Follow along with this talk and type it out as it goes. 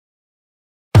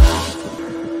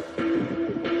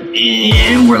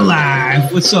And we're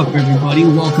live. What's up, everybody?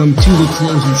 Welcome to the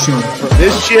Closer Show.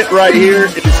 This shit right here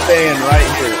is staying right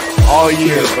here all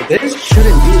year. But this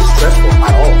shouldn't be stressful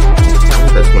at all. I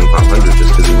think that's 2,500 just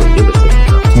because he wouldn't give it to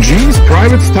me. G's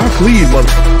private stock lead.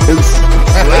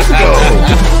 Let's go.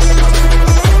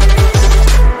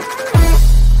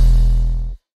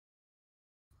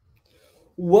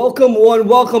 Welcome one,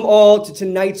 welcome all to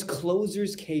tonight's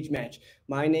Closers Cage Match.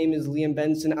 My name is Liam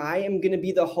Benson. I am going to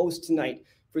be the host tonight.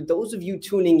 For those of you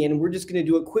tuning in, we're just going to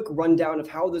do a quick rundown of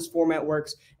how this format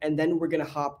works, and then we're going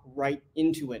to hop right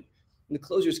into it. In the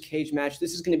Closers Cage Match,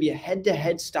 this is going to be a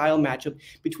head-to-head style matchup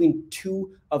between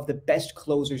two of the best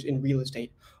closers in real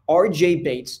estate, RJ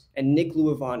Bates and Nick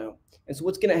Luevano. And so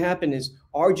what's going to happen is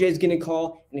RJ is going to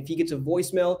call, and if he gets a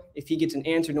voicemail, if he gets an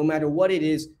answer, no matter what it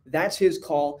is, that's his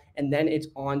call, and then it's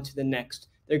on to the next.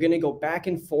 They're going to go back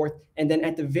and forth, and then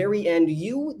at the very end,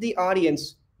 you, the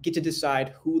audience, get to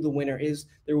decide who the winner is.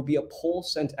 There will be a poll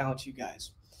sent out to you guys.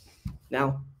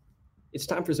 Now, it's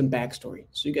time for some backstory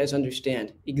so you guys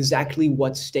understand exactly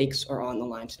what stakes are on the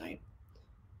line tonight.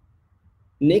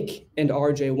 Nick and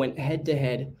RJ went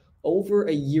head-to-head over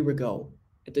a year ago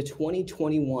at the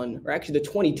 2021, or actually the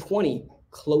 2020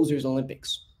 Closers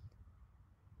Olympics.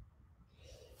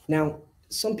 Now,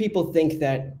 some people think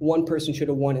that one person should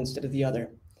have won instead of the other.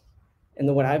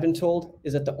 And what I've been told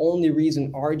is that the only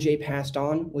reason RJ passed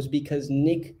on was because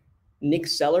Nick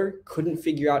Seller couldn't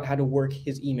figure out how to work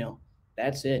his email.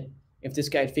 That's it. If this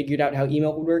guy had figured out how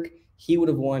email would work, he would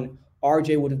have won.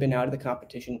 RJ would have been out of the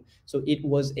competition. So it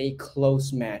was a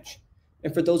close match.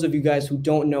 And for those of you guys who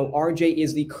don't know, RJ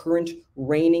is the current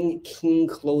reigning king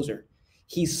closer.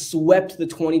 He swept the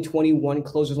 2021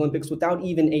 Closers Olympics without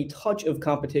even a touch of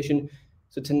competition.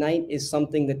 So tonight is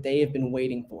something that they have been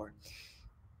waiting for.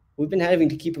 We've been having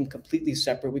to keep him completely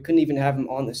separate. We couldn't even have him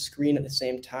on the screen at the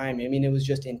same time. I mean, it was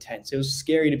just intense. It was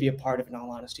scary to be a part of, in all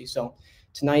honesty. So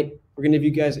tonight, we're going to give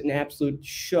you guys an absolute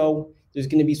show. There's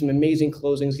going to be some amazing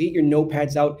closings. Get your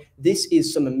notepads out. This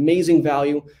is some amazing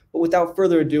value. But without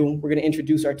further ado, we're going to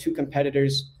introduce our two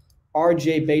competitors,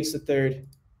 RJ Bates III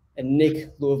and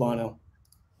Nick Luevano.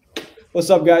 What's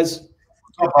up, guys?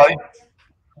 What's up, buddy?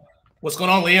 What's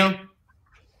going on, Liam?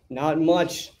 Not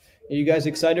much. Are you guys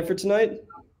excited for tonight?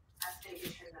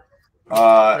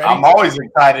 I'm always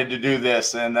excited to do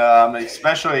this, and I'm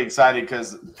especially excited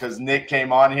because Nick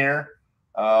came on here.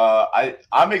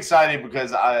 I'm excited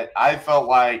because I felt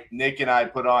like Nick and I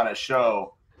put on a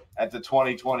show at the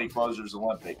 2020 Closers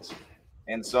Olympics.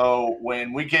 And so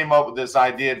when we came up with this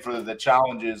idea for the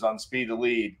challenges on Speed to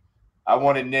Lead, I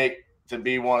wanted Nick to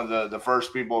be one of the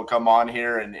first people to come on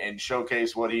here and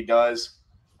showcase what he does.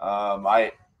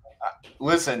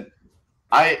 Listen,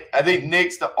 I think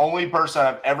Nick's the only person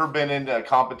I've ever been into a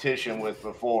competition with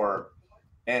before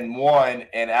and won,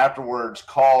 and afterwards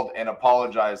called and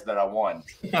apologized that I won.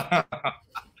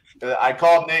 I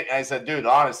called Nick and I said, "Dude,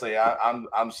 honestly,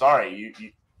 I'm sorry.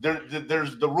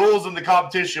 There's the rules in the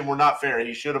competition were not fair.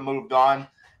 He should have moved on."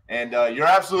 And you're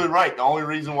absolutely right. The only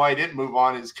reason why he didn't move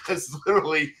on is because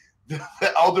literally the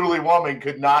elderly woman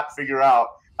could not figure out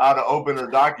how to open her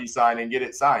DocuSign and get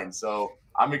it signed. So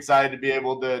I'm excited to be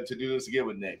able to do this again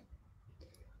with Nick.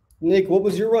 Nick, what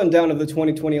was your rundown of the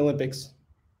 2020 Olympics?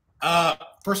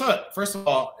 First of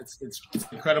all, it's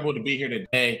incredible to be here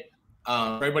today.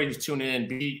 For everybody who's tuning in,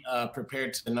 be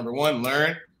prepared to, number one,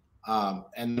 learn,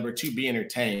 and number two, be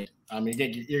entertained. You're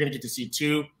going to get to see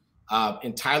two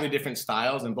entirely different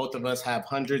styles, and both of us have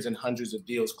hundreds and hundreds of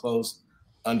deals closed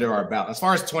under our belt. As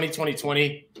far as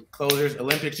 2020 Closers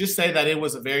Olympics, just say that it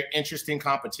was a very interesting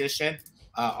competition.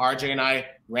 RJ and I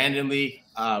randomly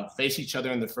faced each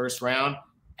other in the first round.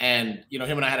 And, him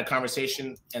and I had a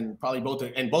conversation and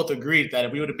both agreed that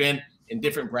if we would have been in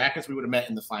different brackets, we would have met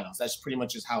in the finals. That's pretty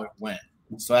much just how it went.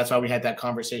 So that's why we had that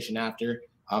conversation after.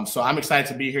 So I'm excited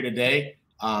to be here today.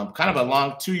 Kind of a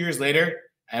long 2 years later,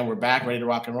 and we're back ready to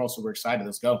rock and roll. So we're excited.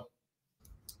 Let's go.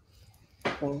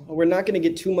 Well, we're not going to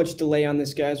get too much delay on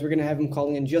this, guys. We're going to have him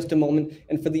calling in just a moment.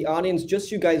 And for the audience, just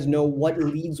so you guys know what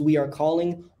leads we are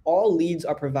calling, all leads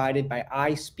are provided by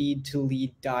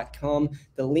ispeedtolead.com.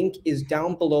 The link is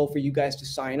down below for you guys to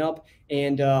sign up.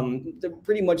 And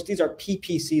pretty much these are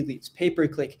PPC leads,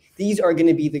 pay-per-click. These are going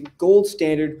to be the gold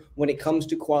standard when it comes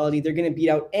to quality. They're going to beat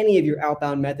out any of your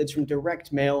outbound methods from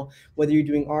direct mail, whether you're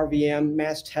doing RVM,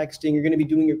 mass texting, you're going to be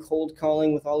doing your cold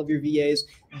calling with all of your VAs.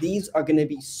 These are going to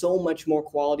be so much more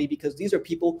quality because these are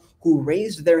people who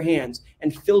raised their hands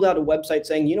and filled out a website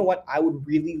saying, you know what, I would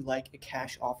really like a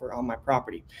cash offer on my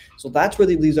property. So that's where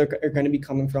the leads are going to be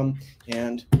coming from.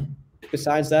 And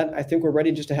besides that, I think we're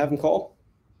ready just to have them call.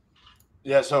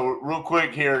 Yeah, so real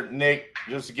quick here, Nick,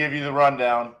 just to give you the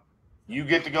rundown, you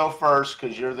get to go first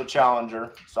because you're the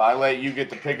challenger. So I let you get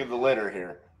the pick of the litter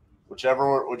here.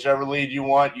 Whichever lead you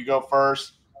want, you go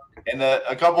first. And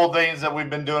a couple of things that we've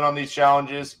been doing on these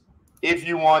challenges, if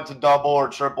you want to double or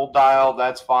triple dial,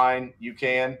 that's fine. You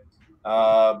can.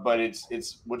 But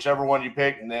it's whichever one you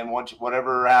pick, and then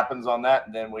whatever happens on that,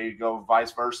 and then we go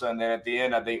vice versa. And then at the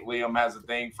end, I think Liam has a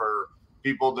thing for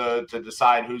people to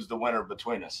decide who's the winner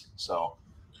between us. So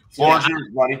floor is yours,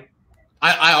 buddy.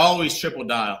 I always triple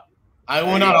dial.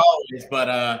 Well, not always,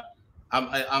 but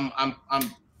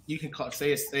I'm. You can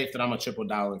say it's safe that I'm a triple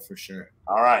dialer for sure.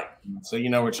 All right. So you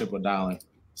know we're triple dialing.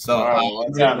 So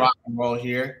let's rock and roll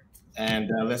here,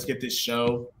 and let's get this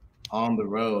show on the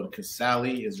road because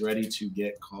Sally is ready to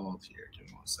get called here. Give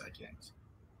me 1 second.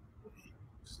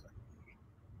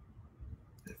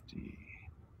 59.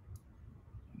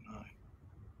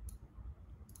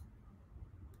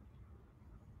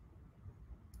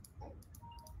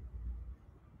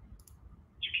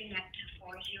 Connect to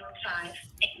 405.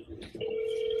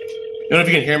 I don't know if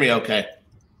you can hear me okay.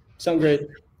 Sound great.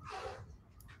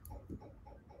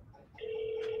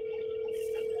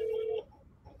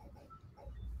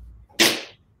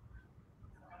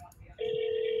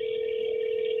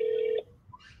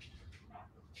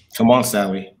 Come on,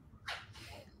 Sally.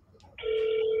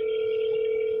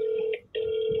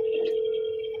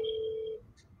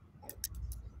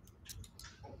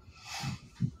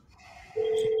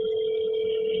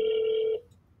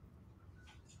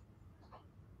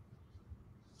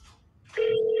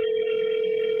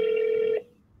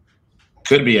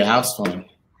 Could be a house phone.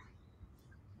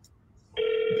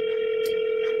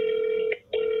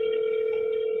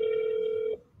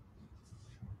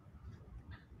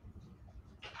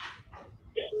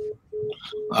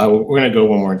 We're gonna go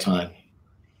one more time.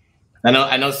 I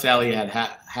know Sally had to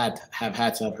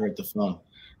have heard the phone.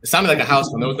 It sounded like a house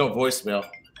phone. There was no voicemail.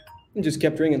 It just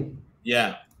kept ringing.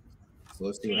 Yeah. So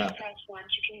let's see what happens. Press 1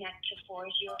 to connect to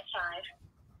 405.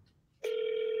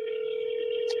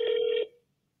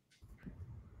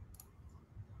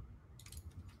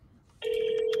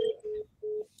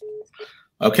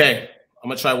 Okay, I'm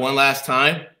gonna try one last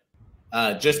time,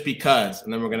 just because,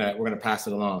 and then we're gonna pass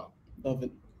it along. Love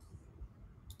it.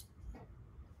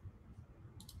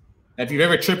 If you've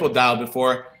ever triple dialed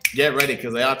before, get ready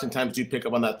because they oftentimes do pick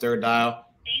up on that third dial,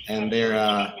 and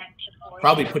they're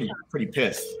probably pretty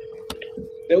pissed.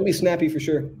 They'll be snappy for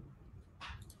sure.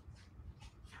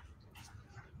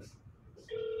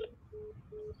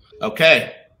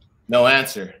 Okay, no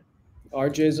answer.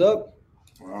 RJ's up.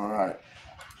 All right.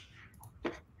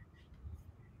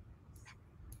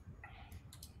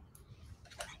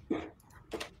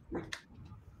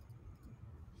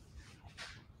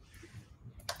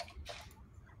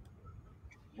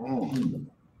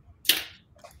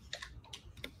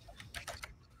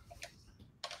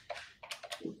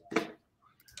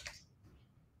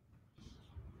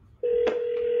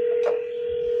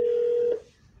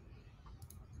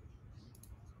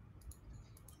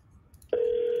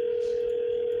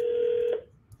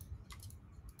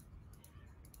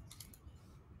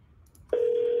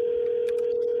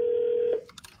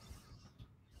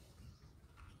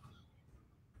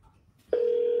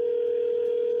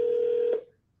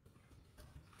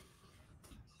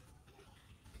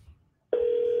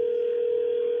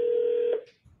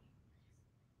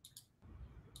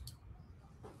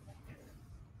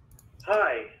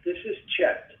 Hi, this is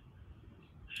Chet,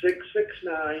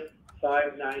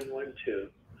 669-5912.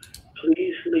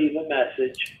 Please leave a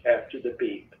message after the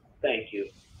beep. Thank you.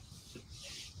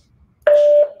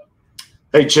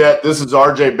 Hey, Chet, this is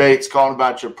RJ Bates calling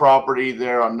about your property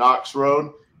there on Knox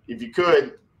Road. If you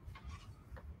could.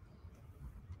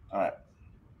 All right.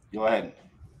 Go ahead.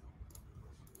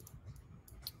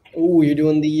 Oh, you're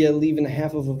doing the leaving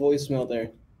half of a voicemail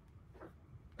there.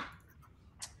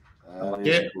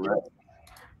 Yeah.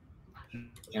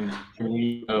 And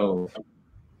we go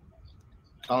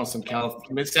calling some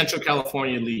Central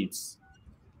California leads.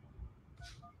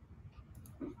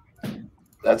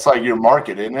 That's like your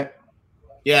market, isn't it?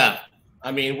 Yeah,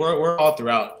 I mean we're all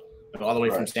throughout, all the way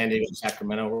from San Diego to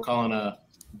Sacramento. We're calling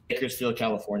Bakersfield,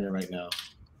 California right now.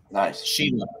 Nice.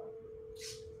 Sheila.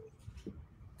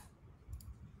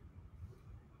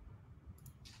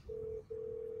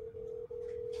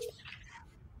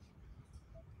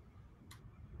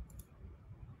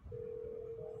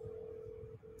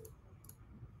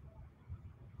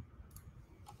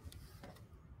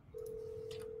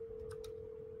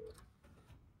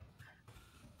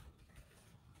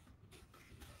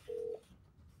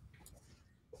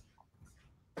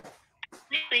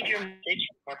 Leave your message.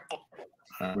 All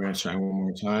right, we're gonna try one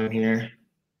more time here.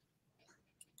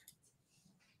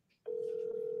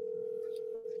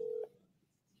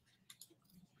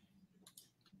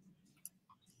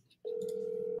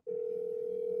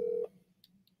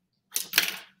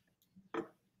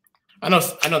 I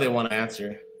know they want to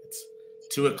answer. It's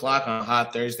 2 o'clock on a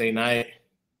hot Thursday night,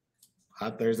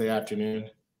 hot Thursday afternoon.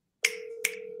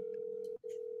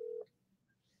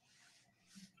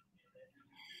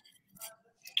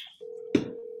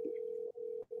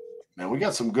 Man, we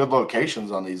got some good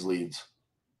locations on these leads.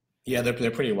 Yeah,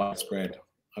 they're pretty widespread.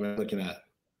 I'm looking at.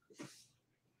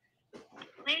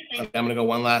 Okay, I'm gonna go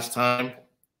one last time.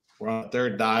 We're on the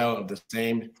third dial of the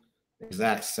same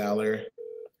exact seller.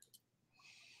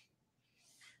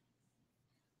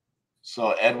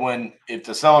 So Edwin, if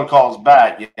the seller calls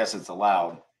back, yes, it's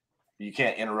allowed. You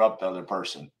can't interrupt the other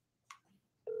person.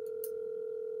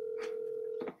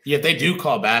 Yeah, if they do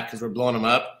call back because we're blowing them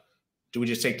up, do we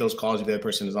just take those calls if the other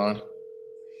person is on?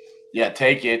 Yeah,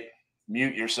 take it,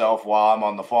 mute yourself while I'm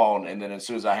on the phone, and then as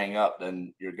soon as I hang up,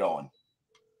 then you're going.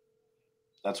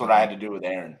 That's what I had to do with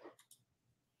Aaron.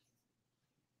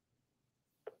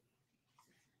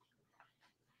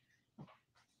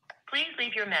 Please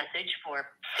leave your message for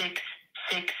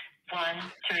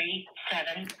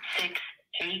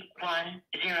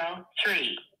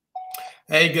 66137633103.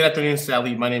 Hey, good afternoon,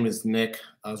 Sally. My name is Nick.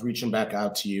 I was reaching back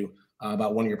out to you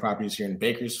about one of your properties here in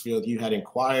Bakersfield. You had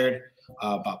inquired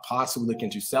about possibly looking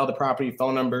to sell the property.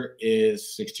 Phone number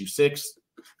is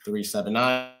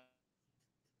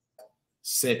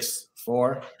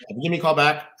 626-379-64. If you give me a call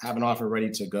back, I have an offer ready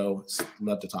to go.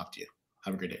 Love to talk to you.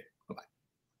 Have a great day. Bye-bye.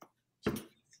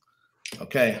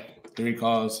 Okay, 3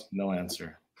 calls, no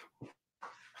answer.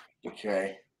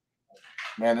 Okay.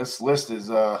 Man, this list is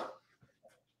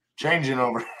changing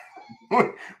over.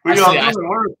 Where'd my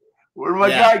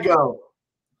guy go?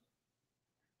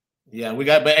 Yeah, we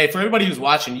got, but hey, for everybody who's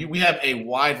watching, we have a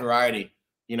wide variety.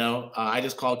 You know, I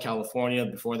just called California.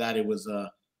 Before that, it was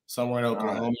somewhere in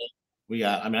Oklahoma. Right. We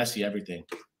got, I mean, I see everything.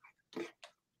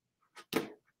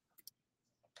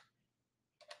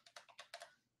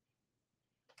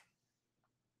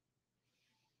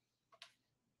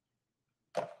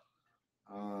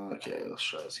 Okay, let's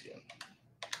try this again.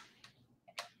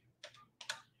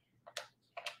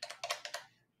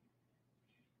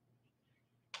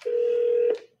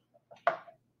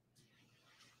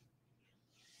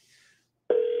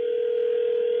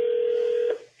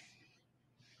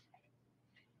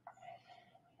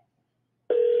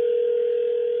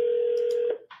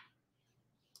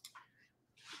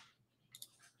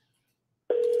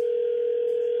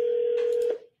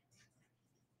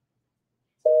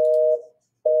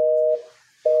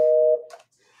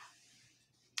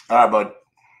 All right, bud.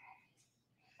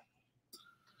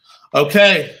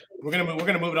 Okay, we're gonna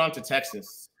move it on to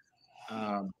Texas.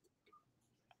 Let's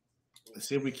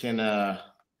see if we can. I'm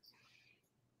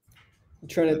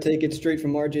trying to take it straight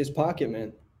from RJ's pocket,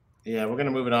 man. Yeah, we're gonna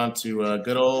move it on to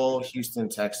good old Houston,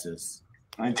 Texas.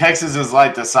 I mean, Texas is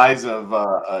like the size of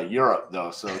Europe,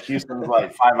 though. So Houston's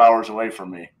like 5 hours away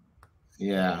from me.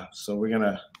 Yeah, so we're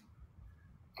gonna.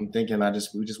 I'm thinking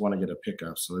we just want to get a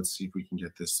pickup. So let's see if we can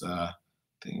get this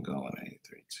thing going.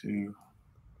 832.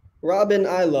 Robin,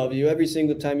 I love you. Every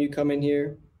single time you come in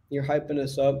here, you're hyping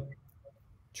us up.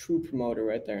 True promoter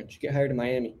right there. You get hired in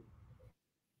Miami.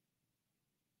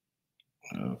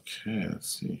 Okay,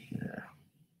 let's see here.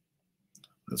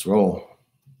 Let's roll.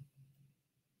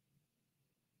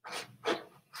 I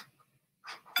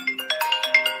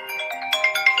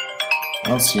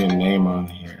don't see a name on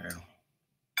here.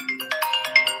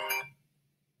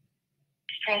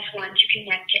 Press 1 to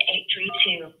connect to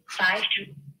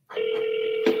 832-53.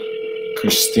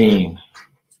 Christine.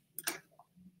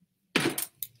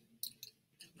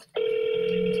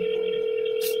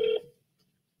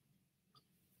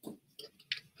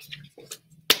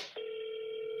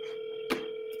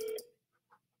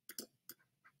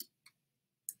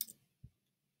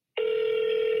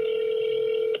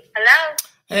 Hello?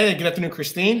 Hey, good afternoon,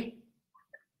 Christine.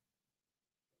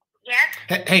 Yes?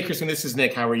 Hey, Christine, this is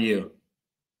Nick. How are you?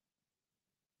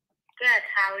 Good.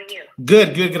 How are you?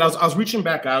 Good. I was reaching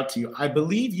back out to you. I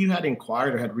believe you had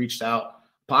inquired or had reached out,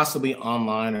 possibly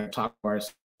online, or talked to our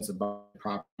students about the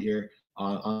property here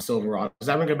on Silverado. Does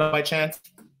that ring a bell by chance?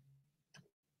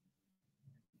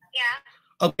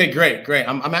 Yeah. Okay, great.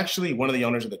 I'm actually one of the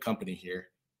owners of the company here,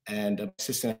 and I'm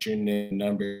assistant your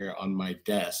number on my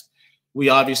desk. We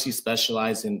obviously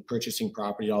specialize in purchasing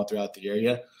property all throughout the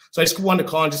area. So I just wanted to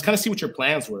call and just kind of see what your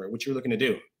plans were, what you're looking to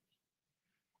do.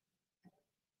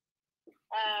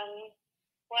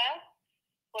 Well,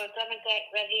 we're going to get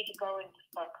ready to go into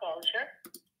foreclosure.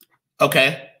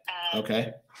 Okay.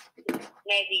 Okay.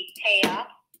 Maybe pay off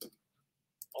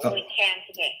when we can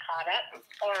to get caught up,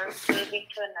 or moving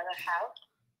to another house.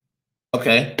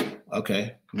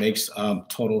 Okay. Makes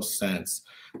total sense.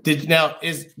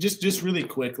 Is just really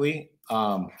quickly,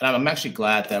 And I'm actually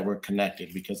glad that we're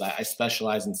connected because I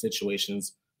specialize in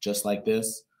situations just like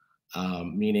this,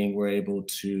 meaning we're able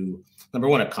to, number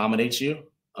one, accommodate you.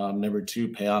 Number two,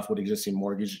 pay off what existing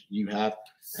mortgage you have.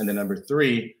 And then number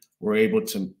three, we're able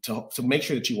to make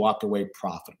sure that you walk away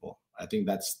profitable. I think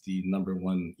that's the number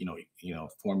one,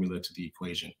 formula to the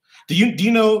equation. Do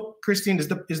you know, Christine, is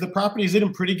the property, is it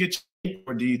in pretty good shape,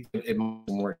 or do you think it might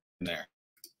work in there?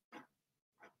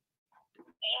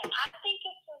 I think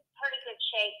it's in pretty good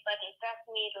shape, but it does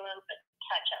need a little bit of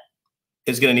touch up.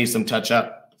 It's gonna need some touch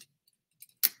up.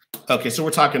 Okay, so we're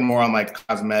talking more on like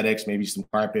cosmetics, maybe some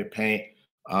carpet, paint,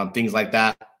 things like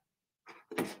that.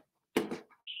 Yeah,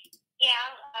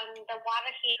 the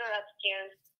water heater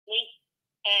upstairs leaks,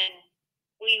 and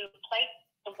we replaced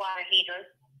the water heater.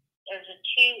 There's a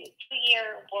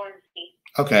two-year warranty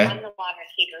on the water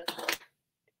heater,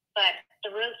 but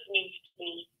the roof needs to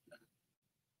be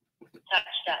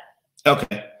touched up.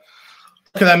 Okay,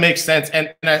 that makes sense.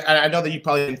 And I know that you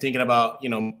probably been thinking about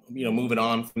moving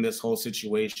on from this whole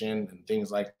situation and things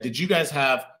like that. Did you guys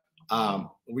have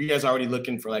were you guys already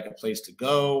looking for like a place to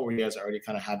go? Were you guys already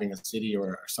kind of having a city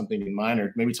or something in mind?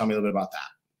 Or maybe tell me a little bit about that.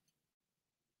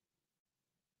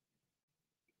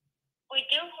 We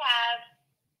do have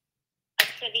a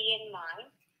city in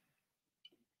mind,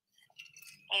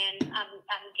 and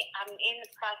I'm in the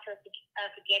process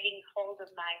of getting hold of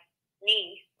my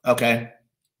niece. Okay.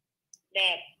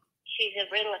 That she's a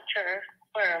realtor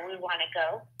where we want to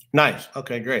go. Nice.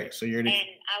 Okay, great. So you're. And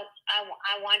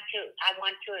I want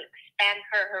to expand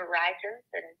her horizons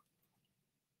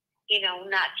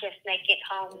and not just make it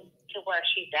home to where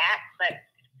she's at, but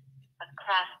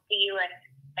across the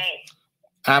USA.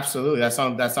 Absolutely.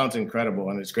 That sounds incredible,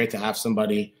 and it's great to have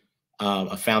somebody,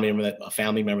 a family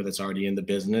member that's already in the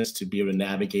business to be able to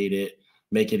navigate it,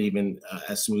 make it even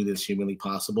as smooth as humanly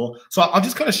possible. So I'll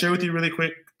just kind of share with you really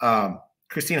quick,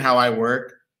 Christine, how I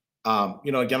work.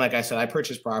 Again, like I said, I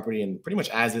purchase property in pretty much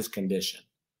as is condition.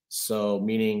 So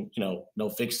meaning, no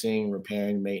fixing,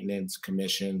 repairing, maintenance,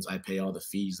 commissions. I pay all the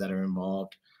fees that are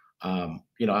involved. I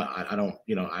don't,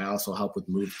 I also help with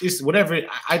move. Whatever.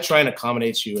 I try and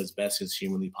accommodate you as best as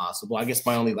humanly possible. I guess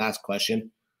my only last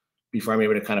question before I'm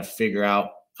able to kind of figure out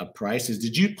a price is,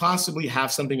 did you possibly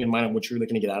have something in mind of what you're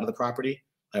looking to get out of the property?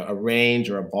 A range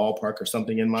or a ballpark or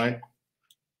something in mind?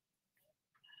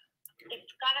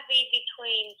 It's got to be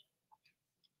between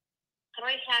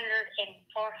 300 and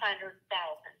 400,000.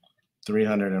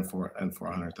 300 and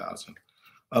 400,000.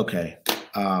 Okay.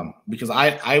 Because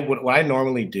what I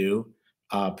normally do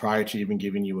prior to even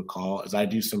giving you a call is I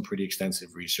do some pretty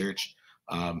extensive research,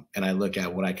 and I look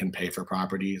at what I can pay for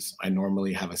properties. I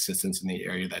normally have assistants in the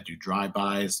area that do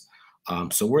drive-bys.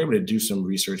 So we're able to do some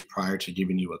research prior to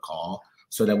giving you a call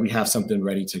so that we have something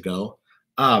ready to go.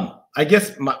 I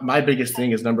guess my biggest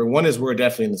thing is, number one, is we're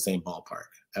definitely in the same ballpark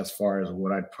as far as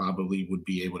what I probably would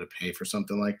be able to pay for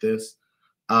something like this.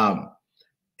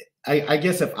 I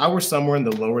guess if I were somewhere in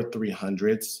the lower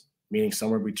 300s, meaning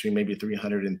somewhere between maybe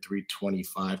 300 and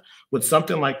 325, would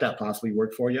something like that possibly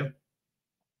work for you?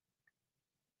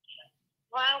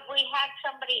 Well, we had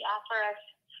somebody offer us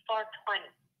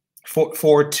 420.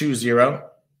 420? Yeah.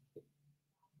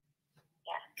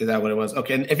 Is that what it was?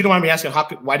 Okay. And if you don't mind me asking,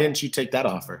 why didn't you take that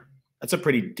offer? That's a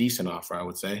pretty decent offer, I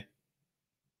would say.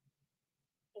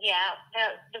 Yeah.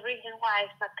 The reason why is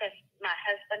because my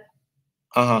husband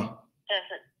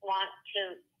doesn't want to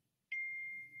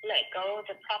let go of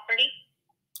the property.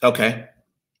 Okay.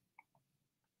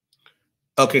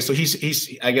 Okay, so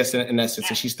he's I guess in essence,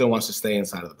 he still wants to stay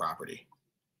inside of the property.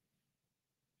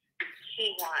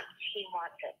 He wants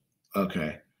it.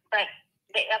 Okay. But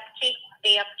the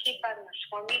upkeep on the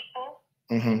swimming pool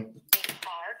is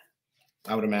hard.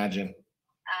 I would imagine.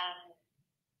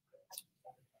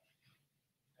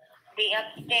 The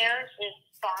upstairs is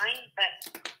fine,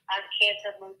 but our kids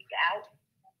have moved out.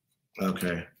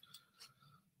 Okay.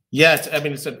 Yeah, I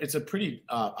mean, it's a pretty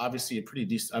obviously a pretty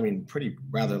decent. I mean, pretty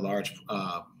rather large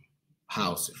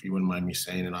house, if you wouldn't mind me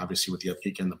saying, and obviously with the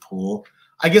upkeep and the pool.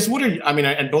 I guess what are you? I mean,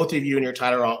 and both of you and your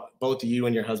title, both of you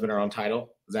and your husband are on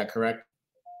title. Is that correct?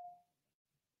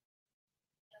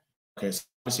 Okay, so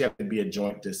obviously have to be a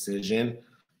joint decision.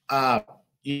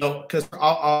 Because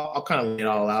I'll kind of lay it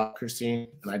all out, Christine,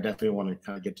 and I definitely want to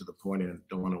kind of get to the point and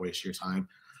don't want to waste your time.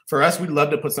 For us, we'd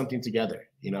love to put something together.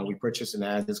 We purchase an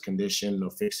as-is condition, no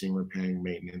fixing, repairing,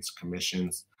 maintenance,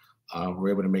 commissions.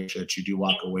 We're able to make sure that you do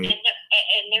walk away. And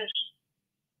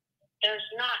there's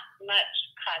not much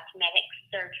cosmetic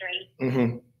surgery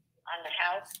on the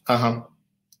house. I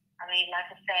mean, like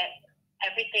I said,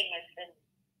 everything is in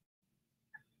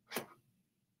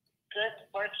good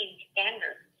working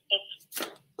standard. It's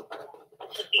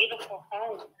it's a beautiful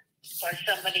home for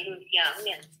somebody who's young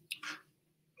and.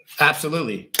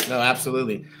 Absolutely. No,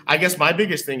 absolutely. I guess my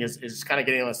biggest thing is kind of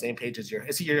getting on the same page as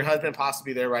is your husband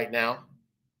possibly there right now?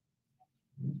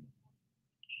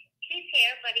 He's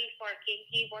here, but he's working.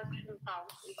 He works from home.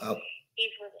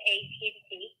 He's with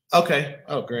AT&T. Okay.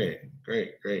 Oh, great.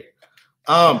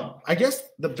 I guess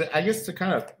to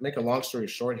kind of make a long story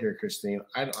short here, Christine,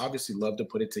 I'd obviously love to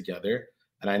put it together.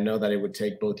 And I know that it would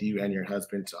take both you and your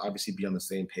husband to obviously be on the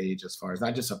same page as far as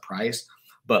not just a price,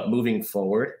 but moving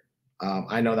forward.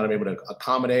 I know that I'm able to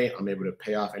accommodate. I'm able to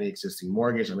pay off any existing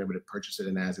mortgage. I'm able to purchase it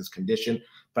in as is condition.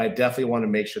 But I definitely want to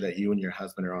make sure that you and your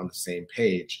husband are on the same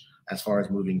page as far as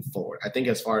moving forward. I think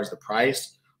as far as the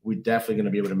price, we're definitely going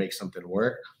to be able to make something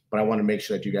work. But I want to make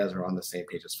sure that you guys are on the same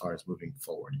page as far as moving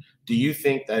forward. Do you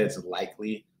think that it's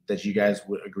likely that you guys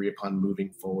would agree upon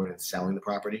moving forward and selling the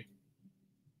property?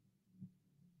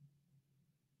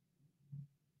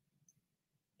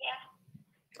 Yeah.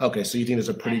 Okay, so you think there's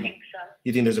a pretty. I think so.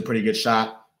 You think there's a pretty good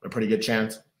shot, a pretty good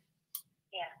chance?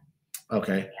 Yeah.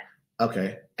 Okay. Yeah.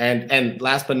 Okay. And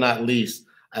last but not least,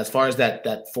 as far as that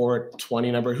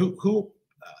 420 number, who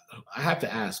I have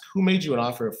to ask, who made you an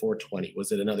offer of 420?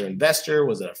 Was it another investor?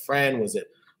 Was it a friend? Was it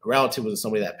a relative? Was it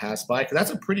somebody that passed by? Because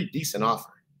that's a pretty decent offer.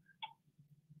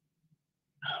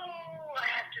 Oh, I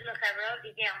have to look. I wrote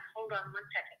it down. Hold on 1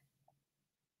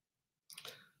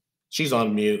 second. She's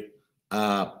on mute.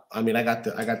 I mean, I got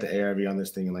the ARV on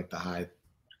this thing in like the high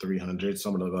 300s, so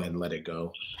I'm gonna go ahead and let it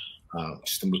go,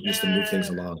 just to move things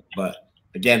along. But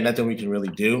again, nothing we can really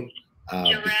do.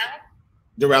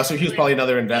 Darrell, so he was probably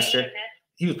another investor.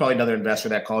 He was probably another investor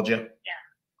that called you.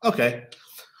 Yeah. Okay.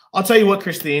 I'll tell you what,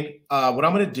 Christine. What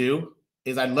I'm gonna do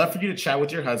is I'd love for you to chat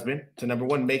with your husband to, number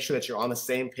one, make sure that you're on the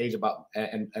same page about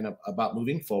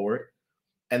moving forward.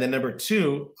 And then number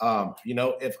two,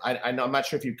 if I know, I'm not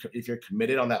sure if you're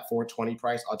committed on that 420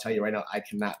 price. I'll tell you right now, I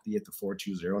cannot be at the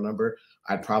 420 number.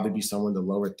 I'd probably be somewhere in the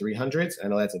lower 300s. I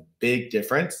know that's a big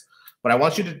difference, but I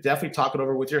want you to definitely talk it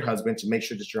over with your husband to make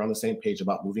sure that you're on the same page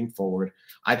about moving forward.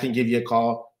 I can give you a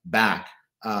call back,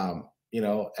 and give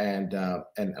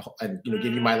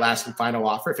you my last and final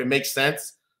offer if it makes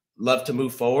sense. Love to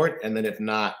move forward, and then if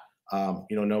not,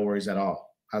 no worries at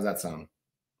all. How's that sound?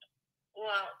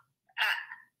 Well.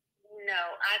 No,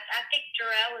 I think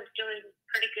Jarrell is doing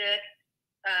pretty good.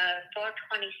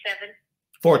 427.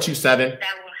 427. That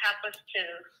will help us to,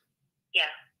 yeah.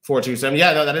 427.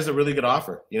 Yeah, no, that is a really good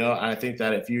offer. I think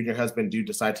that if you and your husband do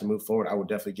decide to move forward, I would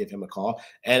definitely give him a call.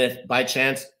 And if by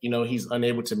chance, he's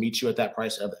unable to meet you at that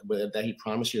price that he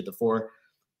promised you at the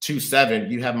 427,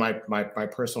 you have my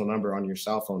personal number on your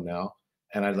cell phone now,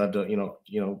 and I'd love to,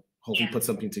 hopefully put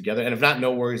something together. And if not,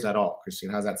 no worries at all, Christine.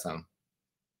 How's that sound?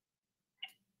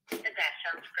 That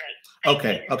sounds great.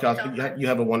 Okay. Okay. You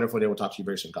have a wonderful day. We'll talk to you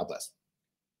very soon. God bless.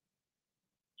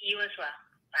 You as well.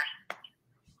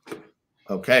 Bye.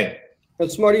 Okay.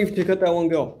 But smart of you to cut that one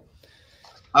go.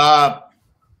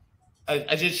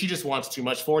 She just wants too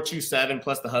much. 427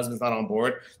 plus the husband's not on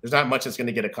board. There's not much that's going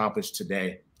to get accomplished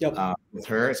today. Yep. With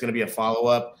her. It's going to be a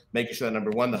follow-up, making sure that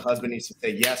number one, the husband needs to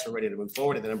say yes, we're ready to move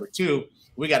forward. And then number two,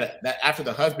 we got to, after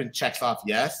the husband checks off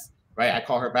yes, right? I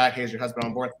call her back. Hey, is your husband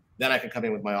on board? Then I can come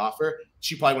in with my offer.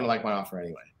 She probably wouldn't like my offer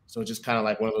anyway. So it's just kind of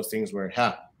like one of those things where,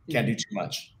 can't do too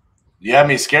much. You had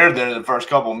me scared there the first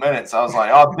couple of minutes. I was like,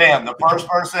 oh, damn, the first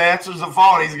person answers the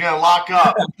phone, he's going to lock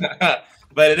up.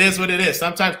 But it is what it is.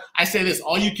 Sometimes I say this,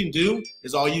 all you can do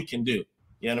is all you can do.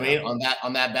 You know what I mean?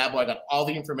 On that bad boy, I got all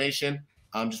the information.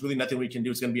 Just really nothing we can do.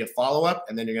 It's going to be a follow-up,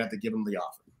 and then you're going to have to give them the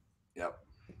offer. Yep.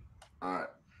 All right.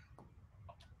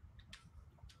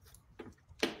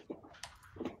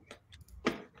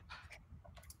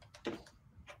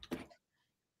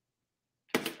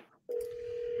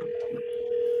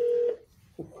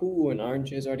 Ooh, and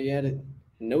Orange is already at it.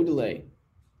 No delay.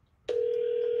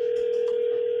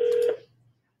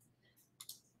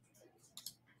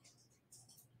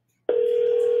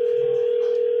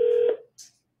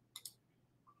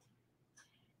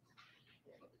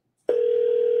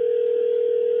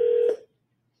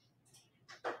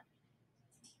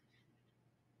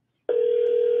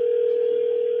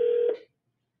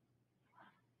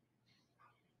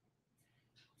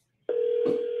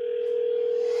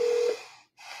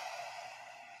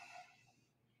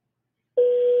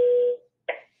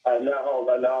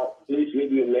 Now, please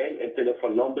leave your name and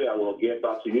telephone number. I will get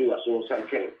back to you as soon as I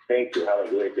can. Thank you. Have a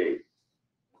great day.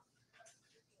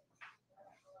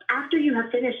 After you have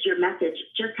finished your message,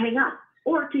 just hang up.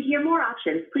 Or to hear more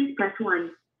options, please press 1.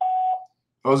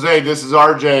 Jose, this is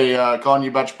RJ calling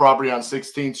you about your property on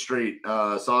 16th Street.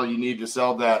 Saw you need to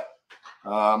sell that.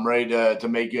 I'm ready to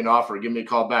make you an offer. Give me a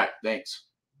call back. Thanks.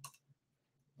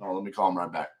 Oh, let me call him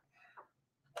right back.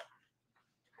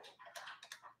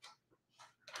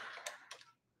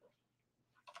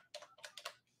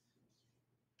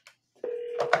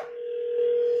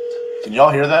 Can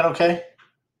y'all hear that okay?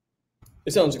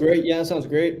 It sounds great. Yeah, it sounds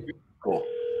great. Cool.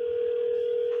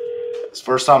 It's the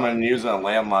first time I'm using a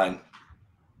landline.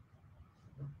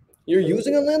 You're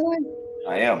using a landline?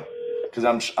 I am,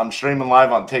 because I'm streaming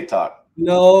live on TikTok.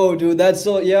 No, dude, that's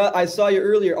so. Yeah, I saw you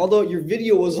earlier. Although your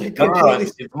video was like completely.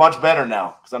 It's much better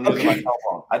now because I'm using my cell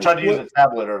phone. I tried to use a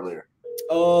tablet earlier.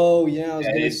 Oh yeah, I was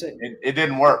gonna say it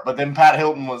didn't work. But then Pat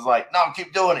Hilton was like, "No,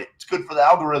 keep doing it. It's good for the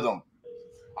algorithm."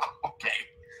 Okay,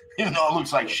 even though it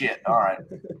looks like shit. All right.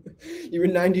 You were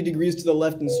 90 degrees to the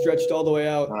left and stretched all the way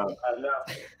out. All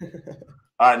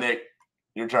right, Nick,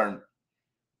 your turn.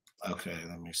 Okay,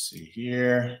 let me see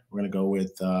here. We're gonna go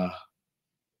with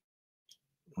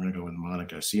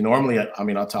Monica. See, normally, I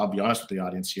mean, I'll be honest with the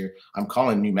audience here. I'm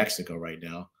calling New Mexico right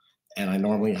now, and I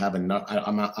normally have enough.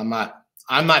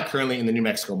 I'm not currently in the New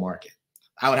Mexico market.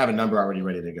 I would have a number already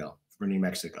ready to go for New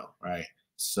Mexico, right?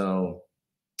 So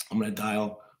I'm gonna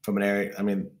dial from an area. I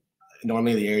mean,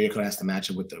 normally the area code has to match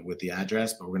it with the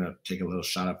address, but we're gonna take a little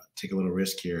shot up, take a little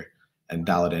risk here, and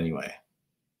dial it anyway.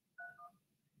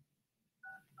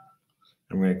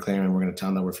 And we're going to claim and we're going to tell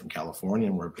them that we're from California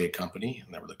and we're a big company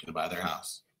and that we're looking to buy their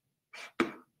house.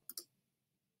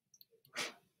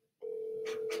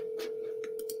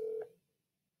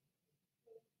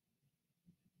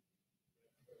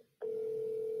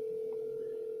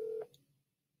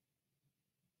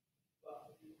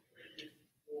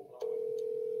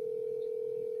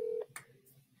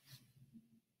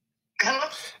 Hello?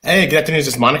 Hey, good afternoon. Is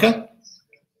this Monica?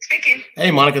 Speaking.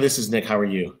 Hey, Monica, this is Nick. How are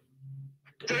you?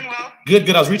 Doing well. Good.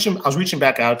 I was reaching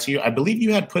back out to you. I believe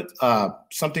you had put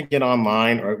something in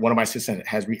online, or one of my assistants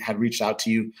had reached out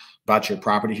to you about your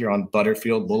property here on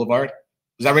Butterfield Boulevard.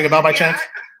 Does that ring a bell by chance?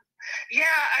 Yeah,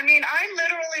 I mean, I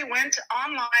literally went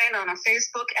online on a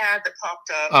Facebook ad that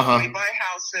popped up. We buy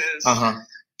houses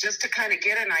just to kind of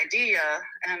get an idea.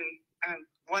 And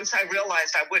once I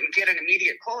realized I wouldn't get an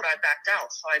immediate quote, I backed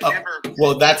out. So I never did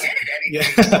anything. Yeah.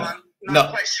 So I'm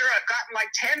not quite sure. I've gotten like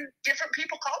 10 different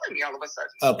people calling me all of a sudden.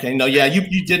 Okay. No, yeah,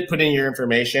 you did put in your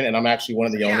information, and I'm actually one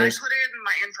of the owners. I put in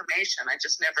my information. I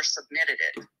just never submitted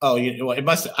it. Oh, it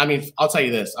must. I mean, I'll tell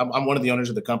you this. I'm one of the owners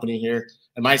of the company here,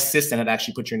 and my assistant had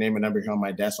actually put your name and number here on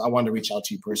my desk. So I wanted to reach out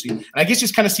to you personally, and I guess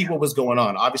just kind of see what was going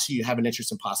on. Obviously, you have an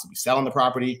interest in possibly selling the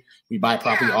property. We buy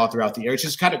property all throughout the area. It's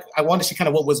just kind of, I wanted to see kind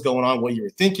of what was going on, what you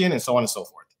were thinking, and so on and so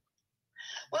forth.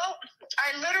 Well,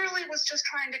 I literally was just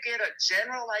trying to get a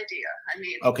general idea. I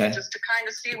mean, just to kind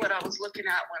of see what I was looking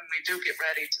at when we do get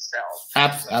ready to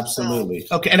sell. Absolutely.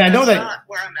 So, okay, and I know that not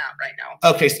where I'm at right now.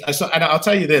 Okay, so and I'll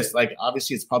tell you this. Like,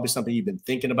 obviously, it's probably something you've been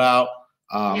thinking about.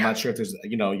 I'm not sure if there's,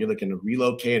 you're looking to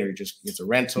relocate or just it's a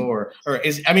rental or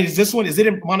is this one? Is it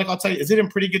in, Monica? I'll tell you, is it in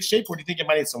pretty good shape, or do you think it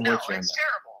might need some work? No, it's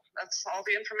terrible. That's all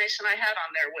the information I had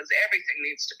on there was everything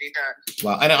needs to be done.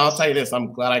 Well, and I'll tell you this,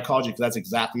 I'm glad I called you because that's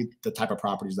exactly the type of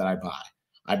properties that I buy.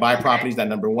 I buy properties that,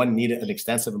 number one, need an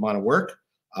extensive amount of work.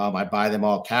 I buy them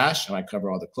all cash, and I cover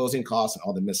all the closing costs and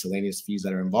all the miscellaneous fees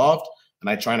that are involved. And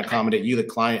I try and accommodate you, the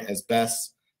client, as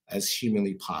best as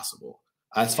humanly possible.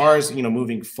 As far as,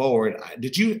 moving forward,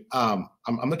 did you, I'm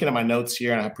looking at my notes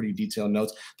here, and I have pretty detailed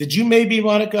notes. Did you maybe,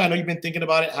 Monica, I know you've been thinking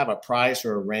about it, have a price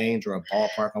or a range or a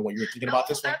ballpark on what you were thinking about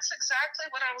this one? That's exactly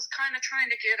what I was kind of trying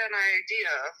to get an idea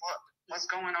of what was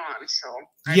going on. So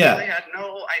I really had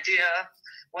no idea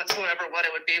whatsoever what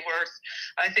it would be worth.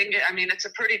 I mean, it's a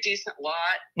pretty decent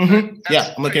lot.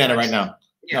 Yeah, I'm looking at it right now.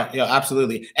 Yeah,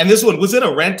 absolutely. And this one, was it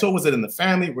a rental? Was it in the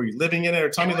family? Were you living in it? Or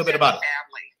tell me a little bit about it.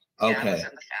 Family. Okay. Yeah, it was in the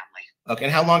family. Okay,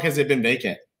 and how long has it been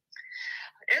vacant?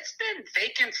 It's been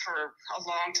vacant for a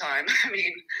long time. I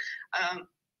mean,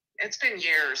 it's been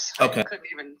years. Okay. I couldn't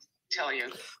even tell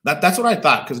you. That's what I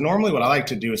thought, because normally what I like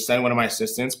to do is send one of my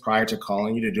assistants prior to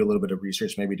calling you to do a little bit of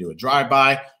research, maybe do a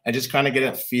drive-by, and just kind of get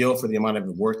a feel for the amount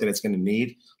of work that it's going to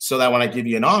need, so that when I give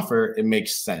you an offer, it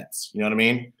makes sense. You know what I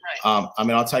mean? Right. I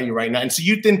mean, I'll tell you right now. And so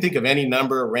you didn't think of any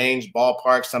number, range,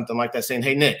 ballpark, something like that, saying,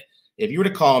 hey, Nick, if you were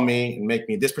to call me and make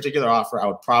me this particular offer, I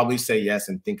would probably say yes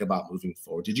and think about moving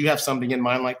forward. Did you have something in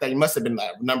mind like that? You must have been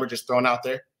a number just thrown out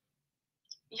there.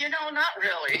 Not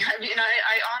really. I mean,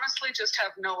 I honestly just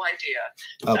have no idea.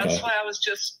 Okay. That's why I was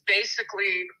just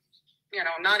basically,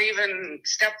 not even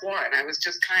step one. I was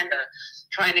just kind of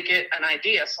trying to get an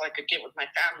idea so I could get with my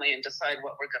family and decide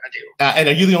what we're going to do. And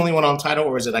are you the only one on title,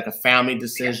 or is it like a family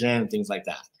decision, things like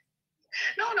that?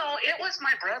 No, it was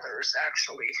my brothers,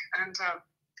 actually. And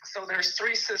so there's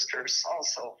 3 sisters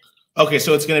also. Okay,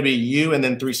 so it's going to be you and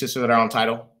then 3 sisters that are on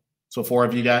title. So 4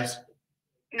 of you guys?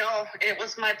 No, it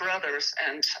was my brother's,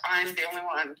 and I'm the only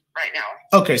one right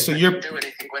now. Okay, so you're do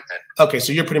anything with it. Okay,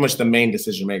 so you're pretty much the main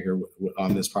decision maker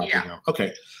on this property now.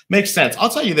 Okay, makes sense. I'll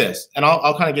tell you this, and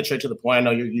I'll kind of get straight to the point. I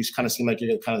know you kind of seem like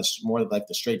you're kind of more like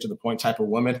the straight to the point type of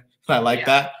woman. I like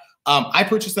that. I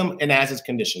purchased them in as is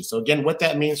condition. So again, what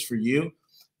that means for you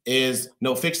is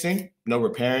no fixing, no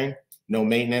repairing, no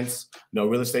maintenance, no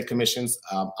real estate commissions.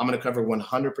 I'm going to cover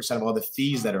 100% of all the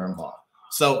fees that are involved.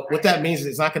 So what that means is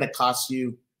it's not going to cost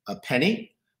you a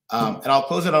penny, and I'll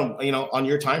close it on on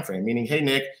your time frame. Meaning, hey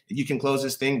Nick, if you can close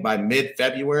this thing by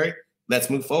mid-February, let's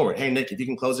move forward. Hey Nick, if you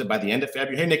can close it by the end of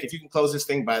February. Hey Nick, if you can close this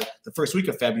thing by the first week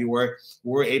of February,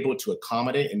 we're able to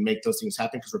accommodate and make those things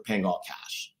happen because we're paying all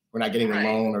cash. We're not getting a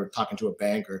loan or talking to a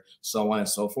bank or so on and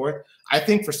so forth. I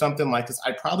think for something like this,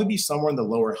 I'd probably be somewhere in the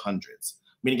lower hundreds,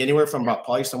 meaning anywhere from about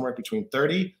probably somewhere between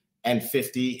 $30,000 and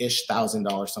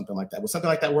 $50,000-ish, something like that. Would something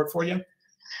like that work for you?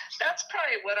 That's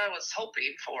probably what I was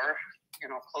hoping for,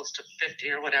 close to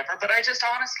 50 or whatever. But I just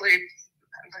honestly,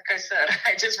 like I said,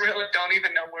 I just really don't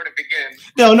even know where to begin.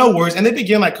 No worries. And they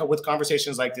begin like with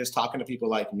conversations like this, talking to people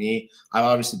like me. I've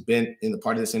obviously been in the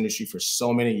part of this industry for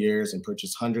so many years and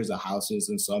purchased hundreds of houses.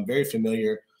 And so I'm very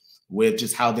familiar with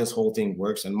just how this whole thing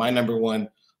works. And my number one,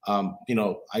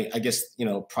 I guess,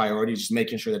 priority is just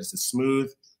making sure that it's a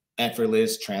smooth,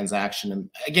 effortless transaction. And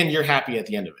again, you're happy at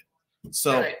the end of it.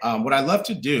 So what I love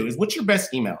to do is, what's your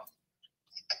best email?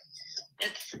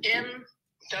 It's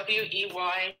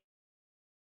MWEY.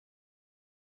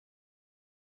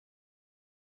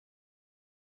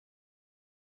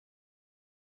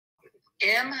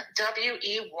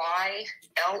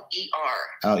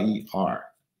 MWEYLER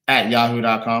at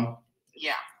yahoo.com.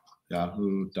 Yeah.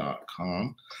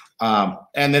 Yahoo.com.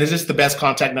 And then is this the best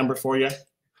contact number for you?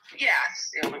 Yeah,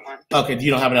 it's the only one. Okay. Do you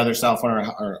don't have another cell phone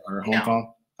or home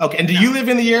phone? Okay. And do you live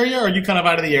in the area, or are you kind of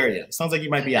out of the area? It sounds like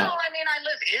you might be out. No, I mean, I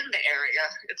live in the area.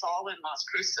 It's all in Las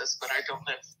Cruces, but I don't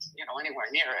live, anywhere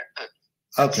near it. But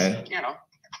okay.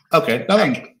 Okay. Now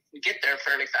I can get there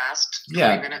fairly fast.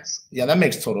 20 minutes. Yeah, that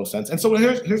makes total sense. And so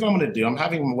here's what I'm going to do. I'm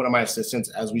having one of my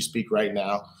assistants, as we speak right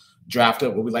now, draft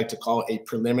up what we like to call a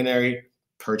preliminary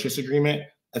purchase agreement.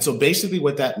 And so basically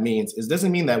what that means is, doesn't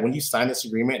mean that when you sign this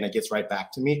agreement and it gets right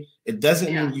back to me, it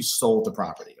doesn't mean you sold the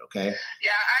property, okay?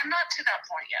 Yeah, I'm not to that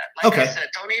point yet. Like I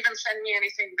said, don't even send me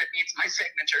anything that needs my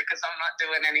signature because I'm not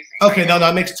doing anything. Okay, no,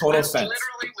 that makes total sense. I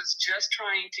literally was just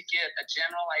trying to get a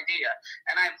general idea.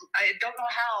 And I don't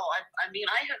know how. I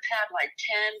mean, I have had like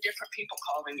 10 different people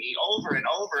calling me over and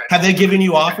over. Have they given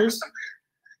you offers?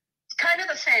 Kind of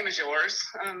the same as yours.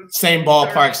 Same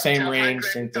ballpark, same range,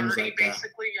 same things like that.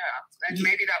 Basically, yeah. And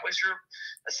maybe that was your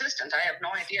assistant. I have no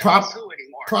idea who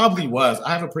anymore. Probably was.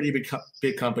 I have a pretty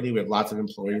big company. We have lots of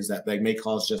employees that make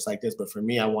calls just like this. But for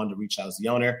me, I wanted to reach out as the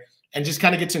owner and just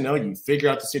kind of get to know you, figure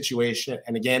out the situation,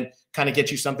 and again, kind of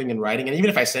get you something in writing. And even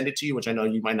if I send it to you, which I know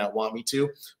you might not want me to,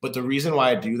 but the reason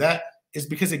why I do that is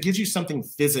because it gives you something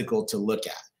physical to look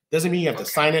at. Doesn't mean you have to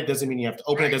sign it. Doesn't mean you have to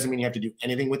open it. Doesn't mean you have to do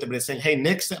anything with it. But it's saying, hey,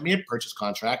 Nick sent me a purchase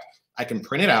contract. I can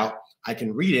print it out. I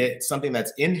can read it. It's something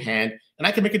that's in hand. And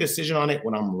I can make a decision on it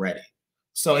when I'm ready.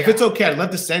 So if it's okay, I'd love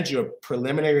to send you a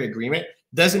preliminary agreement.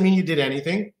 Doesn't mean you did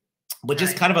anything, but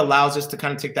just kind of allows us to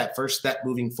kind of take that first step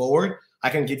moving forward. I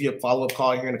can give you a follow-up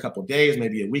call here in a couple of days,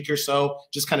 maybe a week or so,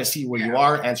 just kind of see where you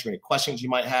are, answer any questions you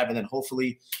might have, and then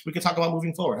hopefully we can talk about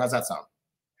moving forward. How's that sound?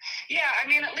 Yeah, I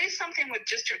mean, at least something with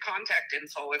just your contact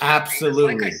info.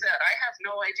 Absolutely. Like I said, I have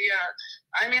no idea.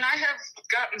 I mean, I have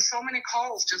gotten so many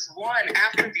calls, just one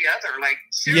after the other. Like,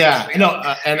 seriously. Yeah, no,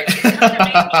 and it kind of made me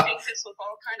think this was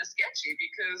all kind of sketchy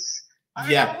because.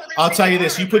 I'll tell you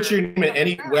this: you put your name in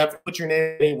any web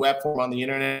form on the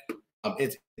internet.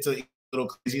 It's a little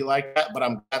crazy like that, but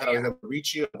I'm glad that I was able to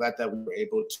reach you. I'm glad that we were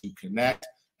able to connect.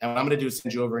 And what I'm going to do is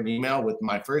send you over an email with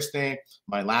my first name,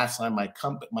 my last name, my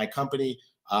company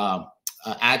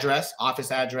address,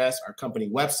 office address, our company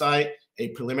website, a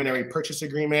preliminary purchase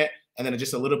agreement, and then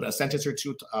just a sentence or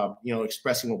two,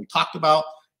 expressing what we talked about.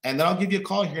 And then I'll give you a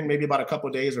call here in maybe about a couple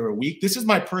of days or a week. This is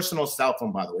my personal cell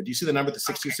phone, by the way. Do you see the number, the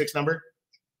 626 number?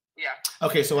 Yeah.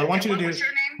 Okay, so what I want you to do is,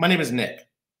 my name is Nick.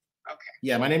 Okay.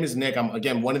 Yeah, my name is Nick. I'm,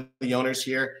 again, one of the owners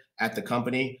here at the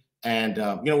company. And,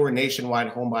 we're a nationwide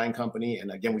home buying company. And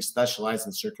again, we specialize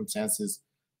in circumstances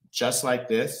just like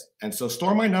this. And so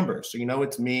store my number so you know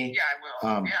it's me. Yeah,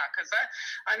 I will. Because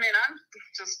I mean, I'm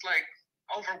just like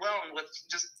overwhelmed with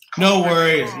just. No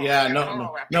worries. Yeah,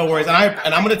 no worries. And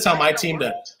I'm going to tell my team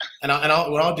to,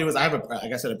 what I'll do is I have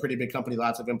like I said, a pretty big company,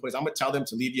 lots of employees. I'm going to tell them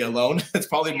to leave you alone. It's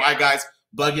probably my guys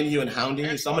bugging you and hounding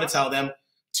you. So I'm going to tell them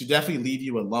to definitely leave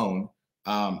you alone.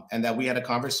 And that we had a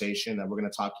conversation that we're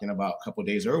going to talk in about a couple of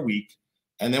days or a week.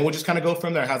 And then we'll just kind of go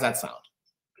from there. How's that sound?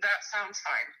 That sounds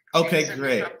fine. Okay, Send me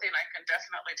great. something, I can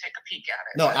definitely take a peek at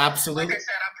it. No, But absolutely. Like I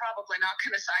said, I'm probably not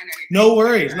going to sign anything. No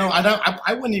worries. No, I don't.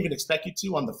 I wouldn't even expect you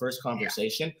to on the first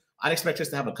conversation. Yeah. I'd expect us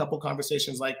to have a couple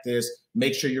conversations like this.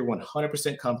 Make sure you're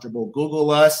 100% comfortable.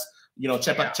 Google us. You know,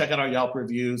 check out our Yelp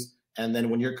reviews, and then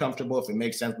when you're comfortable, if it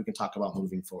makes sense, we can talk about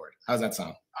moving forward. How's that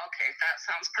sound? Okay, that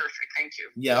sounds perfect. Thank you.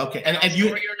 Yeah. Okay. And I'll you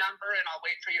store your number, and I'll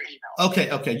wait for your email.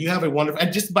 Okay. Okay. You have a wonderful.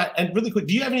 And really quick,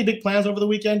 do you have any big plans over the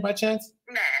weekend by chance?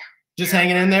 Nah. Just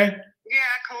hanging in there. Yeah,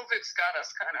 COVID's got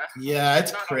us kind of. Yeah,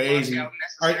 it's crazy.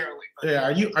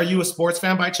 Are you a sports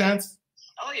fan by chance?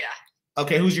 Oh yeah.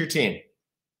 Okay, who's your team?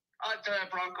 The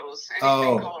Broncos.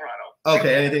 Anything Colorado.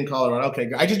 Okay, anything Colorado. Okay,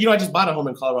 I just bought a home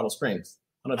in Colorado Springs.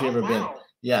 I don't know if you've ever been.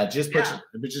 Yeah, just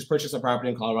purchased a property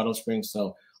in Colorado Springs,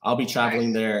 so I'll be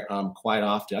traveling there quite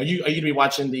often. Are you gonna be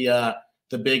watching the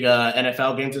big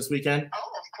NFL games this weekend? Oh,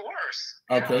 of course.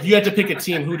 Okay, if you had to pick a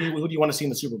team, who do you want to see in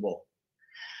the Super Bowl?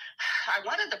 I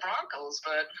wanted the Broncos,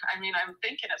 but I mean, I'm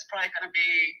thinking it's probably going to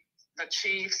be the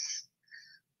Chiefs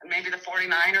and maybe the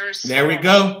 49ers. There we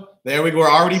go. We're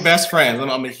already best friends.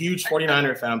 I'm a huge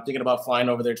 49er fan. I'm thinking about flying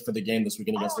over there for the game this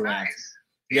weekend against the Rams. Nice.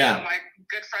 Yeah. My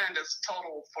good friend is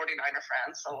total 49er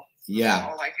fan, so yeah.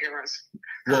 All I hear is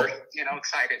her,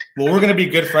 excited. Well, we're gonna be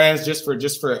good friends just for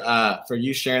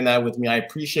you sharing that with me. I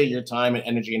appreciate your time and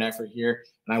energy and effort here,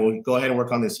 and I will go ahead and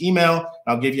work on this email.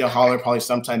 I'll give you a holler probably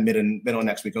sometime middle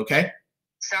next week. Okay.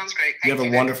 Sounds great. You have a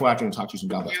wonderful afternoon. Talk to you soon.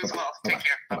 God bless. You as well. Take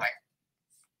care. Bye-bye.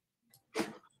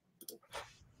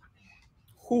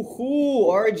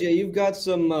 RJ, you've got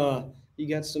some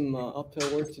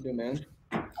uphill work to do, man.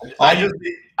 I just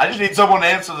need someone to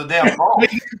answer the damn phone. You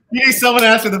need someone to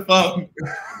answer the phone.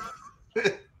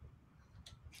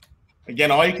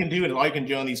 Again, all you can do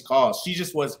on these calls. She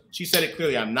said it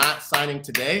clearly. I'm not signing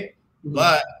today,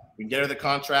 but we can get her the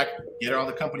contract, get her all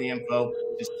the company info,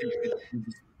 just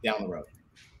down the road.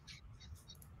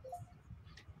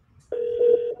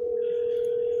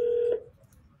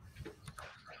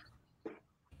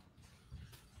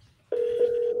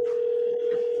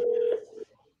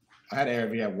 I had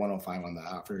Airbnb at 105 on the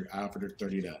offer. I offered her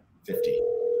 30 to 50.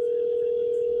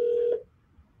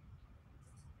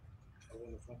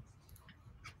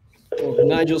 Well,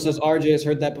 Nigel says RJ has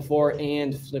heard that before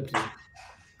and flipped it.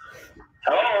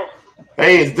 Hello?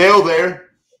 Hey, is Dale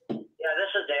there? Yeah,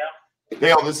 this is Dale.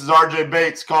 Dale, this is RJ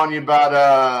Bates calling you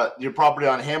about your property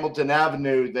on Hamilton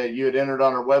Avenue that you had entered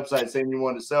on our website saying you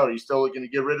wanted to sell. Are you still looking to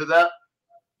get rid of that?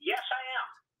 Yes, I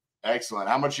am. Excellent.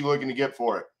 How much are you looking to get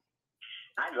for it?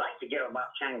 I'd like to get about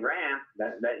 10 grand.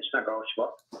 That's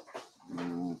negotiable.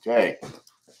 Okay.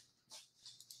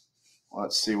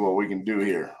 Let's see what we can do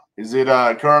here. Is it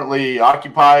currently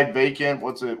occupied, vacant?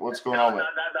 What's going on with it?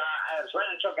 I was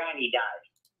renting to a guy and he died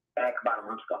back about a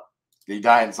month ago. Did he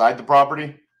die inside the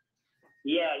property?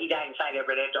 Yeah, he died inside there,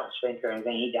 but it don't stink or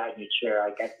anything. He died in a chair. I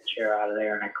got the chair out of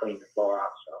there and I cleaned the floor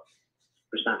off, so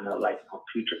there's not no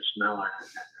putrid smell on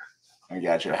it. I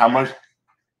got you. How much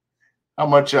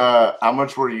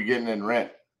were you getting in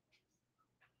rent?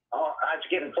 Oh, I was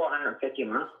getting $450 a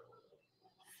month.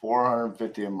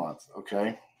 $450 a month.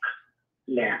 Okay.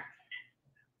 Yeah.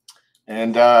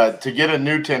 And to get a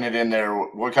new tenant in there,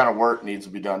 what kind of work needs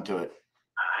to be done to it?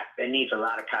 It needs a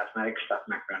lot of cosmetic stuff,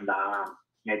 my friend.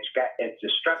 It's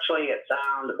structurally it's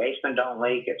sound. The basement don't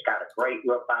leak. It's got a great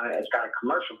roof on it. It's got a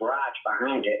commercial garage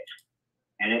behind it,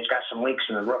 and it's got some leaks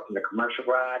in the roof in the commercial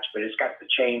garage. But it's got the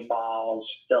chain falls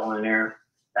still in there,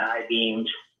 the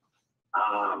I-beams.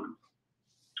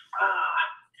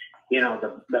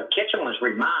 The kitchen was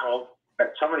remodeled,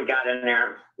 but somebody got in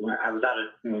there. I was out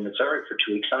in Missouri for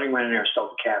 2 weeks. Somebody went in there and stole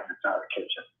the cabinets out of the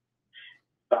kitchen.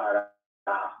 But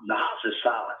the house is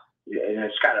solid, and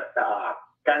it's got a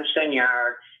fenced-in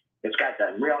yard. It's got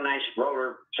the real nice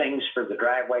rotor things for the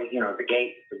driveway, the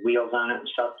gate, the wheels on it and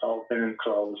stuff to open and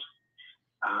close.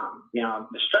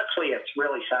 Structurally, it's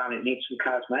really sound. It needs some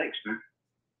cosmetics, man.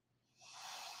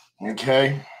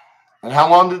 Okay. And how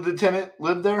long did the tenant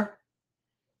live there?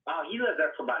 Oh, he lived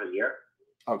there for about a year.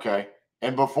 Okay.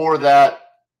 And before that?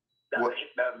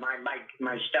 My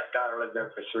stepdaughter lived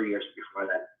there for 3 years before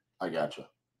that. I gotcha.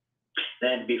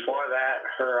 Then before that,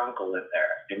 her uncle lived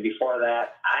there. And before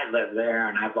that, I lived there,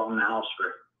 and I've owned the house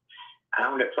I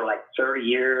owned it for like 30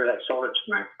 years. I sold it to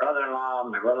my brother-in-law.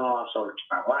 My brother-in-law sold it to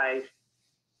my wife.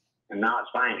 And now it's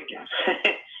mine again.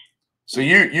 So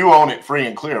you own it free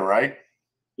and clear, right?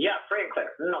 Yeah, free and clear.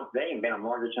 No, they ain't been a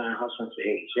mortgage on a house since the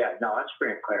 80s. Yeah, no, that's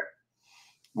free and clear.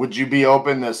 Would you be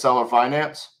open to seller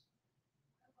finance?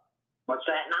 What's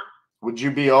that now? Would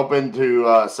you be open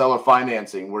to seller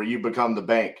financing where you become the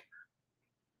bank?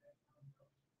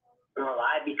 Well,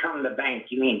 I become the bank.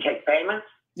 You mean take payments?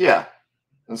 Yeah.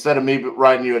 instead of me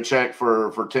writing you a check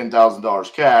for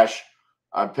 $10,000 cash,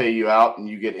 I'd pay you out and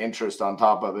you get interest on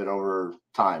top of it over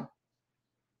time.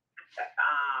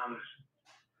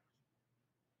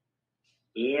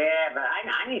 Yeah, but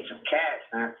I need some cash,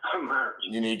 man.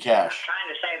 You need cash. I'm trying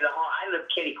to save the home. I live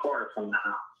kitty corner from the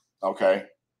house. Okay.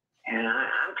 And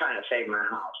I'm trying to save my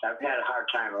house. I've had a hard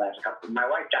time the last couple. My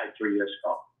wife died 3 years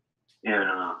ago, and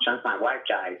since my wife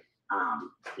died,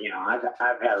 you know, I've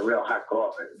had a real hard go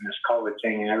of it. And this COVID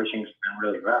thing and everything's been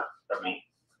really rough for me.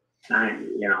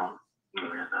 You know.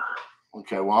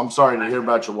 Okay. Well, I'm sorry to hear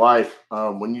about your wife.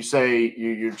 When you say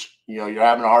you're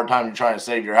having a hard time, you're trying to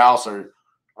save your house, or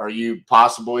are you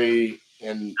possibly in?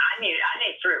 I need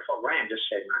 3 or 4 grand just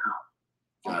to save my house.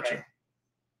 Gotcha. Okay?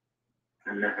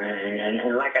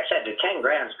 And like I said, the 10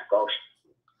 grand is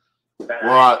negotiable.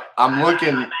 Well, I'm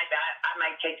looking. I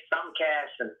might take some cash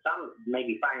and some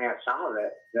maybe finance some of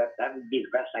it. That would be the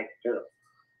best I could do.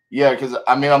 Yeah, because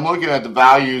I'm looking at the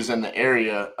values in the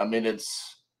area.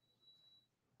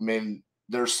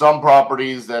 There's some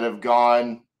properties that have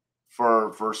gone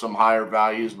for some higher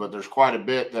values, but there's quite a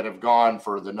bit that have gone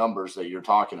for the numbers that you're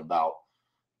talking about.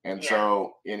 And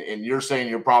so, and you're saying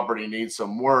your property needs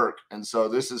some work. And so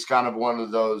this is kind of one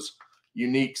of those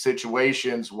unique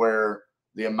situations where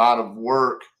the amount of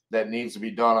work that needs to be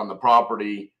done on the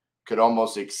property could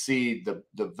almost exceed the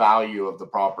value of the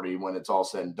property when it's all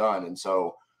said and done. And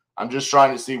so I'm just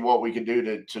trying to see what we can do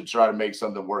to try to make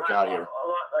something work out here.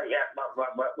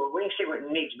 But we can see what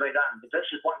needs to be done. But this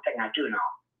is one thing I do know.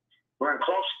 We're in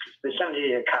close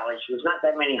vicinity of the college. There's not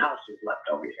that many houses left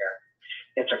over here.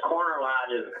 It's a corner lot,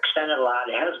 it's an extended lot.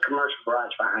 It has a commercial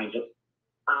garage behind it.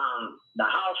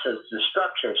 The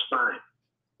structure is fine.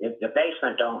 The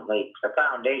basement don't leak. The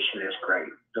foundation is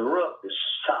great. The roof is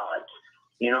solid.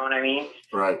 You know what I mean?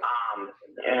 Right.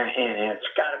 And it's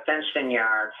got a fenced-in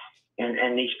yard.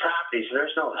 And these properties,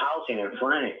 there's no housing in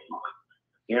front anymore.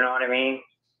 You know what I mean?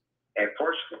 If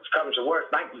worse comes to worse,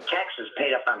 my taxes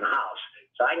paid up on the house,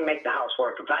 so I can make the house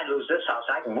work. If I lose this house,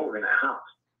 I can move in that house.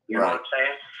 You know what I'm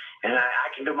saying? And I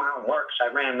can do my own work. So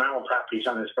I ran my own properties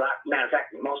on this block. Matter of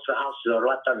fact, most of the houses that are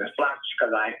left on this block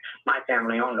because my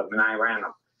family owned them and I ran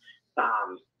them. But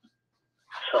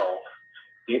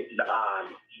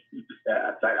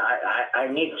I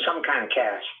need some kind of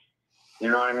cash. You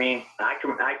know what I mean? I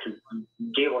can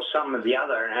deal with some of the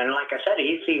other, and like I said,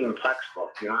 he's even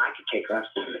flexible. You know, I could take less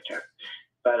than the tip,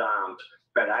 but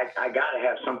I got to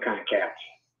have some kind of cash.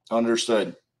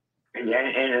 Understood. And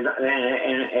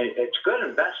it's good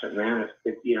investment, man.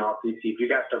 If you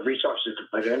got the resources to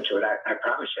put into it, I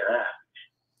promise you that.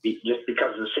 Just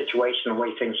because of the situation, the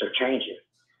way things are changing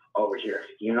over here.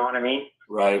 You know what I mean?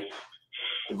 Right.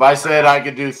 If I said I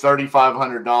could do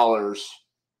 $3,500,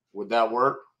 would that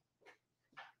work?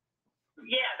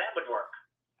 Yeah, that would work.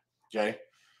 Okay.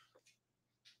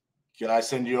 Can I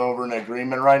send you over an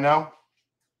agreement right now?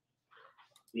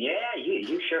 Yeah,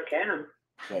 you sure can.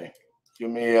 Okay. Give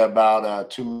me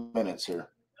about 2 minutes here.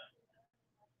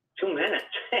 2 minutes.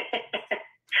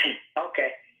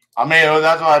 Okay.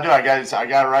 That's what I do. I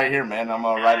got it right here, man. I'm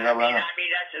gonna write it up right now.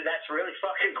 That's really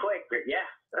fucking quick, but yeah.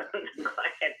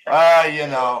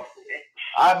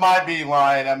 I might be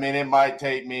lying. It might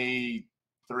take me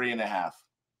 3.5.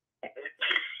 Okay.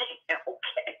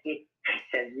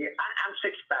 I'm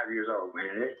 65 years old,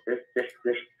 man.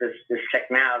 This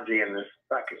technology and this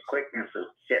fucking quickness of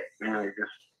shit, man, it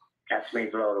just has me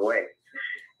blown away.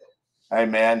 Hey,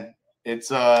 man, it's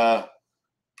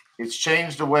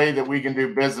changed the way that we can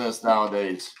do business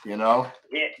nowadays, you know?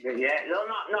 Yeah.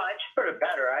 No, it's for the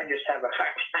better. I just have a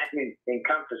hard time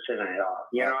encompassing it all.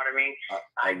 You know what I mean?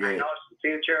 I know it's the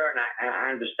future, and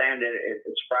I understand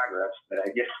it's progress, but I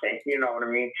just think, you know what I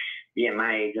mean? Being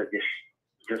my age, it's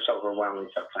just overwhelming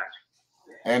sometimes.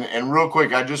 And real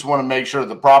quick, I just want to make sure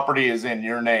the property is in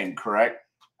your name, correct?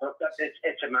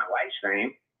 It's in my wife's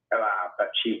name, but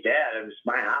she's dead. It's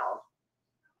my house.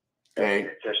 Okay.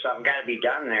 There's something got to be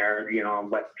done there, you know.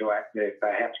 But if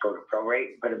I have to go to probate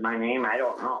and put it in my name, I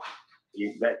don't know.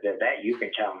 That you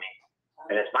can tell me.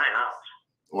 But it's my house.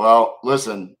 Well,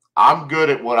 listen, I'm good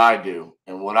at what I do,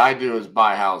 and what I do is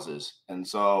buy houses, and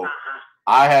so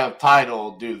I have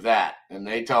title do that, and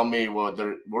they tell me, well,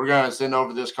 we're going to send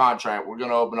over this contract. We're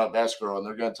going to open up escrow, and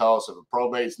they're going to tell us if a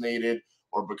probate's needed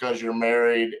or because you're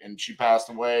married and she passed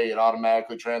away, it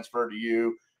automatically transferred to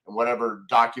you, and whatever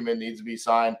document needs to be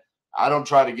signed. I don't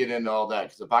try to get into all that,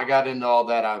 because if I got into all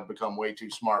that, I'd become way too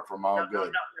smart for my own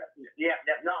good.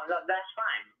 No, that's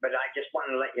fine. But I just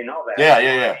wanted to let you know that. Yeah.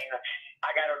 I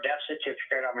got a death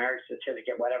certificate, a marriage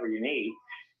certificate, whatever you need,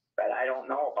 but I don't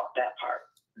know about that part.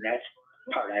 That's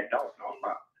the part I don't know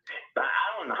about. But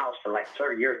I owned the house for like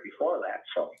 30 years before that,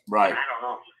 so Right. I don't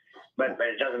know. But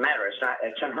it doesn't matter.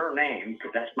 It's in her name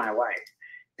because that's my wife,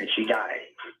 and she died.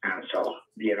 And so,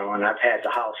 you know, and I've had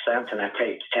the house since, and I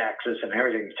paid taxes and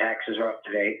everything. The taxes are up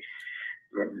to date.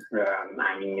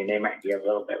 I mean, they might be a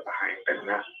little bit behind, but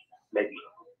not maybe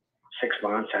 6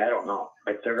 months. I don't know,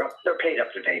 but they're paid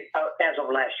up to date. As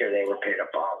of last year, they were paid up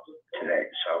all today.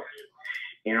 So,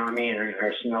 you know what I mean?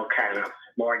 There's no kind of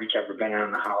mortgage ever been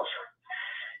on the house,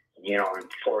 you know, in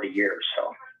 40 years.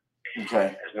 So.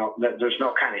 Okay. There's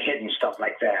no kind of hidden stuff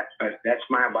like that. But that's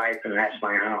my wife and that's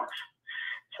my house.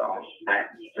 So,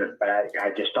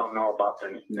 I just don't know about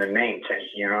the name thing.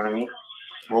 You know what I mean?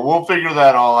 Well, we'll figure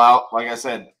that all out. Like I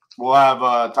said, we'll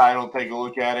have title take a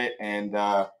look at it, and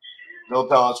they'll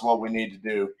tell us what we need to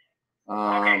do.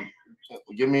 Okay.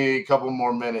 Give me a couple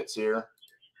more minutes here.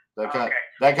 That kind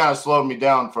of slowed me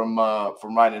down from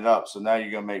writing it up. So now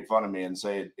you're gonna make fun of me and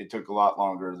say it took a lot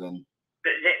longer than.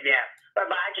 Yeah. But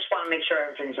I just want to make sure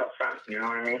everything's up front. You know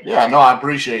what I mean? Yeah, no, I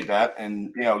appreciate that,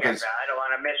 and you know, because I don't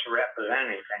want to misrepresent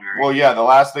anything. Right? Well, yeah, the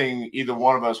last thing either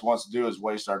one of us wants to do is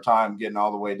waste our time getting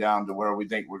all the way down to where we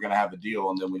think we're going to have a deal,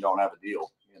 and then we don't have a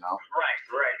deal. You know?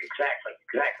 Right, exactly.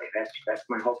 That's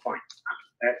my whole point.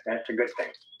 That's a good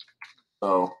thing.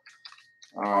 So,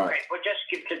 all right. Okay, well, just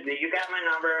you got my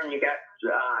number, and you got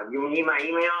you need my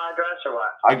email address or what?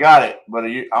 I got it, but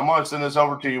I'm going to send this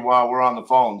over to you while we're on the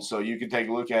phone, so you can take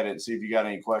a look at it and see if you got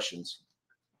any questions.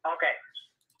 Okay.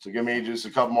 So give me just a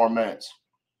couple more minutes.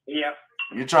 Yep.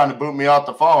 You're trying to boot me off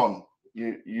the phone.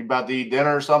 You about to eat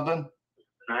dinner or something?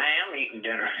 I am eating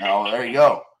dinner. Oh, there you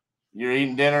go. You're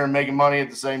eating dinner and making money at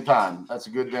the same time. That's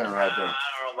a good dinner right there. I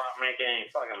don't know about making any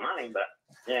fucking money, but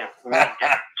yeah.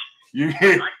 You I like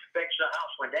to fix the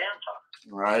house when Dan talks.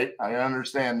 Right. I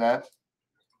understand that.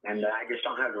 And I just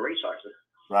don't have the resources.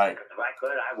 Right. If I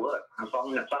could, I would. I've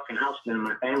owned a fucking house in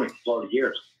my family for 40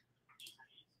 years.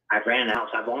 I've ran the house.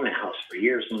 I've owned the house for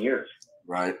years and years.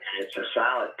 Right. And it's a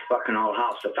solid fucking old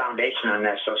house. The foundation on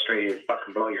that's so straight it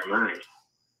fucking blow your mind.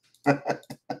 I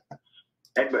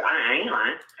ain't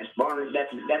lying. It's born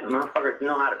that motherfucker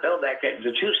know how to build that.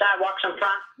 The two sidewalks in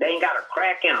front, they ain't got a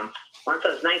crack in them. One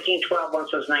says 1912, one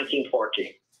says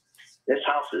 1914. This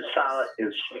house is solid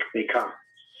as they come.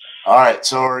 All right.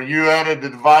 So are you at a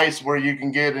device where you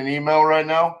can get an email right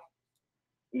now?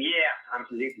 Yeah,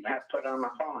 you can have to put it on my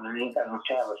phone. I ain't got no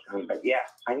tablet screen, but yeah,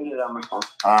 I can get it on my phone.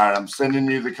 All right. I'm sending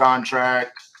you the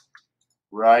contract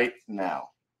right now.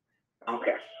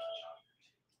 Okay.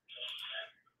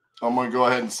 I'm going to go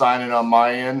ahead and sign it on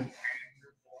my end.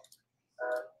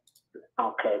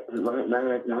 Okay. Let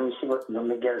me see what. Let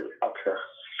me get it up here.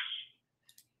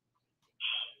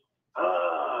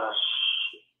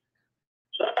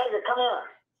 Edgar, come here.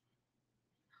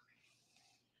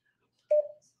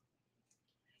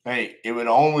 Hey, it would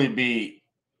only be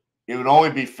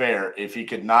fair if he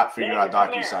could not figure out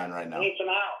DocuSign right now. Need some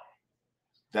help.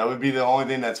 That would be the only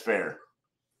thing that's fair.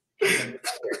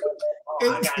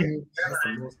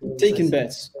 Taking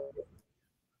bets.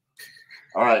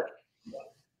 All right.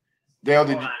 Dale,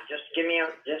 did you? Just give me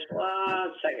just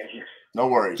 1 second here. No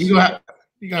worries. You gonna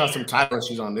have some title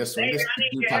issues on this one. This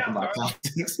you talking about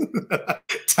taxes.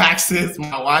 Taxes,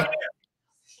 my wife.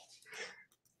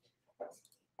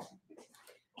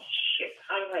 Shit,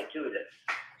 how do I do this?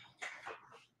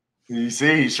 You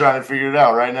see, he's trying to figure it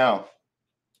out right now.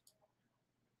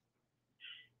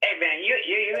 Hey man, you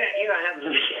gonna have to.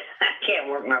 I can't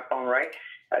work my phone right.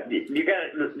 You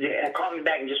gotta call me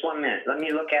back in just 1 minute. Let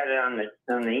me look at it on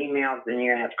the email. Then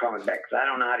you're gonna have to call me back because I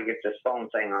don't know how to get this phone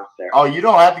thing off there. Oh, you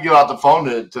don't have to get off the phone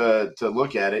to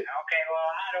look at it. Okay, well,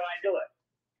 how do I do it?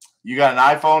 You got an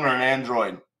iPhone or an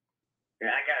Android? Yeah,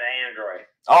 I got an Android.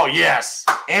 Oh yes,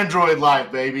 Android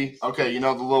Live, baby. Okay, you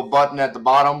know the little button at the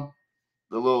bottom,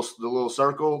 the little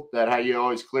circle that how you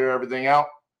always clear everything out.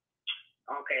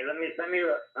 Okay, let me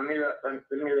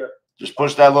look. Just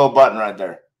push that little button right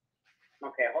there.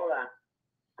 Okay, hold on.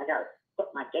 I gotta put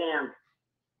my damn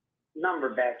number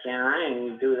back in. I ain't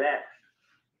even do that.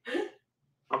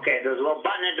 Okay, there's a little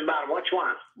button at the bottom. Which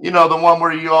one? You know, the one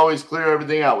where you always clear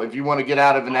everything out. If you want to get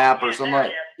out of an app or something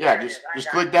like that. Yeah, just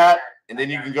click that, and then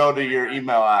you can go to your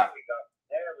email app.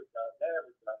 There we go.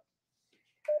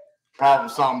 Problem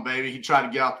solving, baby. He tried to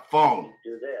get off the phone.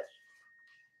 Do this.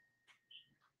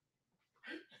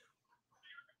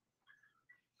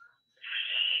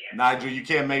 Nigel, you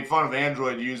can't make fun of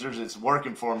Android users. It's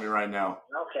working for me right now.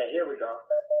 Okay, here we go.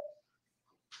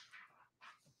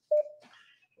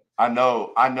 I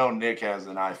know Nick has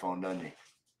an iPhone, doesn't he?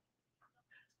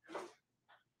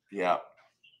 Yeah.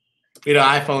 Be the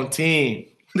iPhone team.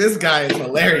 This guy is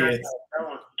hilarious.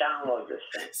 Download this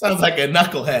thing. Sounds like a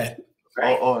knucklehead.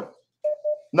 Right?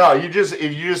 No, if you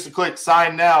just click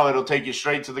sign now, it'll take you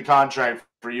straight to the contract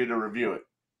for you to review it.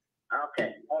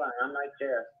 Okay, hold on, I'm right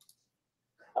there.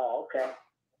 Oh, okay.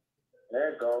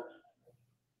 There it goes.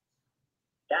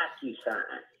 DocuSign.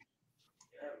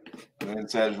 And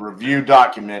it says review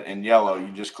document in yellow.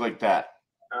 You just click that.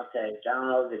 Okay,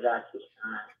 download the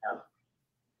DocuSign.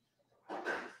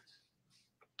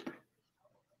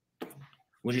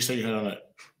 What did you say you had on it?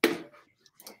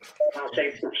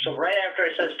 Okay, so right after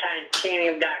it says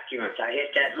titanium documents, I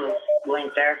hit that little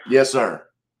link there? Yes, sir.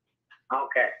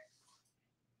 Okay.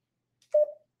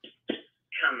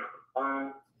 Come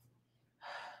on.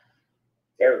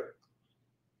 There.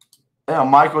 Yeah,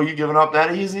 Michael, you giving up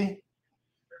that easy?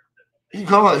 You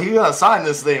gotta sign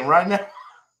this thing right now.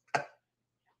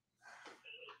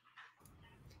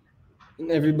 And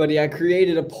everybody, I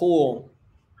created a poll.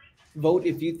 Vote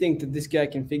if you think that this guy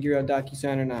can figure out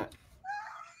DocuSign or not.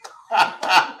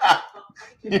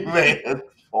 You made it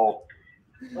full.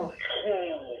 Okay.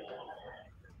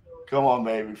 Come on,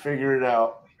 baby. Figure it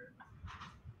out.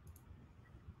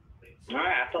 All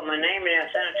right, I put my name in and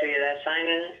sent it to you. That sign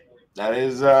in it? That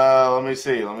is, let me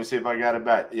see. Let me see if I got it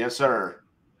back. Yes, sir.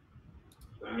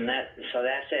 And so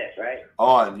that's it, right?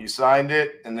 On. You signed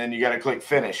it, and then you got to click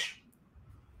finish.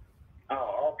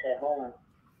 Oh, okay. Hold on.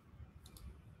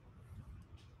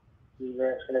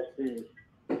 Let's see.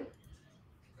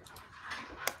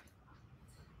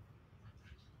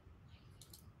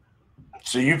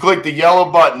 So you clicked the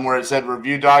yellow button where it said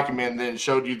review document, and then it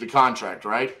showed you the contract,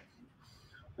 right?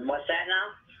 What's that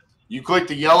now? You clicked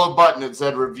the yellow button that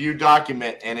said review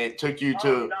document, and it took you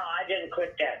to. No, I didn't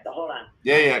click that. Hold on.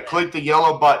 Yeah. Click the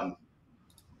yellow button.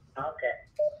 Okay.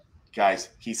 Guys,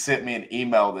 he sent me an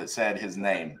email that said his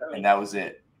name, and that was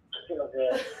it.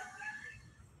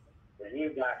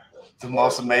 It's the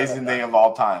most amazing thing of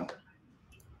all time.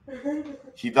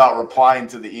 He thought replying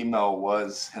to the email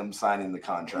was him signing the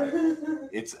contract.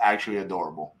 It's actually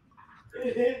adorable. How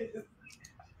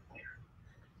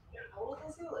old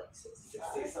is he? Like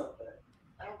 60 something.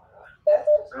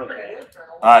 Okay.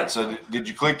 All right, so did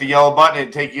you click the yellow button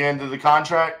and take you into the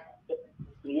contract?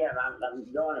 Yeah, I'm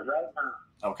doing it right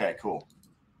now. Okay, cool.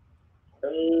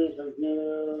 Please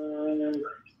review.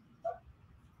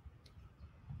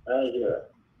 Right here.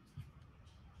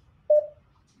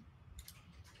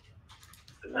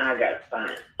 Now I gotta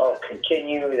find. Oh,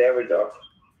 continue. There we go.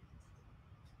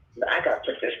 I gotta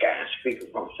put this guy on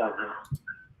speakerphone somehow.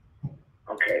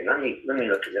 Okay, let me look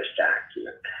at this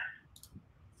document.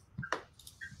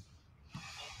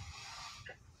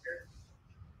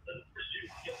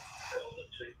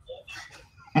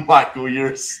 Michael,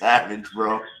 you're a savage,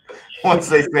 bro. Once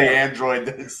they say Android,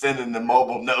 they're sending the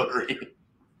mobile notary.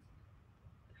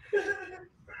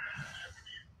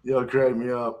 You'll crack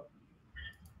me up.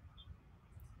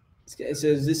 This guy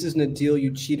says, "This isn't a deal,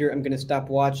 you cheater. I'm going to stop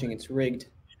watching. It's rigged."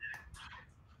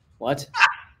 What?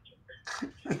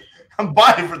 I'm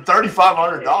buying for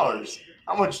 $3,500.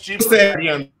 How much cheaper? Stay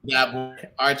on that boy,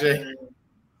 RJ.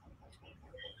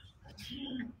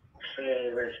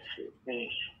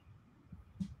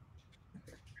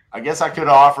 I guess I could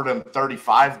have offered him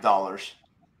 $35.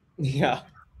 Yeah.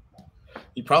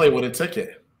 He probably would have took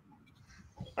it.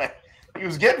 He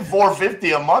was getting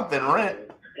 $450 a month in rent.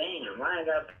 Damn, why I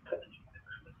got?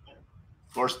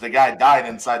 Of course, the guy died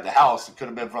inside the house. It could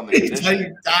have been from the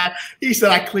condition. He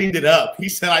said I cleaned it up. He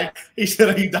said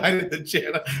he died in the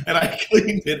chair and I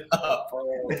cleaned it up.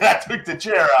 I took the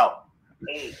chair out.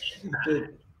 This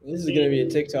is going to be a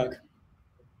TikTok.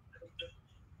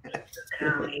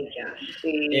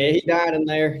 Yeah, he died in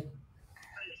there. Man,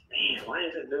 why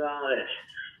does it do all this?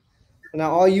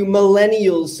 Now, all you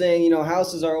millennials saying,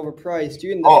 houses are overpriced.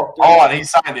 You're in the hold on. He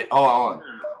signed it. Hold on.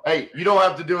 Hey, you don't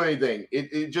have to do anything.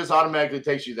 It just automatically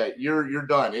takes you that. You're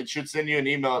done. It should send you an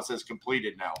email that says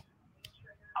completed now.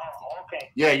 Oh,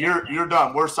 okay. Yeah, you're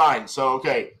done. We're signed. So,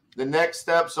 okay. The next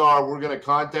steps are we're going to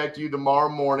contact you tomorrow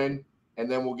morning,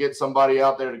 and then we'll get somebody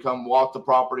out there to come walk the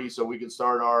property so we can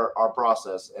start our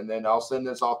process. And then I'll send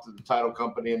this off to the title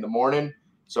company in the morning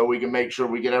so we can make sure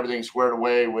we get everything squared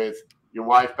away with your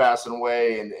wife passing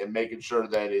away and making sure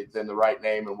that it's in the right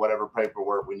name and whatever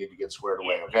paperwork we need to get squared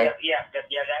away, okay? That's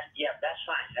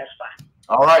fine. That's fine.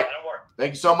 All right. That'll work.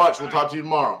 Thank you so much. We'll talk to you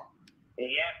tomorrow. Yeah,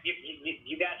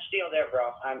 you got steel there,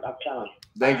 bro. I'm telling you.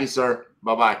 Thank you, sir.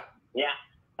 Bye-bye. Yeah,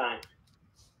 fine.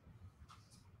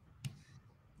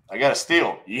 I got a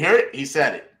steal. You hear it? He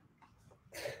said it.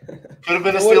 Could have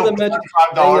been a steal for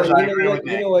 $5. I agree with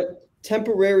you. You know what?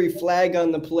 Temporary flag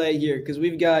on the play here because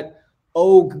we've got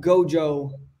OG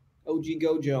Gojo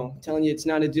telling you it's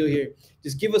not a deal here.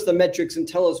 Just give us the metrics and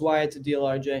tell us why it's a deal,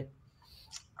 RJ.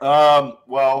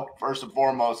 Well, first and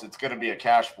foremost, it's going to be a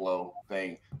cash flow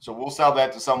thing. So we'll sell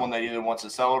that to someone that either wants to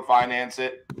sell or finance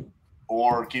it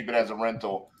or keep it as a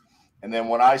rental. And then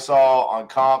what I saw on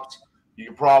comps, you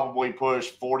could probably push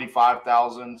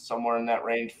 45,000, somewhere in that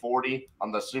range, 40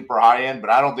 on the super high end.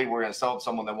 But I don't think we're going to sell to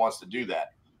someone that wants to do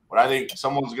that. What I think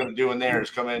someone's going to do in there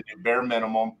is come in and do bare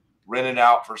minimum, rent it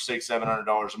out for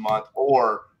 $600-700 a month,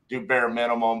 or do bare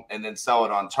minimum and then sell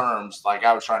it on terms like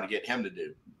I was trying to get him to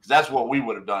do. Because that's what we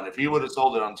would have done. If he would have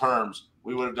sold it on terms,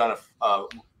 we would have done a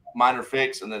minor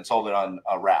fix and then sold it on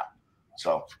a wrap.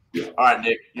 So, all right,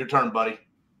 Nick, your turn, buddy.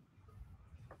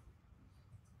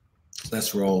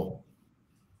 Let's roll.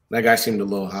 That guy seemed a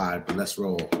little high, but let's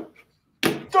roll.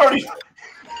 30.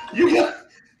 You got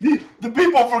the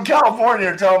people from California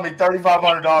are telling me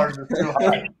 $3,500 is too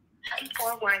high.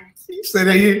 41.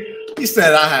 He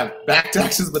said I have back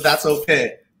taxes, but that's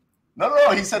okay. No.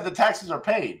 He said the taxes are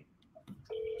paid.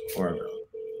 Orville.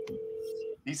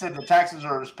 He said the taxes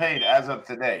are paid as of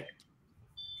today.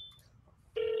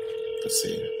 Let's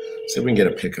see. See if we can get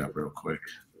a pickup real quick.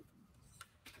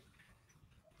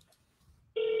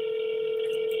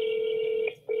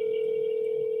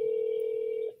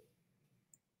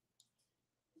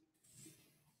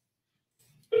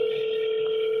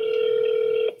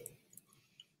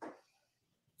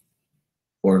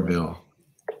 Orville.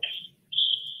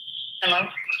 Hello?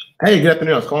 Hey, good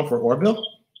afternoon. I was calling for Orville.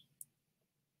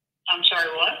 I'm sorry,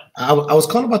 what? I was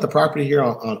calling about the property here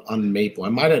on Maple. I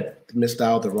might have missed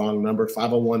out the wrong number,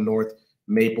 501 North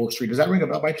Maple Street. Does that ring a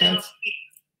bell by chance?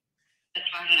 That's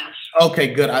my house.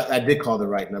 Okay, good. I did call the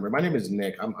right number. My name is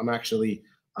Nick. I'm actually,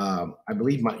 I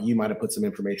believe you might have put some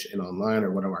information in online,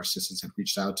 or one of our assistants had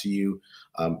reached out to you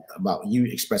about you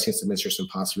expressing some interest in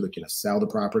possibly looking to sell the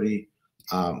property.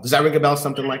 Does that ring a bell,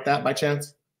 something like that by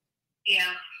chance?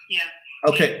 Yeah.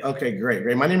 Okay,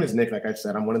 great. My name is Nick. Like I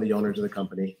said, I'm one of the owners of the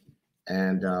company.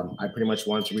 And I pretty much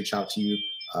wanted to reach out to you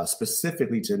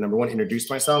specifically to, number one, introduce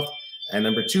myself, and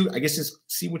number two, I guess just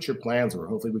see what your plans were.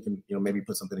 Hopefully we can, maybe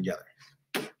put something together.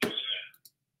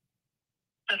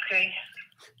 Okay.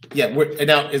 Yeah.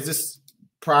 Now, is this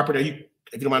property, are you,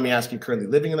 if you don't mind me asking, currently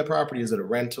living in the property? Is it a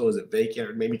rental? Is it vacant?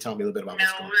 Or maybe tell me a little bit about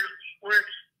what's going on. No,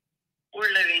 we're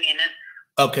living in it.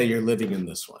 Okay, you're living in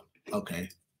this one. Okay.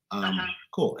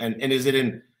 Cool. And is it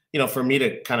in, for me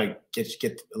to kind of get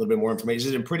a little bit more information,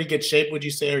 is it in pretty good shape, would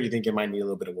you say, or you think it might need a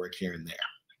little bit of work here and there?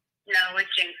 No, it's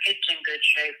in good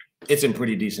shape. It's in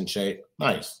pretty decent shape.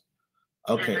 Nice.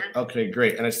 Okay. Okay,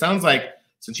 great. And it sounds like,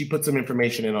 since you put some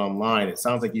information in online, it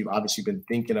sounds like you've obviously been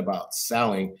thinking about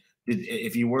selling.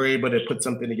 If you were able to put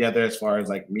something together as far as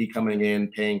like me coming in,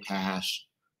 paying cash,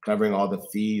 covering all the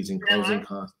fees and closing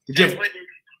costs.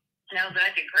 No,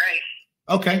 that'd be great.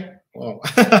 Okay. Well,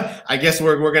 I guess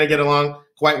we're going to get along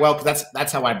quite well, because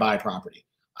that's how I buy property.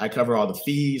 I cover all the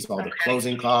fees, all the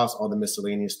closing costs, all the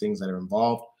miscellaneous things that are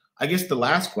involved. I guess the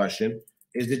last question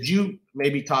is, did you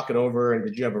maybe talk it over, and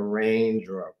did you have a range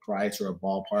or a price or a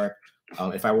ballpark?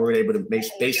 If I were able to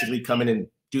basically come in and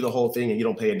do the whole thing and you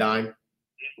don't pay a dime?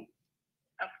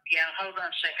 Yeah, hold on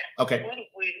a second. Okay. What are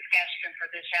we asking for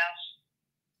this house?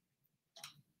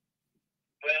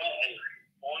 Well,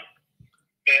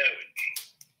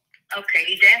 okay,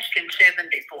 he's asking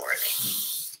 70 for it.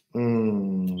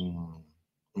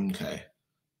 Okay.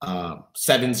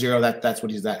 70. That's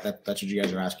what that's what you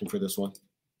guys are asking for this one.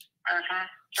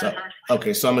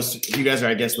 Okay, so you guys are,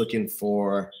 I guess, looking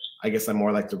for, I guess, I'm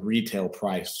more like the retail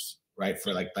price, right?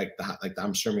 For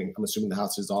I'm assuming the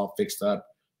house is all fixed up,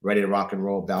 ready to rock and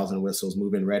roll, bells and whistles,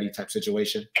 move-in ready type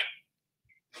situation.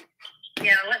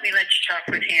 Yeah, let you talk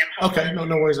with him. Okay, no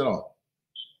worries at all.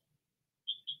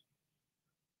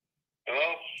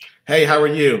 Hello? Hey, how are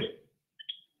you?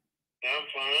 I'm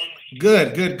fine.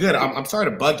 Good. I'm sorry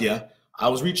to bug you. I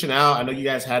was reaching out. I know you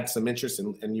guys had some interest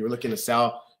and you were looking to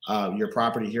sell your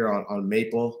property here on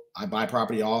Maple. I buy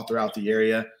property all throughout the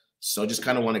area. So just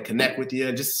kind of want to connect with you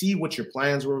and just see what your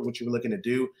plans were, what you were looking to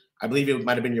do. I believe it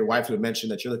might have been your wife who had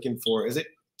mentioned that you're looking for, is it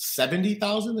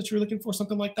 70,000 that you're looking for,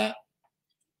 something like that?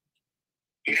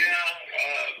 Yeah,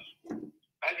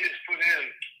 I just put in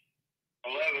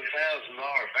 $11,000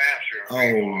 bathroom.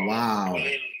 Oh, wow. Put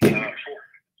in,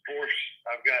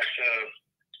 I've got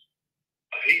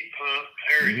a heat pump,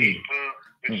 air heat pump.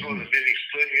 It's one of the mini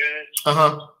split units.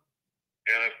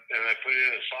 And I put in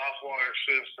a soft water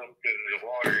system because the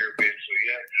water here been so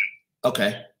yucky.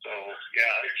 Okay. So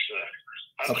yeah,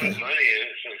 I've put money in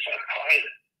it since I bought it.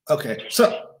 Okay,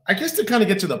 so I guess to kind of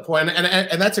get to the point,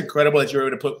 and that's incredible that you're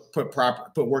able to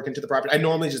put work into the property. I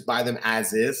normally just buy them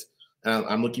as is.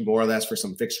 I'm looking more or less for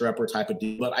some fixer-upper type of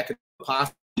deal, but I could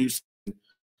possibly do something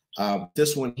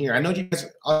This one here, I know you guys,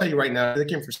 I'll tell you right now, you're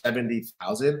looking for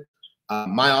 70,000.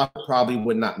 My offer probably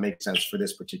would not make sense for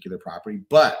this particular property,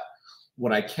 but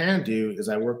what I can do is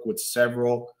I work with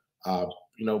several,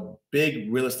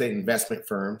 big real estate investment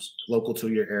firms local to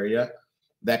your area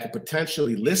that could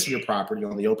potentially list your property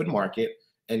on the open market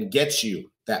and get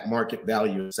you that market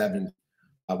value of 70.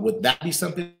 Would that be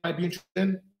something you might be interested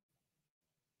in?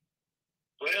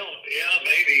 Well, yeah,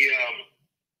 maybe.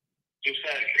 Just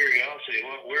out of curiosity,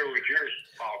 where would yours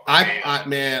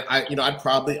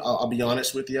I'll be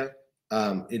honest with you.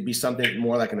 It'd be something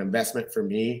more like an investment for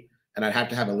me, and I'd have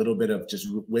to have a little bit of just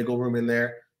wiggle room in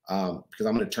there because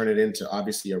I'm going to turn it into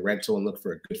obviously a rental and look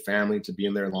for a good family to be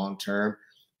in there long term.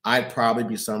 I'd probably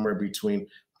be somewhere between,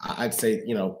 I'd say,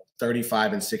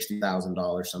 $35,000 and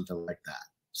 $60,000, something like that.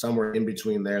 Somewhere in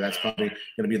between there. That's probably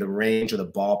going to be the range or the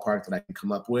ballpark that I can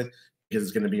come up with, because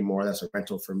it's going to be more or less a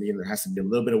rental for me, and there has to be a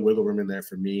little bit of wiggle room in there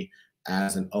for me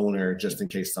as an owner, just in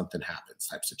case something happens,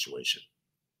 type situation.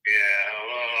 Yeah,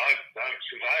 well,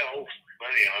 I owe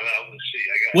money on it. Let's see.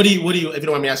 What do you? If you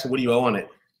don't mind me asking, what do you owe on it?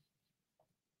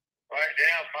 Right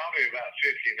now, probably about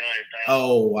 59,000.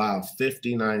 Oh wow,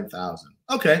 59,000.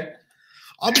 Okay,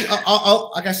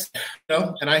 I'll I guess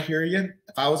and I hear you.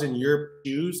 If I was in your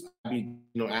shoes, I'd be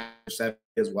after 70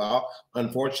 as well.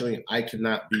 Unfortunately, I could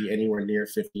not be anywhere near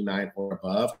 59 or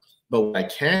above. But what I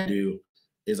can do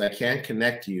is I can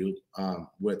connect you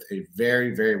with a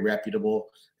very, very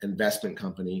reputable investment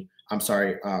company.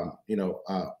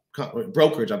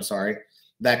 Brokerage. I'm sorry,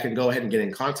 that can go ahead and get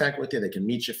in contact with you. They can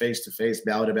meet you face to face,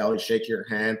 belly to belly, shake your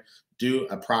hand, do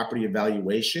a property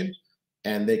evaluation,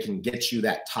 and they can get you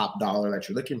that top dollar that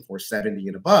you're looking for, 70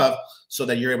 and above, so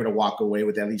that you're able to walk away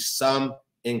with at least some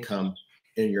income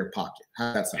in your pocket.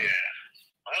 How does that sound? Yeah,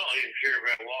 I don't even care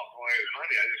about walking away with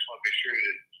money. I just want to be sure that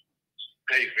it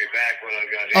pays me back what I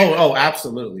got. Oh,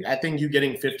 absolutely. I think you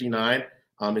getting 59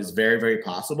 is very, very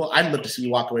possible. I'd love to see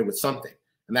you walk away with something,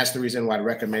 and that's the reason why I'd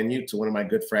recommend you to one of my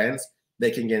good friends.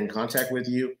 They can get in contact with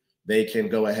you. They can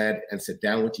go ahead and sit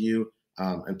down with you.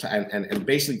 And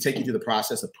basically take you through the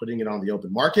process of putting it on the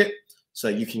open market so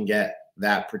you can get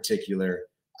that particular,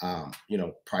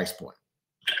 price point.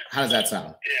 How does that sound?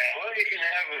 Yeah, well, you can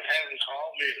have them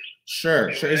call me. Sure.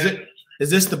 Is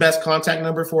this the best contact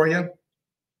number for you?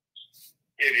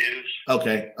 It is.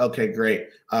 Okay, great.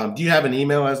 Do you have an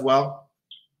email as well?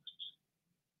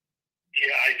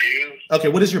 Yeah, I do. Okay,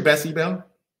 what is your best email?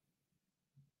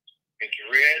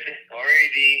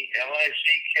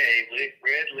 It's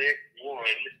redlick1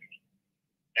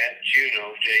 at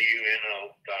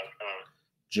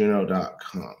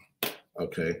Juno.com.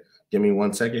 Okay, give me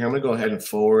 1 second. I'm going to go ahead and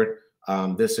forward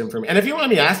this information. And if you want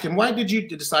me asking, why did you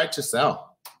decide to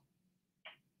sell?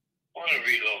 I want to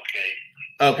relocate.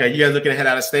 Okay, you guys looking to head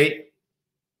out of state?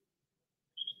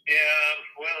 Yeah,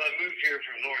 well, I moved here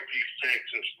from Northeast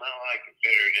Texas. Not like it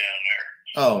better down there.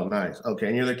 Oh, nice. Okay,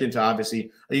 and you're looking to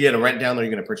obviously, are you going to rent down there, or are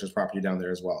you going to purchase property down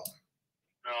there as well?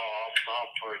 No,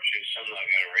 I'll purchase. I'm not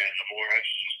going to rent no more.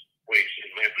 That's just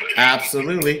wasting my money.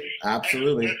 Absolutely. That's for the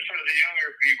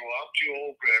younger people. I'm too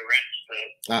old for that rent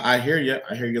stuff. I hear you.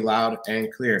 I hear you loud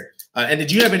and clear. And did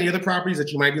you have any other properties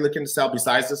that you might be looking to sell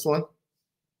besides this one?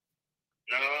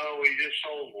 No, we just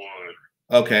sold one.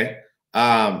 Okay.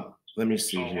 Let me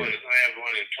see here. I have one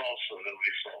in Tulsa that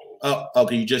we sold. Oh,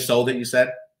 okay. You just sold it, you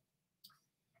said?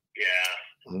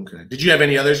 Yeah. Okay. Did you have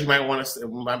any others you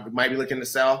might be looking to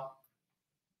sell?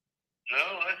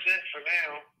 No, that's it for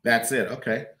now. That's it.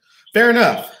 Okay. Fair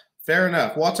enough.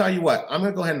 Well, I'll tell you what. I'm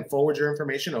going to go ahead and forward your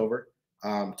information over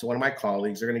to one of my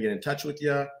colleagues. They're going to get in touch with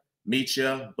you, meet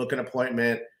you, book an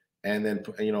appointment, and then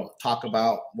talk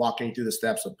about walking through the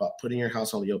steps about putting your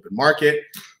house on the open market.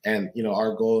 And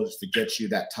our goal is to get you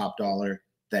that top dollar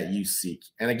that you seek.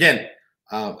 And again,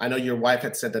 I know your wife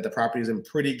had said that the property is in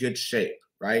pretty good shape,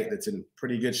 right? It's in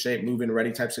pretty good shape, move-in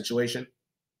ready type situation.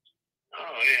 Oh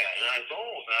yeah, and it's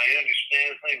old. I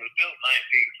understand the thing was built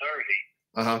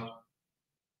 1930.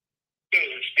 Because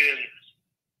it's been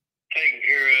taken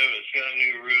care of. It's got a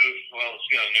new roof. Well, it's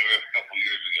got a new roof a couple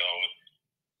years ago.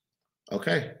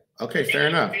 Okay, fair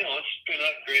enough. It's been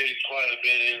upgraded quite a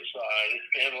bit inside.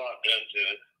 It's had a lot done to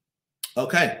it.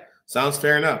 Okay, sounds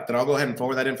fair enough. Then I'll go ahead and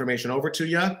forward that information over to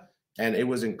you. And it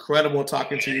was incredible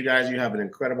talking to you guys. You have an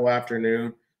incredible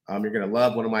afternoon. You're going to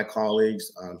love one of my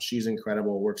colleagues. She's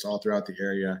incredible, works all throughout the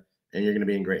area, and you're going to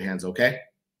be in great hands, okay?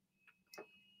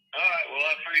 All right, well,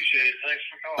 I appreciate it. Thanks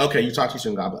for calling. Okay, you talk to you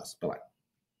soon. God bless. Bye-bye. Bye.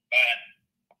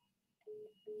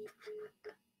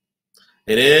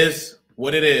 It is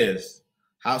what it is.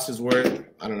 House is worth,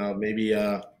 I don't know, maybe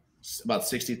about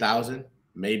 60,000.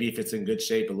 Maybe if it's in good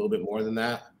shape, a little bit more than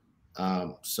that.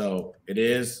 So it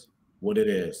is what it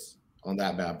is on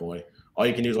that bad boy. All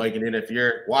you can do is if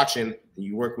you're watching and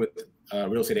you work with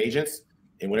real estate agents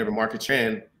in whatever market you're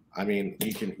in, I mean,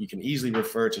 you can easily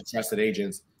refer to trusted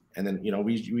agents. And then, you know,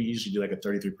 we usually do like a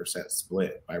 33%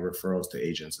 split by referrals to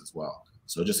agents as well.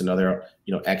 So just another,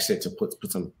 you know, exit to put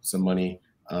some money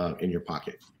in your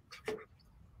pocket.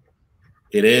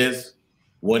 It is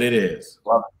what it is.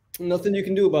 Nothing you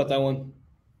can do about that one.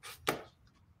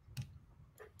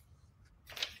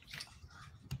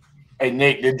 Hey,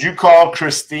 Nick, did you call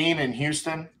Christine in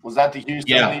Houston? Was that the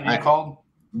Houston lady you called?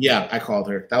 Yeah, I called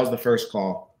her. That was the first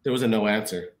call. There was a no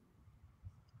answer.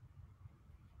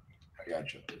 I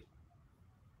got you.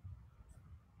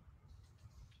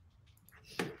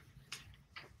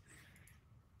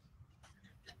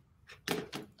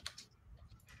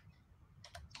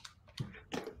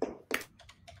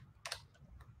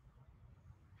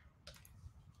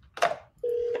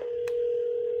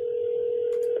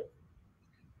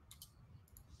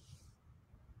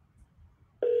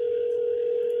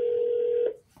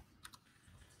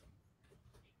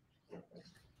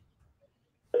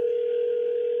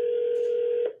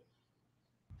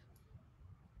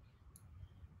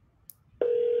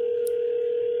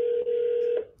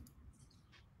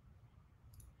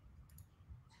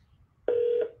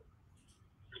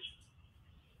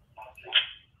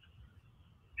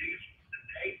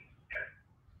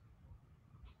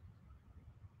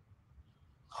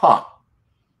 Huh.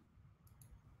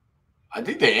 I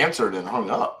think they answered and hung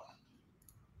up.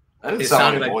 That didn't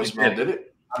sound like a voicemail, did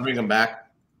it? I'll bring them back.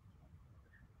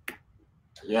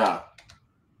 Yeah.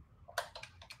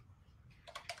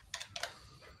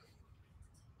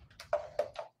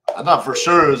 I thought for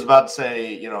sure it was about to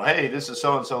say, you know, hey, this is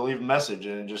so-and-so, leave a message,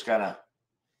 and it just kind of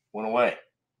went away.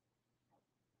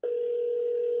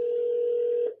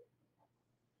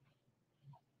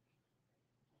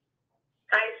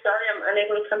 Hi, sorry I'm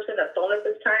unable to come to the phone at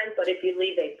this time, but if you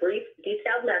leave a brief,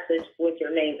 detailed message with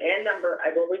your name and number,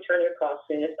 I will return your call as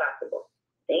soon as possible.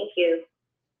 Thank you.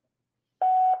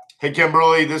 Hey,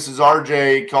 Kimberly, this is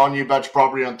RJ calling you about your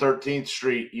property on 13th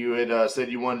Street. You had said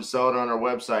you wanted to sell it on our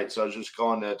website, so I was just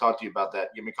calling to talk to you about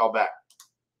that. Give me a call back.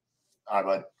 All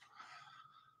right,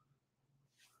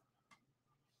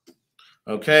 bud.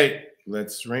 Okay,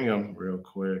 let's ring them real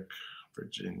quick.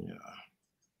 Virginia.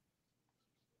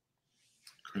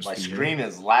 My screen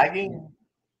is lagging.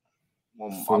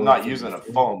 Well, I'm not using a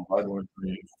phone, bud.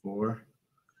 434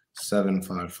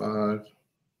 755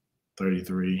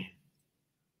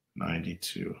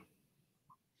 3392.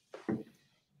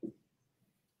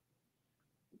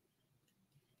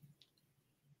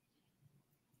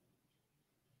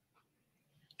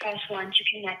 Press 1 to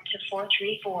connect to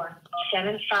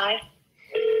 434-75.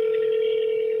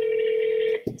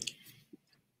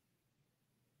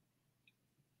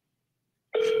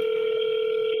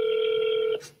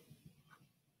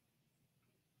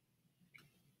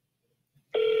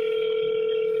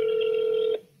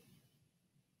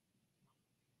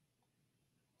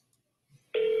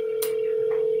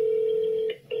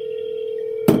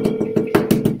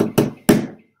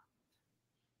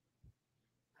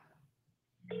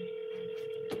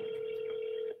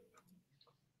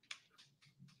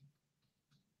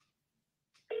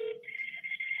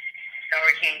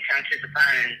 Hurricane come to the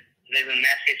phone and leave a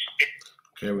message.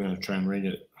 Okay, we're going to try and ring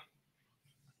it.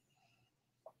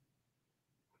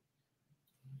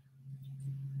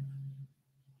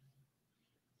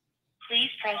 Please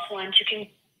press 1 to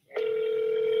connect.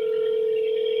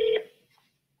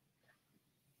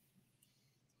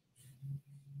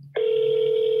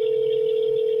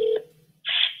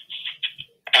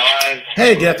 Hello.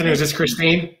 Hey, good afternoon. Is this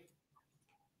Christine?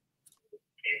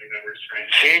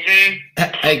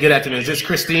 Hey, good afternoon. Is this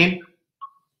Christine?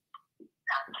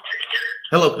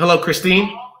 Hello, Christine.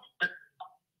 No,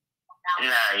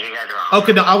 you got it wrong.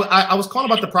 Okay, no, I was calling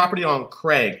about the property on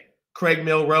Craig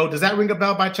Mill Road. Does that ring a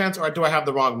bell by chance, or do I have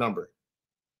the wrong number?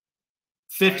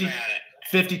 52.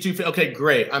 Okay,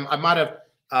 great. I might have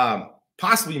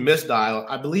possibly misdialed.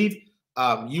 I believe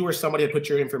you or somebody had put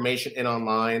your information in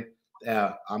online.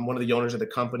 I'm one of the owners of the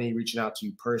company, reaching out to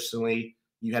you personally.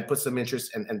 You had put some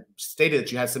interest and stated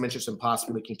that you had some interest in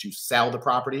possibly looking to sell the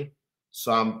property.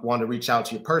 So I wanted to reach out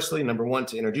to you personally, number one,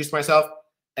 to introduce myself,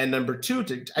 and number two,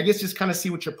 to, I guess, just kind of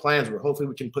see what your plans were. Hopefully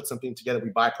we can put something together.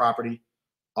 We buy property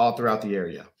all throughout the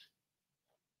area.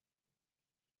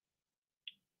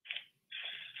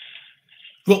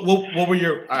 What were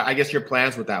your, I guess, your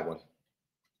plans with that one?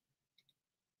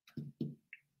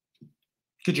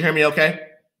 Could you hear me okay?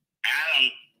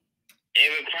 It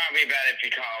would probably be better if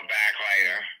you call back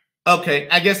later. Okay,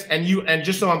 I guess, and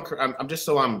just so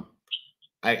I'm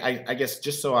I guess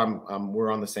just so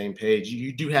we're on the same page,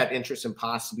 you do have interest in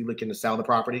possibly looking to sell the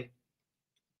property?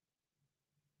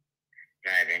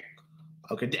 Maybe.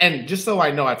 Okay, and just so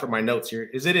I know for my notes here,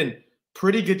 is it in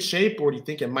pretty good shape, or do you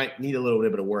think it might need a little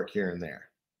bit of work here and there?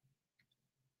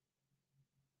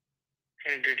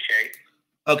 In good shape.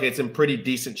 Okay, it's in pretty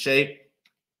decent shape.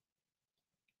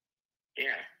 Yeah.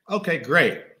 Okay,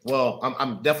 great. Well,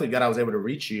 I'm definitely glad I was able to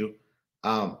reach you.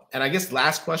 And I guess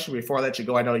last question before I let you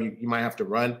go, I know you might have to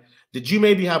run. Did you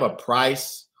maybe have a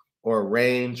price or a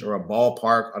range or a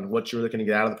ballpark on what you were looking to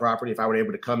get out of the property if I were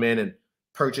able to come in and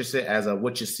purchase it as a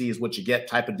what you see is what you get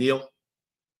type of deal?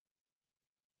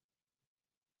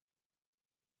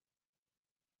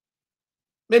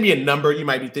 Maybe a number you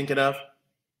might be thinking of.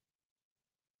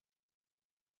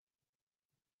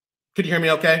 Could you hear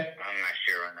me okay? I'm not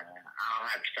sure on that. I'll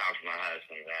have to talk to my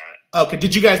husband about it. Okay,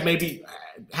 did you guys maybe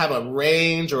have a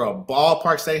range or a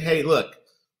ballpark? Say, hey, look,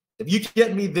 if you can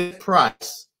get me this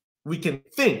price, we can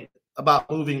think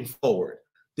about moving forward.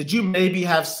 Did you maybe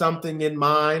have something in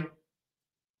mind?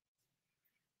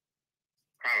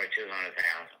 Probably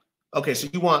 $200,000. Okay, so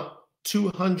you want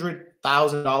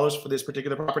 $200,000 for this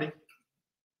particular property?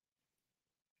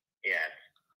 Yes.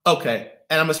 Okay,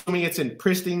 and I'm assuming it's in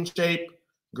pristine shape,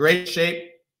 great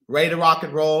shape, ready to rock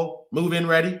and roll, move in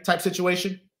ready type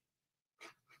situation?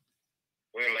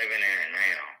 We're living in it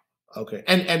now. Okay,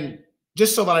 and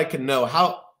just so that I can know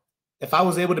how, if I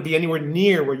was able to be anywhere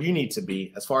near where you need to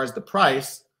be as far as the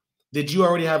price, did you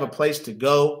already have a place to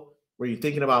go? Were you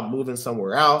thinking about moving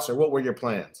somewhere else, or what were your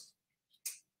plans?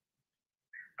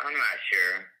 I'm not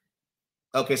sure.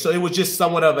 Okay, so it was just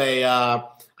somewhat of a,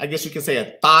 I guess you can say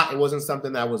a thought. It wasn't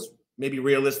something that was maybe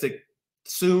realistic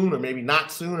soon or maybe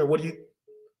not soon, or what do you?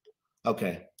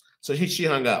 Okay, so she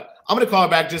hung up. I'm going to call her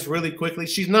back just really quickly.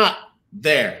 She's not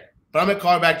there, but I'm going to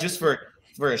call her back just for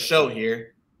a show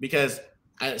here, because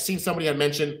I seen somebody had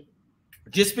mentioned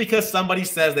just because somebody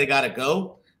says they got to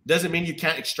go doesn't mean you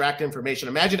can't extract information.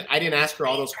 Imagine I didn't ask her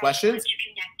all those questions.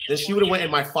 Then she would have went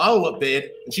in my follow-up bid,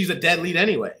 and she's a dead lead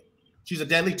anyway. She's a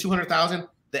dead lead, 200,000.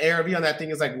 The ARV on that thing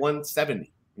is like 170. You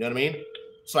know what I mean?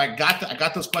 So I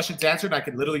got those questions answered, and I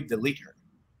could literally delete her.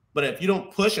 But if you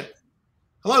don't push it,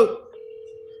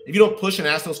 if you don't push and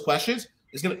ask those questions,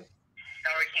 it's gonna.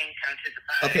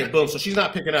 Okay, boom. So she's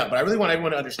not picking up, but I really want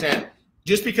everyone to understand.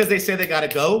 Just because they say they got to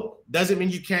go doesn't mean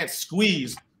you can't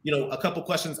squeeze, a couple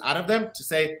questions out of them to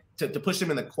say to push them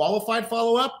in the qualified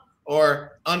follow-up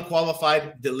or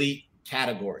unqualified delete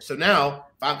category. So now,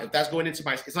 if that's going into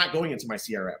it's not going into my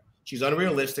CRM. She's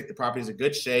unrealistic. The property's in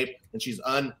good shape, and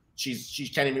she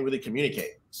can't even really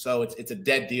communicate. So it's a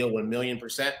dead deal,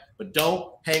 1,000,000%. But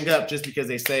don't hang up just because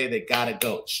they say they got to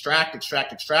go. Extract,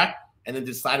 and then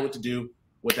decide what to do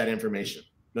with that information.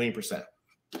 1,000,000%.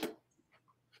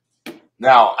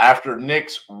 Now, after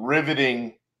Nick's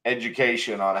riveting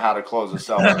education on how to close a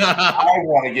seller, I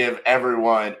want to give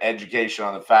everyone education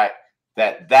on the fact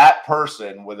that that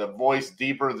person with a voice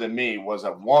deeper than me was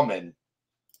a woman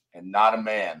and not a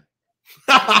man.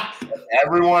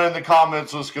 Everyone in the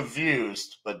comments was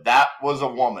confused, but that was a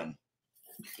woman.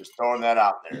 Just throwing that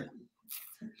out there.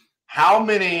 How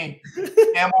many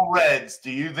Camel Reds do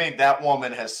you think that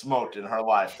woman has smoked in her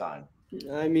lifetime?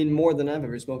 I mean, more than I've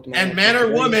ever smoked in my life. And man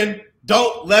or woman,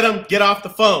 don't let them get off the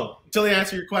phone until they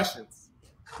answer your questions.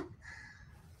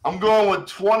 I'm going with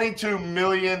 22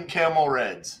 million Camel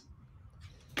Reds.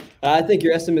 I think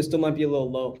your estimate still might be a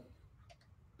little low.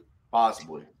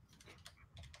 Possibly.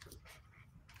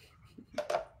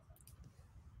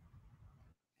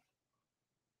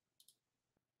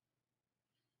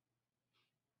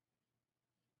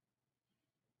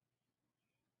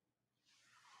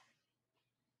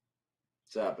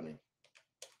 It's happening.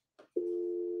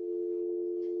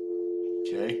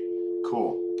 Okay,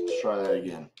 cool. Let's try that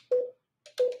again.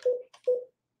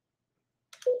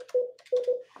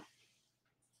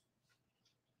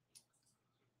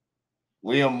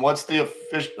 Liam, what's the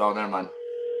official? Oh, never mind.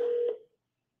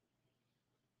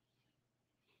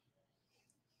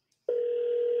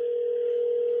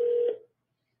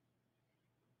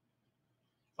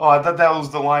 Oh, I thought that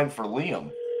was the line for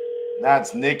Liam.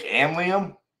 That's Nick and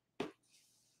Liam?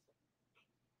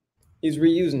 He's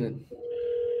reusing it.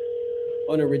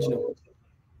 Unoriginal.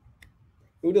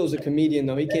 Udo's a comedian,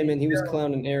 though. He came in, he was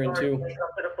clowning Aaron, too. Come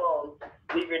to the phone.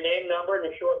 Leave your name, number,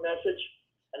 and a short message,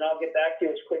 and I'll get back to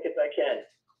you as quick as I can.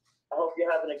 I hope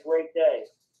you're having a great day.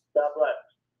 God bless.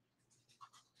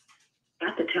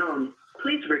 At the tone,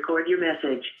 please record your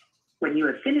message. When you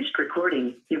have finished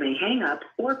recording, you may hang up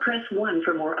or press 1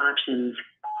 for more options.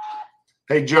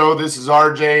 Hey, Joe, this is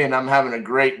RJ, and I'm having a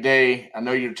great day. I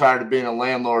know you're tired of being a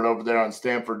landlord over there on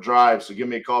Stanford Drive, so give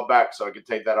me a call back so I can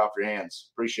take that off your hands.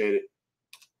 Appreciate it.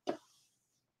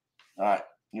 All right,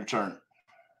 your turn.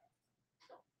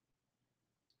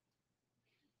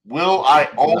 Will I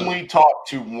only talk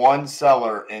to one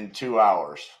seller in 2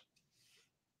 hours?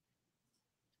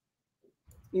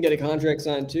 You can get a contract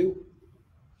signed too.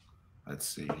 Let's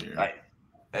see here.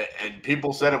 And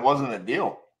people said it wasn't a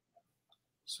deal.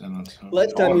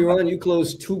 Last time you were on, you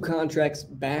closed 2 contracts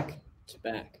back to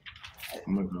back.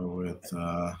 I'm gonna go with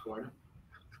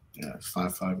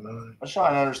 559. I'm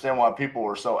trying to understand why people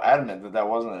were so adamant that that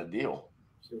wasn't a deal.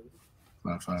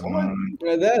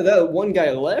 559. That one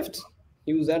guy left.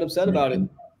 He was that upset about it.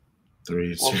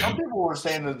 3. Well, some people were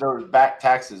saying that there was back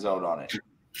taxes owed on it.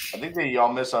 I think that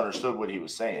y'all misunderstood what he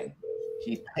was saying.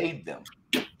 He paid them.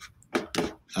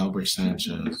 Albert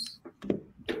Sanchez.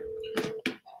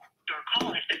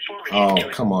 Oh,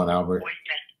 come on, Albert.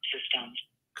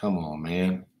 Come on,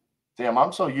 man. Damn,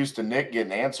 I'm so used to Nick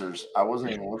getting answers. I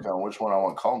wasn't even looking on which one I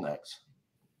want to call next.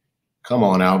 Come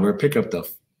on, Albert. Pick up the.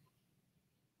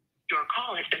 Your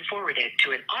call has been forwarded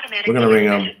to an automatic. We're going to ring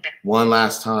him one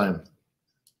last time.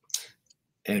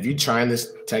 And if you're trying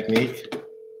this technique,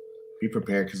 be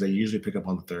prepared because they usually pick up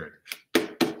on the 3rd. Your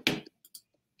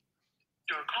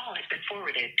call has been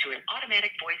forwarded to an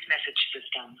automatic voice message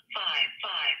system.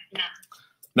 559.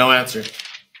 No answer.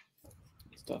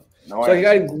 Stuff. No So answer. you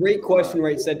got a great question,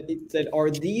 right? It said, are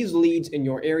these leads in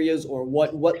your areas, or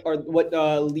what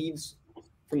leads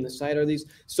from the site are these?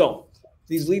 So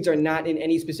these leads are not in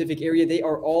any specific area. They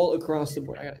are all across the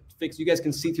board. I got to fix. You guys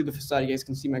can see through the facade. You guys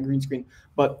can see my green screen.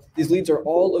 But these leads are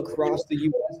all across the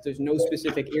U.S. There's no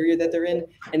specific area that they're in.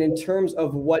 And in terms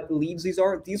of what leads these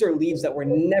are leads that were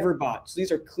never bought. So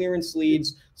these are clearance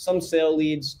leads, some sale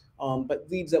leads, but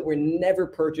leads that were never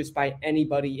purchased by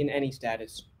anybody in any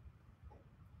status.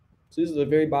 So these are the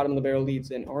very bottom of the barrel leads.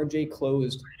 And RJ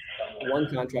closed 1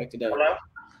 contract today. Hello?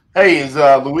 Hey, is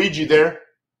Luigi there?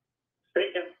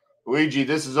 Speaking. Luigi,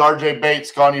 this is RJ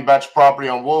Bates calling you about your property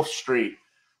on Wolf Street.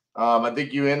 I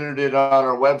think you entered it on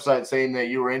our website saying that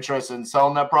you were interested in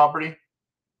selling that property.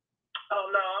 Oh,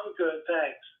 no, I'm good,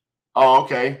 thanks. Oh,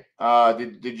 okay.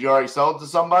 Did you already sell it to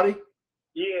somebody?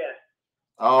 Yeah,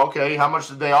 Oh, okay. How much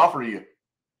did they offer you?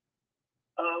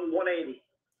 180.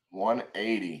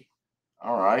 180.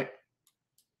 All right.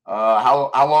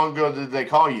 How long ago did they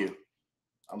call you?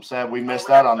 I'm sad we missed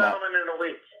out on that. Settlement in a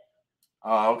week.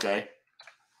 Oh, okay.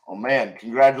 Oh, man,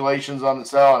 congratulations on the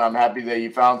sale, and I'm happy that you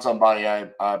found somebody. I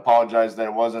apologize that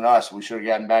it wasn't us. We should have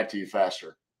gotten back to you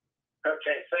faster.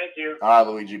 Okay, thank you. All right,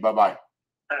 Luigi. Bye-bye.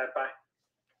 All right, bye.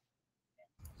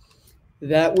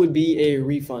 That would be a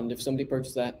refund if somebody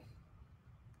purchased that.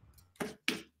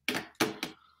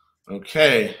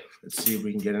 Okay. Let's see if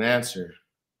we can get an answer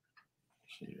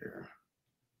here.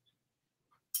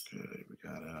 Good. We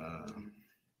got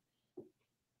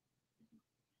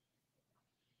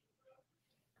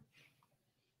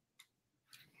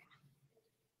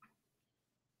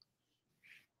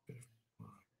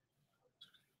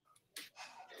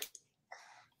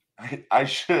I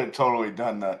should have totally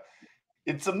done that.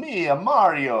 It's me, a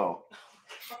Mario.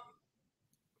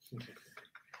 Press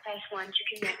 1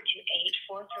 to connect to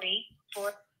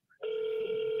 8434.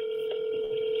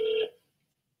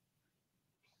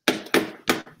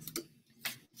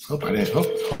 Hope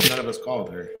none of us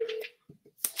called her.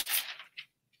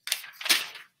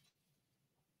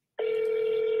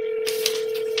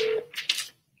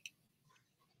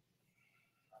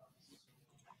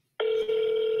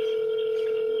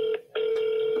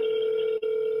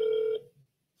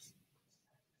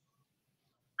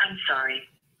 I'm sorry,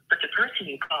 but the person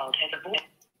you called has a voice.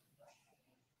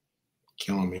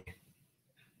 Killing me.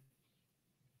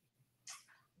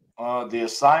 The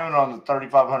assignment on the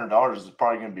 $3,500 is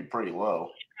probably going to be pretty low.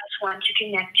 Press 1 to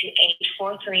connect to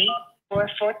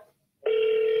 84344.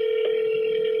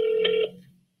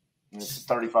 It's a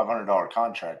 $3,500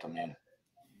 contract. I mean,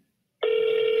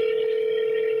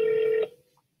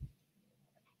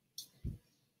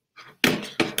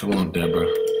 Come on,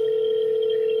 Deborah.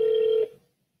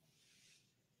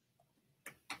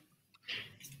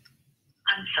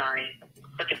 I'm sorry,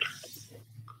 but the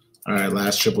All right,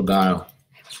 last triple dial.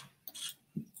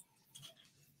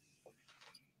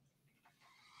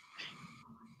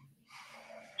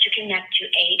 To connect to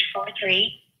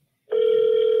 843.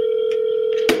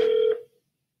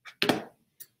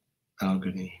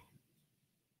 Albany.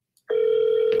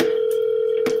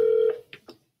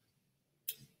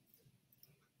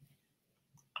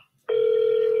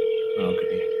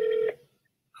 Albany.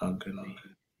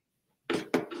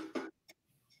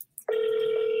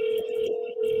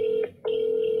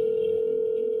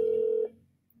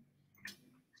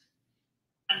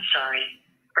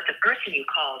 person you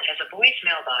called has a voice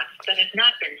mailbox that has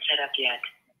not been set up yet.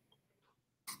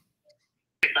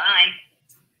 Goodbye.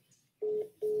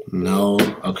 No.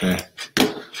 Okay.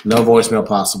 No voicemail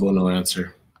possible. No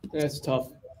answer. That's tough.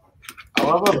 I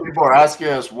love when people are asking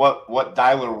us what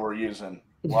dialer we're using.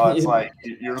 Well, it's like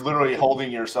you're literally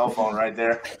holding your cell phone right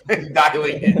there,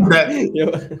 dialing it.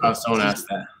 Someone asked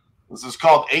that. This is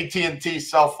called AT&T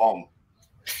cell phone.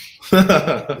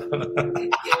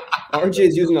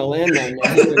 RJ's using a landline,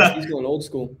 man. He's going old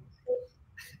school.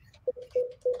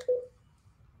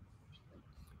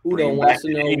 Udo wants to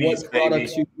know what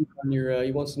products you use on your.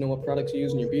 He wants to know what products you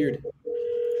use in your beard.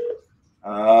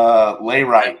 Lay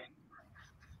right.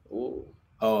 Ooh.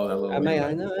 Oh, that little. I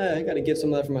know. I got to get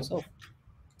some of that for myself.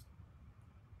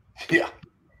 Yeah.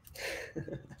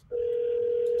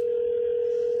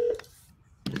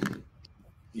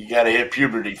 You got to hit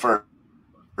puberty first.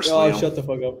 Oh, shut the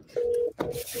fuck up.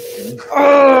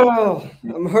 Oh,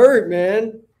 I'm hurt,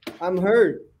 man. I'm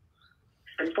hurt.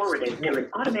 And forwarded to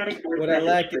an automatic voice What I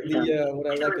lack in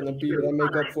the beard, I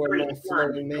make up for in my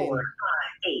flowing mane.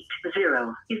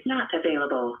 4580 is not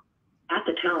available. At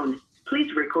the tone,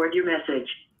 please record your message.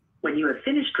 When you have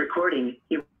finished recording,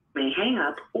 you may hang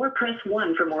up or press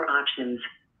 1 for more options.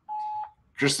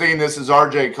 Christine, this is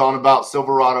RJ calling about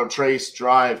Silverado Trace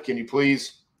Drive. Can you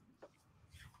please?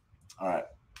 All right.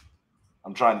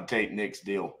 I'm trying to take Nick's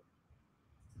deal.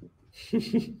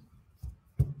 You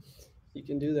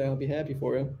can do that. I'll be happy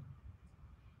for you.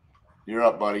 You're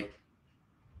up, buddy.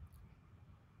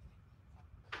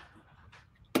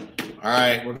 All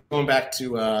right, we're going back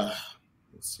to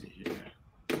let's see here.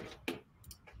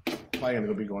 Probably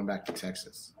gonna be going back to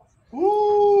Texas.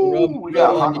 Ooh, we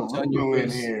got Honolulu in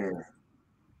here.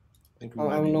 I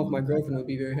don't know if my girlfriend would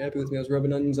be very happy with me. I was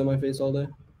rubbing onions on my face all day.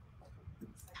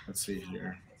 Let's see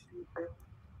here.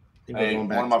 Hey,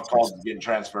 one of my calls is getting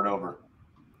transferred over.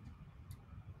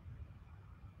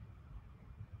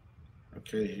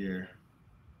 Okay, here.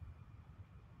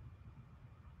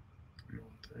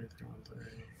 313,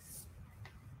 313.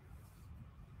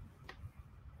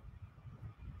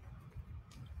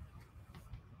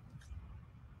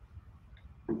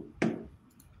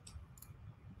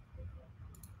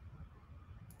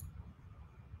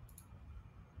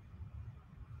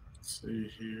 Let's see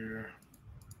here.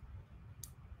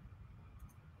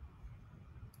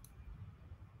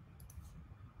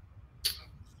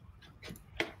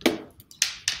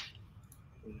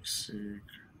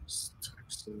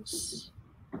 Texas.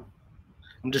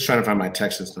 I'm just trying to find my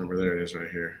Texas number. There it is right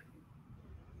here.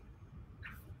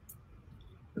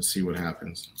 Let's see what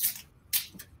happens.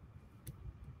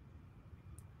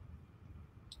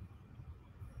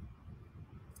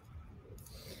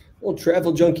 Well,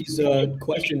 Travel Junkie's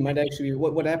question might actually be,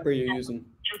 what app are you using?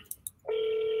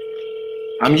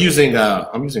 I'm using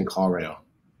CallRail.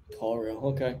 CallRail,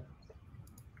 okay.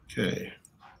 Okay.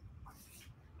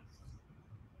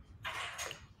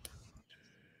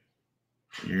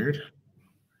 Weird.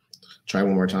 Try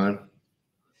one more time.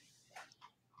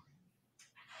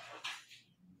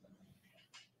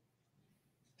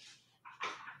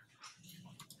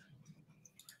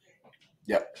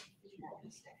 Yep.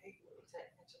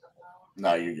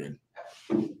 No, you're good.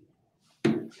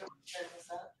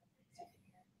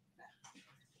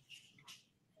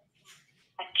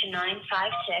 To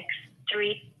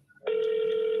 9563.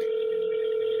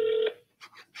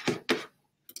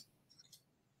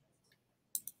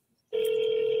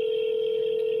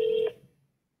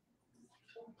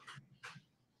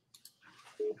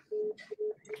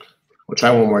 We'll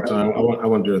try one more time. I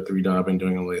won't do a 3-dot. I've been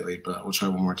doing it lately, but we'll try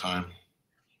one more time.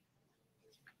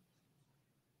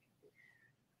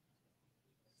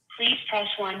 Please press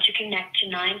 1 to connect to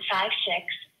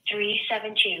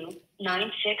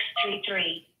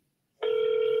 956-372-9633.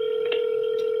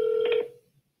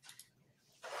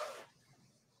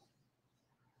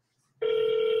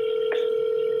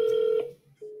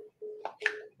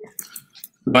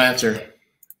 No answer.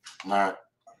 All right.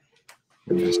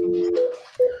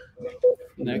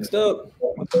 Next up.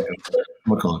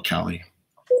 We'll call it Callie.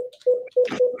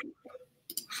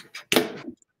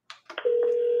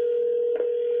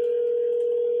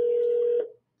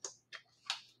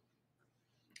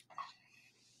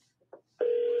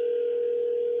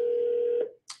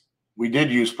 We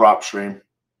did use PropStream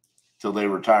till they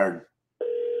retired.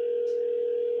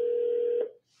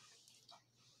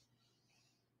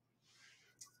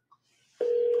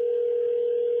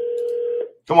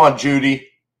 Come on, Judy.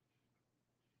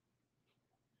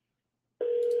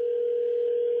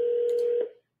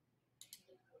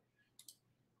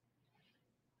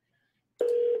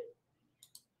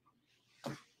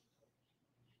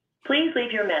 Please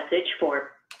leave your message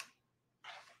for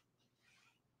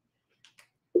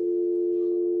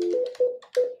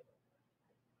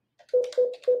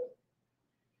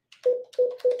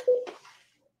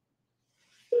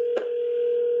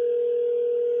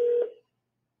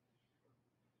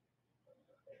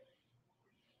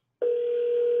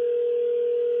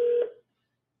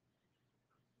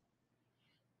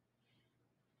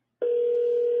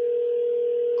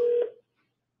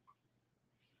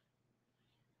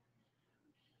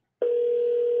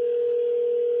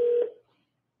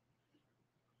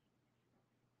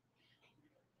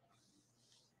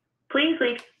Please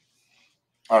leave.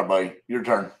 All right, buddy, your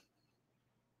turn.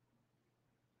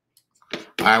 All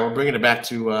right, we're bringing it back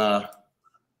to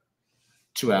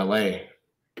LA.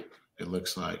 It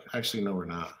looks like. Actually, no, we're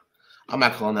not. I'm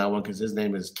not calling that one because his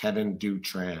name is Kevin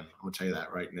Dutran. I'm gonna tell you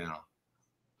that right now.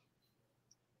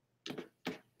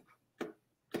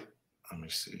 Let me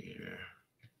see here.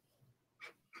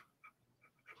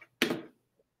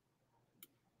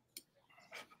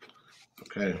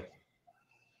 Okay.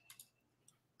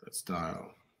 Let's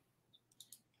dial.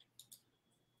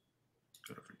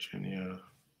 Go to Virginia.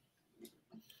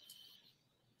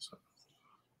 So.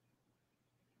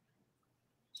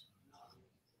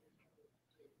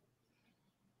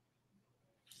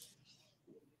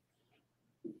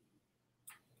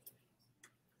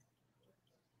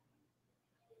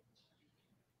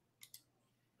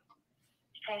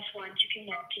 Press 1 to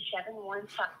connect to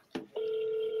 715.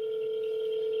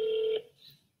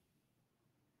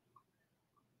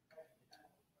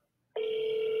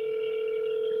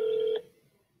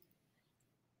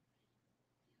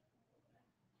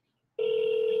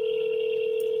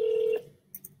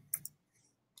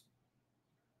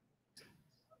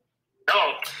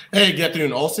 Hello. Hey, good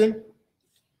afternoon, Olson.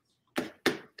 Yeah.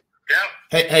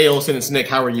 Hey, Olson, it's Nick.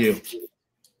 How are you?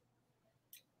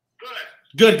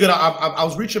 Good. I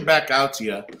was reaching back out to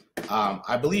you.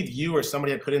 I believe you or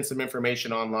somebody had put in some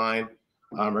information online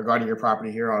regarding your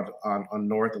property here on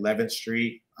North 11th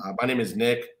Street. My name is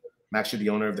Nick. I'm actually the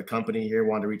owner of the company here.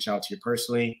 Wanted to reach out to you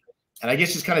personally. And I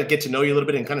guess just kind of get to know you a little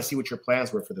bit and kind of see what your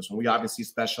plans were for this one. We obviously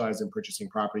specialize in purchasing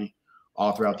property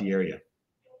all throughout the area.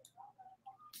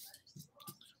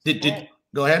 Go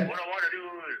ahead. What I want to do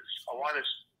is I want to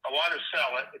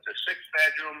sell it. It's a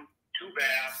 6-bedroom,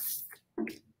 2-bath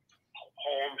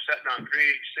home sitting on 3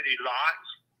 city lots.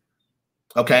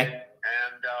 Okay.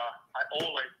 And I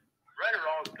owe like right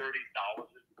around $30,000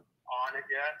 on it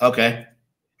yet. Okay.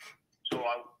 So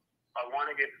I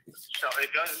want to get so it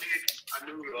does need a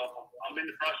new. I'm in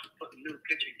the process of putting new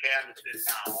kitchen cabinets in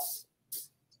now.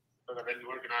 But I've been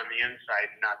working on the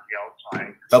inside, not the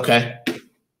outside.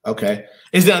 Okay.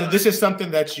 This is something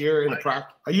that you're in the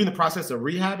are you in the process of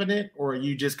rehabbing it, or are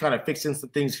you just kind of fixing some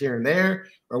things here and there,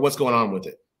 or what's going on with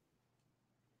it?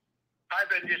 I've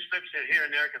been just fixing it here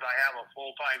and there because I have a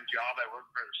full-time job. I work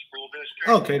for the school district.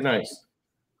 Okay, nice.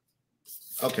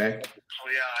 Okay. So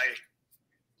yeah,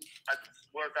 I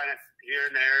work on it here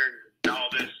and there. Now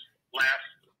this last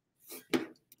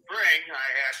spring, I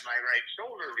had my right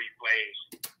shoulder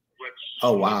replaced, which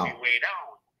oh wow, me way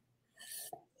down.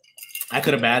 I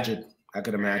could imagine. Oh,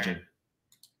 I've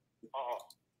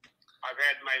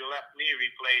had my left knee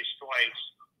replaced twice.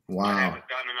 Wow. I haven't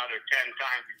done another 10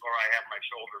 times before I have my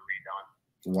shoulder redone.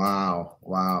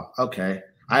 Wow. Okay.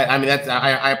 I mean,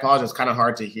 I apologize. It's kind of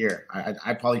hard to hear.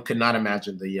 I probably could not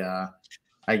imagine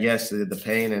I guess the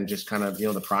pain and just kind of,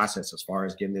 the process as far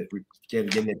as getting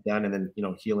it done and then,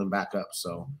 healing back up.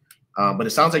 So, but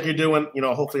it sounds like you're doing,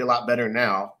 hopefully a lot better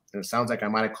now. And it sounds like I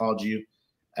might've called you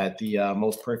at the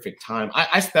most perfect time.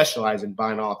 I specialize in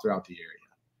buying all throughout the area.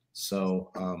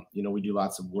 So, we do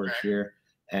lots of work here.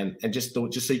 And just so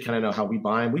you kind of know how we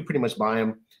buy them, we pretty much buy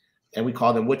them, and we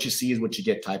call them what you see is what you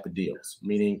get type of deals.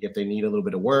 Meaning, if they need a little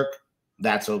bit of work,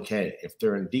 that's okay. If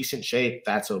they're in decent shape,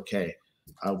 that's okay.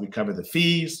 We cover the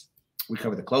fees, we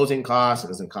cover the closing costs. It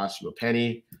doesn't cost you a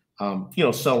penny,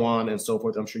 so on and so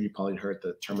forth. I'm sure you probably heard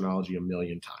the terminology a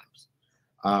million times.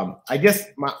 I guess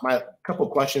my couple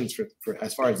of questions for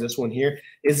as far as this one here,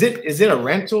 is it a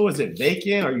rental? Is it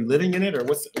vacant? Are you living in it, or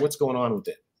what's going on with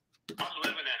it? I'm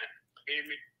living in it.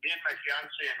 Me and my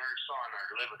fiance and her son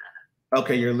are living in it.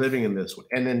 Okay, you're living in this one.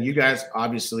 And then you guys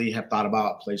obviously have thought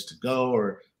about a place to go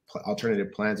or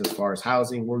alternative plans as far as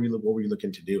housing. What were you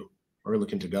looking to do or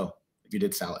looking to go if you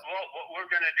did sell it? Well, what we're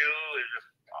going to do is if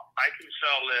I can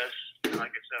sell this, like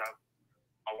I said,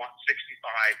 I want $65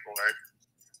 for it.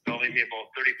 They'll leave me about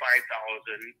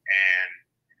 $35,000, and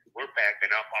we're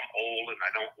packing up. I'm old and I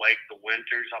don't like the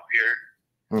winters up here,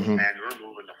 and we're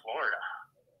moving to Florida.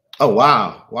 Oh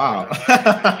wow!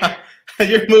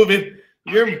 You're moving.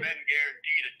 You're been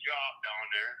guaranteed a job down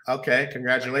there. Okay,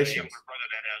 congratulations. My brother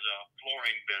that has a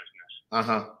flooring business.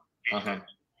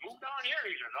 Move down here,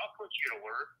 he says, I'll put you to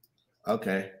work.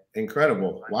 Okay,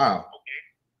 incredible. Wow.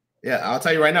 Okay. Yeah, I'll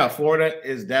tell you right now, Florida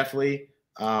is definitely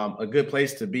a good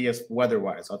place to be as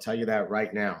weather-wise. I'll tell you that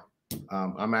right now.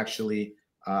 I'm actually,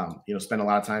 spend a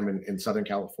lot of time in Southern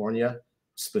California,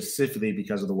 specifically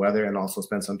because of the weather, and also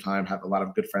spend some time, have a lot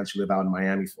of good friends who live out in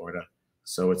Miami, Florida.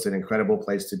 So it's an incredible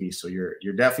place to be. So you're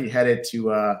definitely headed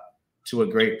to a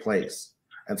great place.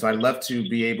 And so I'd love to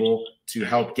be able to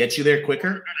help get you there quicker.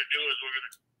 What we're going to do is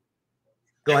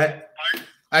go ahead.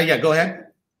 Yeah, go ahead.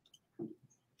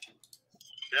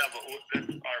 Yeah, but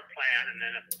that's our plan. And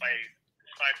then if I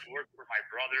decide to work for my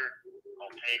brother,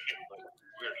 I'll take it. But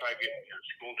we're gonna try to get your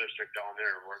school district down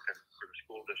there, working for the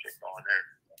school district down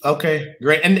there. Okay,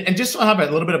 great. And just so I have a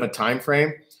little bit of a time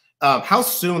frame, how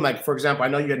soon? Like for example, I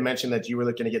know you had mentioned that you were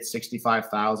looking to get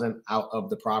 65,000 out of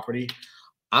the property.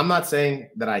 I'm not saying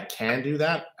that I can do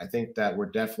that. I think that we're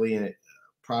definitely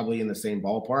probably in the same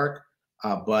ballpark.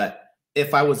 But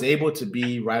if I was able to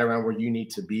be right around where you need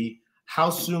to be, how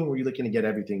soon were you looking to get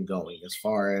everything going as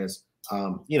far as,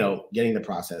 getting the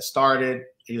process started?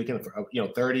 Are you looking for,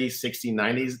 30, 60,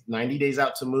 90 days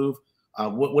out to move?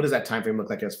 What does that time frame look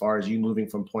like as far as you moving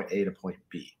from point A to point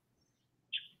B?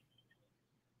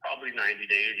 Probably 90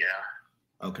 days, yeah.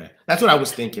 Okay. That's what I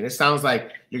was thinking. It sounds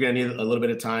like you're going to need a little bit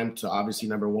of time to obviously,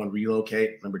 number one,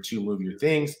 relocate, number two, move your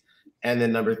things, and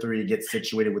then number three, get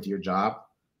situated with your job.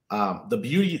 The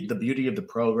beauty of the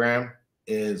program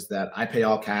is that I pay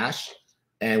all cash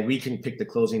and we can pick the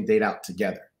closing date out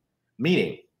together.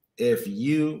 Meaning, if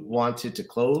you wanted to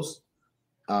close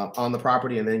on the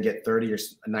property and then get 30 or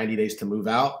 90 days to move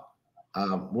out,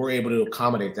 we're able to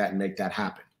accommodate that and make that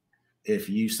happen. If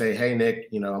you say, hey, Nick,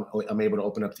 I'm able to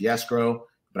open up the escrow,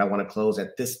 but I want to close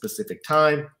at this specific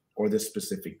time or this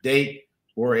specific date,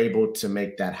 we're able to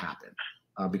make that happen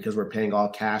because we're paying all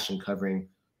cash and covering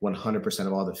 100%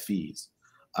 of all the fees.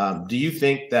 Do you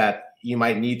think that you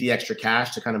might need the extra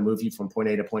cash to kind of move you from point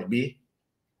A to point B?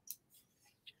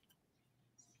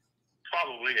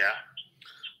 Probably, yeah.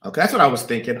 Okay, that's what I was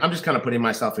thinking. I'm just kind of putting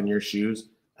myself in your shoes.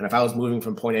 And if I was moving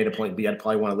from point A to point B, I'd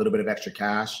probably want a little bit of extra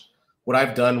cash. What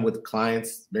I've done with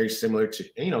clients, very similar to,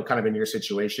 kind of in your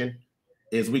situation,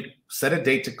 is we set a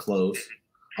date to close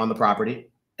on the property,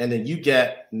 and then you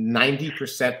get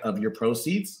 90% of your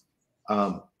proceeds,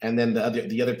 and then the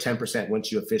other 10%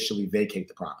 once you officially vacate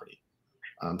the property.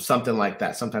 Something like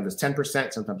that. Sometimes it's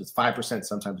 10%, sometimes it's 5%,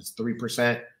 sometimes it's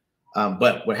 3%.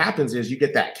 But what happens is you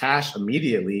get that cash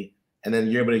immediately, and then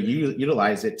you're able to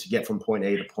utilize it to get from point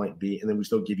A to point B, and then we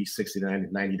still give you 60 to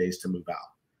 90 days to move out.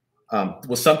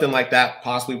 Will something like that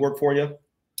possibly work for you?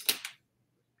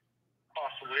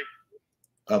 Possibly.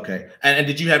 Okay. And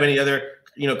did you have any other,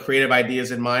 creative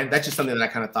ideas in mind? That's just something that I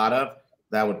kind of thought of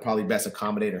that would probably best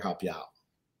accommodate or help you out.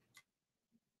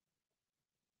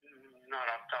 Not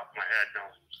off the top of my head, no.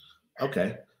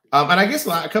 Okay. And I guess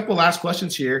a couple last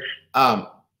questions here.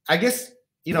 I guess,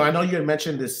 I know you had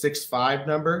mentioned this 6.5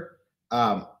 number.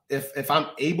 If I'm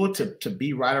able to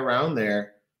be right around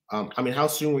there, how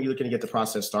soon were you looking to get the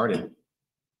process started?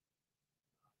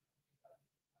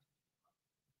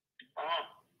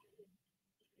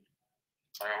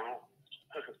 I don't know.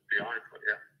 To be honest with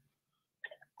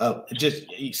you.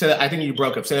 You said, I think you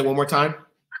broke up. Say that one more time.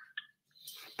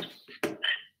 I said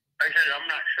I'm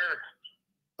not sure.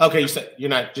 Okay, you said you're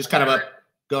not, just kind of up.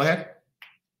 Go ahead.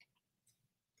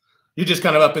 You're just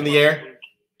kind of up in the air.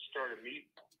 Start immediately.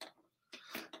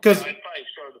 Because I probably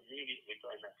start immediately.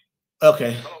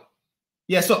 Okay.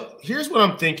 Yeah. So here's what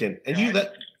I'm thinking, and you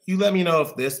let me know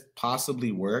if this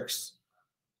possibly works.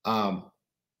 I'm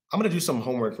gonna do some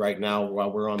homework right now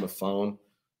while we're on the phone.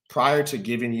 Prior to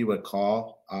giving you a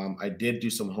call, I did do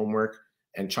some homework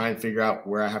and try and figure out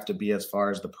where I have to be as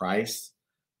far as the price.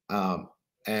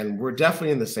 And we're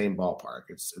definitely in the same ballpark.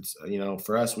 It's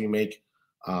for us, we make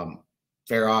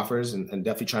fair offers and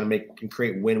definitely trying to make and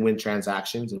create win-win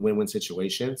transactions and win-win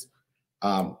situations.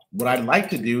 What I'd like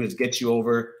to do is get you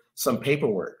over some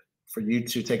paperwork for you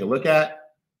to take a look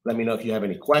at. Let me know if you have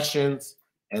any questions,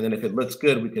 and then if it looks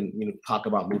good, we can talk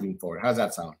about moving forward. How's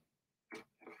that sound?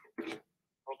 Okay.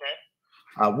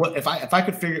 What if I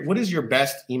could figure? What is your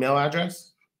best email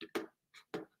address?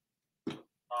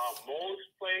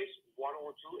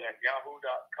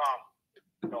 Moesplace102@yahoo.com.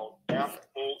 So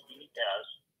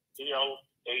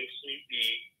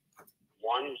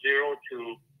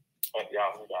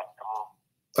MOESPLACE102@yahoo.com.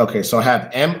 Okay, so I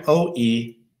have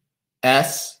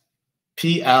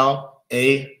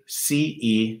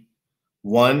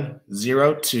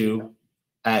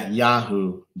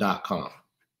MOESPLACE102@yahoo.com.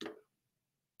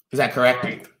 Is that correct?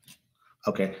 Right.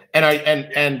 Okay.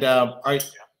 And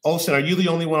Olsen, are you the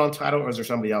only one on title, or is there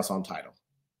somebody else on title?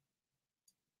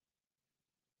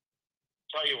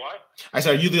 Tell you what? I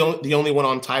said, are you the only one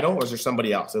on title, or is there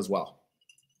somebody else as well?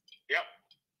 Yep.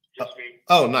 Just me.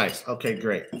 Oh, nice. Okay,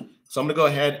 great. So I'm going to go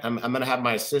ahead. I'm going to have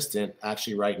my assistant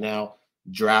actually right now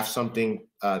draft something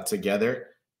together,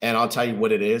 and I'll tell you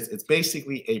what it is. It's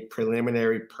basically a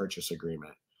preliminary purchase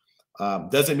agreement.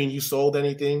 Doesn't mean you sold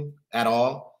anything at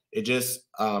all. It just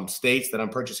states that I'm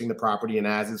purchasing the property in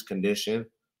as-is condition.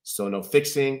 So no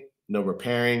fixing, no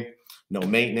repairing, no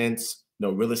maintenance,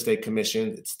 no real estate commission.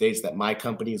 It states that my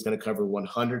company is going to cover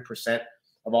 100%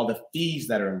 of all the fees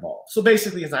that are involved. So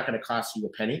basically, it's not going to cost you a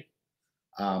penny.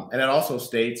 And it also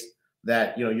states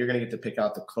that, you're going to get to pick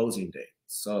out the closing date.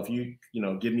 So if you,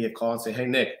 give me a call and say, hey,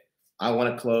 Nick, I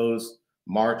want to close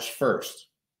March 1st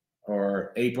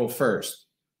or April 1st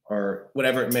or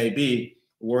whatever it may be,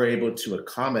 we're able to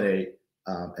accommodate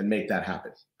and make that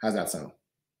happen. How's that sound?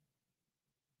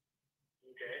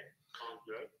 Okay, sounds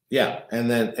good. Yeah, and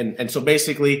then and so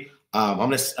basically, I'm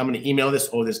gonna email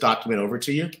this document over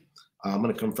to you. I'm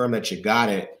gonna confirm that you got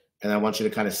it, and I want you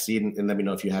to kind of see it and let me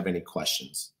know if you have any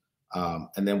questions.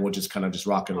 And then we'll just kind of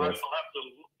rock and roll. I'll have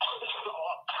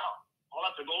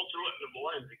to go through it in the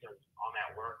morning because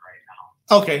I'm at work right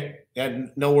now. Okay, yeah,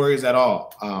 no worries at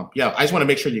all. Yeah, I just want to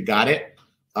make sure you got it.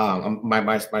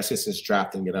 My assistant's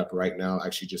drafting it up right now. I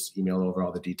actually just emailed over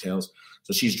all the details,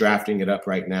 so she's drafting it up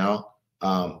right now.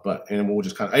 And we'll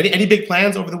just kind of any big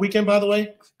plans over the weekend, by the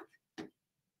way.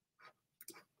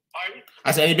 Pardon?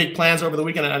 I said any big plans over the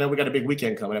weekend. I know we got a big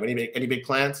weekend coming up. Any big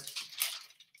plans?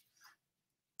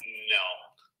 No.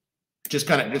 Just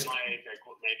kind of just making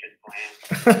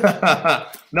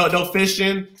plans. No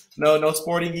fishing, no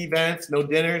sporting events, no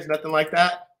dinners, nothing like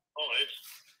that. Oh, it's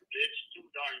too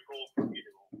darn cold for me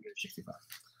to go fishing. 65.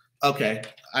 Okay,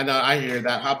 I know. I hear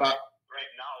that. How about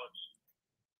right now?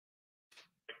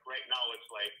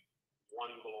 It's like 1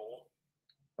 below.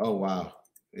 Oh wow,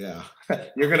 yeah.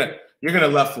 You're gonna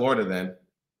love Florida then.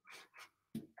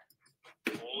 Oh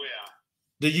yeah.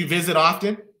 Do you visit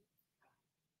often?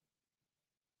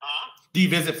 Huh? Do you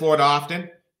visit Florida often?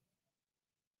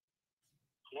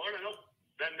 Florida, nope.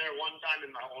 Been there one time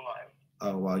in my whole life.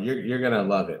 Oh well, you're gonna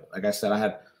love it. Like I said,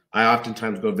 I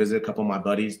oftentimes go visit a couple of my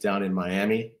buddies down in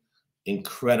Miami.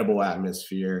 Incredible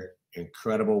atmosphere,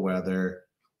 incredible weather,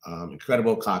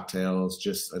 incredible cocktails,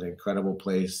 just an incredible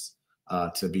place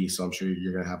to be. So I'm sure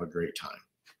you're gonna have a great time.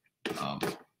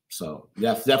 So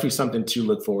yeah, definitely something to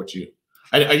look forward to.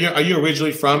 Are you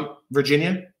originally from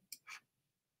Virginia?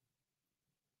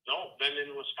 No, been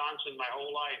in Wisconsin my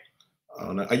whole life.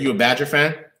 Oh, no. Are you a Badger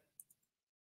fan?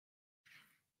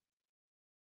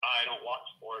 I don't watch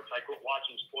sports. I quit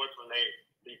watching sports when they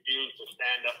refuse to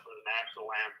stand up for the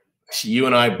national anthem. You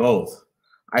and I both.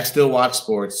 I still watch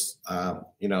sports. I'm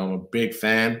a big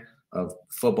fan of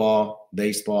football,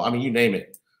 baseball. I mean, you name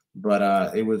it.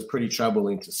 But it was pretty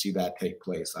troubling to see that take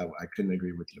place. I couldn't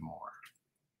agree with you more.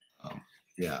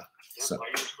 Yeah. So I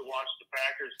used to watch the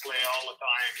Packers play all the time.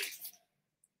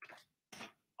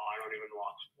 I don't even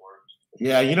watch sports.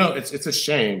 Yeah, it's a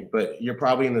shame, but you're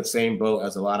probably in the same boat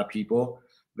as a lot of people.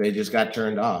 They just got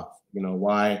turned off.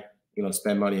 Why?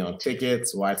 Spend money on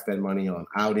tickets, why spend money on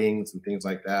outings and things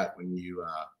like that when you,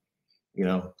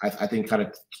 I think kind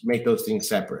of make those things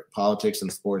separate. Politics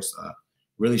and sports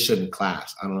really shouldn't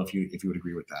clash. I don't know if you would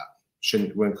agree with that.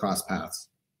 Wouldn't cross paths.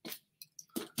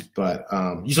 But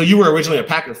so you were originally a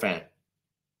Packer fan.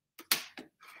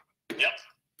 Yep.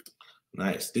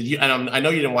 Nice. Did you? And I know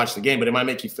you didn't watch the game, but it might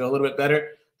make you feel a little bit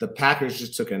better. The Packers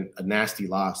just took a nasty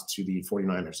loss to the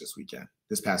 49ers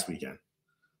this past weekend.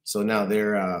 So now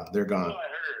they're gone. Oh, I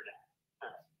heard.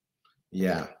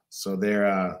 Yeah, so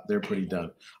they're pretty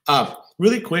done.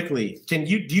 Really quickly, do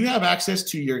you have access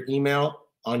to your email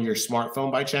on your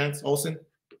smartphone by chance, Olsen?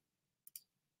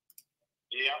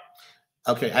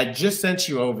 Yeah. Okay, I just sent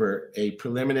you over a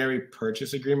preliminary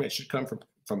purchase agreement. It should come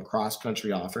from Cross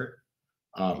Country Offer.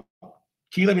 Can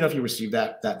you let me know if you received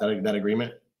that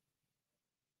agreement?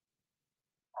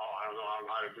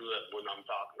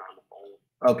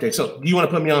 Okay, so do you want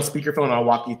to put me on speakerphone and I'll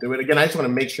walk you through it? Again, I just want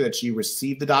to make sure that you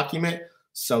received the document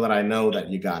so that I know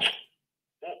that you got it.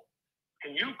 Well,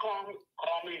 can you call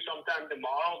me sometime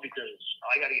tomorrow because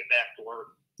I got to get back to work?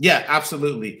 Yeah,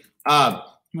 absolutely.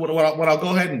 What I'll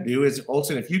go ahead and do is,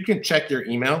 Olsen, if you can check your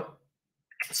email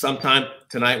sometime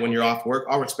tonight when you're off work.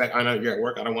 I know you're at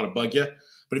work. I don't want to bug you.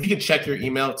 But if you can check your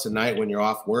email tonight when you're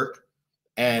off work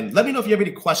and let me know if you have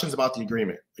any questions about the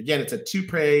agreement. Again, it's a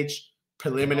 2-page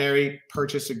preliminary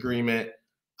purchase agreement.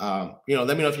 Let me know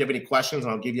if you have any questions,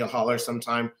 and I'll give you a holler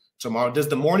sometime tomorrow. Does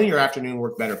the morning or afternoon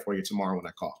work better for you tomorrow when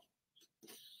I call?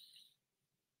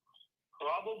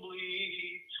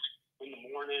 Probably in the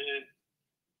morning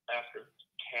after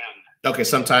 10. Okay,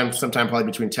 sometime probably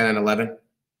between 10 and 11.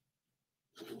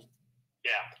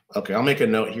 Yeah. Okay, I'll make a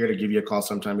note here to give you a call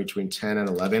sometime between 10 and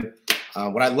 11.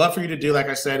 What I'd love for you to do, like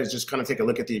I said, is just kind of take a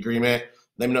look at the agreement.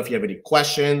 Let me know if you have any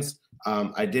questions.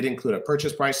 I did include a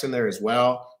purchase price in there as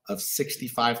well of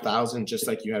 $65,000, just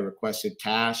like you had requested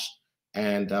cash.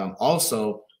 And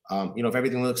also, if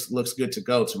everything looks good to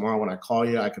go tomorrow when I call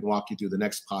you, I can walk you through the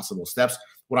next possible steps.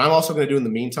 What I'm also going to do in the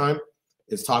meantime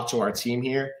is talk to our team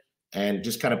here and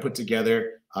just kind of put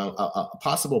together a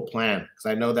possible plan, because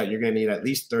I know that you're going to need at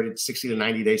least 60 to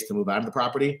 90 days to move out of the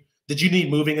property. Did you need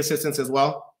moving assistance as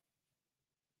well?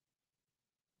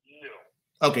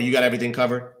 No. Okay, you got everything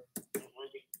covered?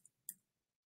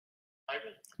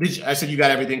 I said you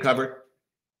got everything covered?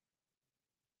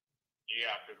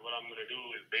 Yeah, because what I'm going to do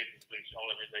is basically sell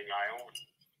everything I own.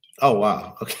 Oh,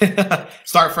 wow. Okay.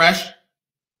 Start fresh?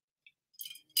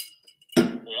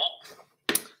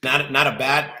 Yeah. Not a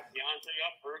bad.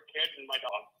 Her kid and my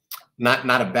dog.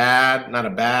 Not a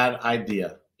bad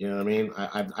idea. You know what I mean?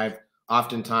 I've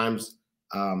oftentimes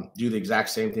do the exact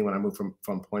same thing when I move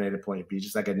from point A to point B,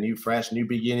 just like a new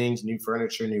beginnings, new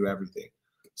furniture, new everything.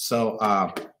 So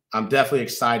I'm definitely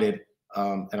excited,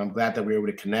 and I'm glad that we were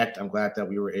able to connect. I'm glad that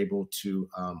we were able to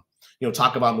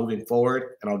talk about moving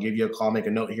forward. And I'll give you a call, make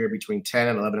a note here between 10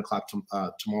 and 11 o'clock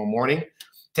tomorrow morning.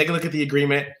 Take a look at the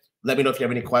agreement. Let me know if you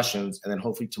have any questions, and then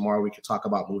hopefully tomorrow we can talk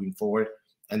about moving forward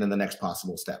and then the next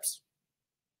possible steps.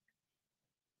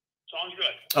 Sounds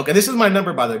good. Okay, this is my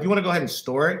number, by the way. If you want to go ahead and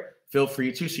store it, feel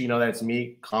free to, so you know that it's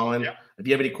me, Colin. Yeah. If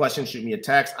you have any questions, shoot me a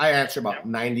text. I answer about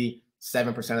 97%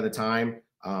 of the time,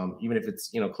 even if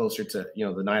it's closer to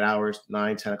the night hours,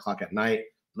 9, 10 o'clock at night.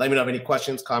 Let me know if any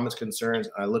questions, comments, concerns.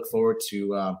 I look forward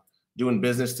to doing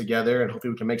business together, and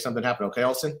hopefully we can make something happen. Okay,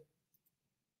 Olsen?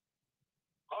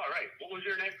 All right. What was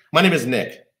your name? My name is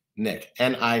Nick. Nick,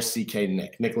 N-I-C-K,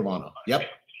 Nick Luevano. Yep.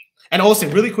 And Olsen,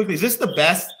 really quickly, is this the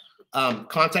best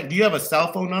contact? Do you have a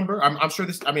cell phone number? I'm sure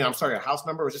this, I'm sorry, a house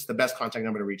number, or is this the best contact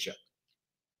number to reach you?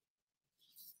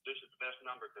 This is the best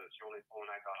number because it's the only phone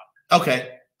I got.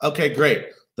 Okay. Okay, great.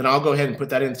 Then I'll go ahead and put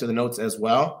that into the notes as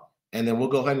well. And then we'll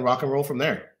go ahead and rock and roll from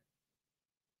there.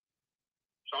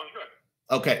 Sounds good.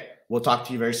 Okay. We'll talk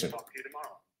to you very soon. Talk to you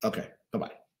tomorrow. Okay.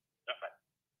 Bye-bye.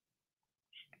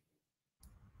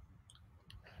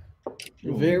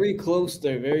 Very close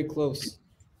there. Very close.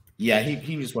 Yeah, he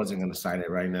just wasn't going to sign it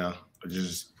right now.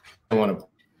 I want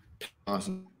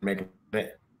to make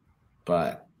it.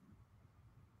 But,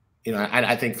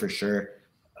 I think for sure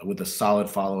with a solid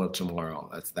follow-up tomorrow,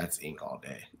 that's ink all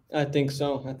day. I think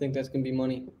so. I think that's going to be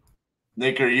money.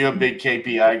 Nick, are you a big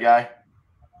KPI guy?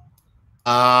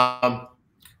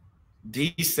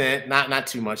 Decent. Not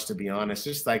too much, to be honest.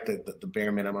 Just like the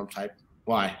bare minimum type.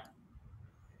 Why?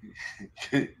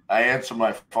 I answer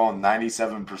my phone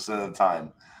 97% of the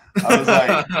time. I was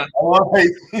like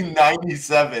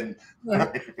 97.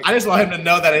 I just want him to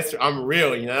know that I'm real,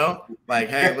 Like,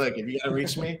 hey, look, if you gotta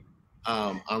reach me,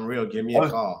 I'm real. Give me a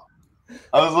call.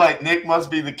 I was like, Nick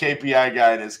must be the KPI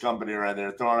guy in his company right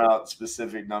there, throwing out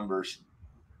specific numbers.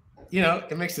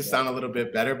 It makes it sound a little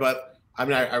bit better, but I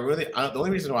really the only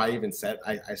reason why I even said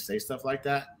I say stuff like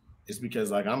that is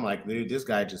because I'm like, dude, this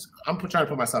guy I'm trying to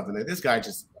put myself in there. This guy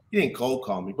he didn't cold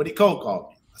call me, but he cold called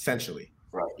me, essentially.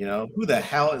 Right. Who the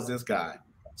hell is this guy?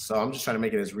 So I'm just trying to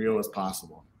make it as real as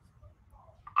possible.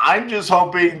 I'm just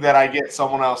hoping that I get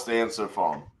someone else to answer the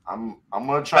phone. I'm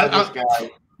gonna try this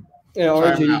guy. Yeah,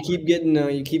 RJ, you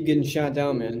keep getting shot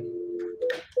down, man.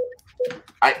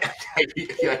 I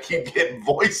keep getting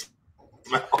voicemails.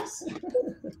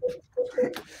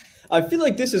 I feel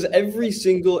like this is every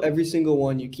single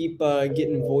one. You keep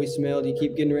getting voicemailed, you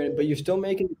keep getting ready, but you're still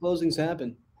making the closings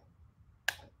happen.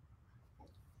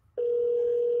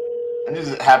 I'm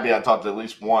just happy I talked to at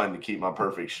least one to keep my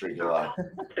perfect streak alive.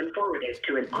 Been forwarded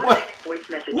to an automatic voice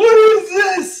message. What is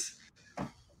this?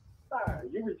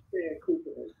 You were saying Cooper.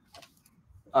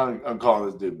 I'm calling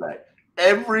this dude back.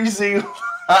 Every single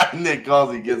time Nick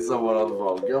calls, he gets someone on the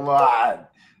phone. Come on.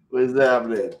 What's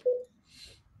happening?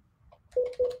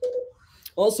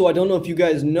 Also, I don't know if you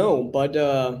guys know, but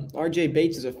RJ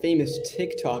Bates is a famous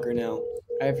TikToker now.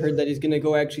 I've heard that he's going to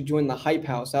go actually join the Hype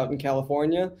House out in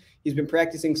California. He's been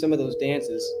practicing some of those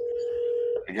dances.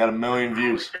 I got 1 million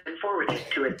views. All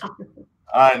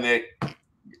right, Nick.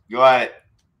 Go ahead.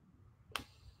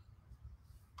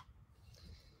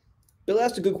 Bill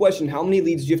asked a good question. How many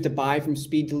leads do you have to buy from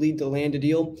speed to lead to land a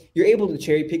deal? You're able to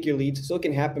cherry pick your leads, so it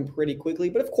can happen pretty quickly.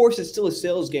 But of course, it's still a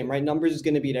sales game, right? Numbers is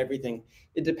going to beat everything.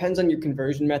 It depends on your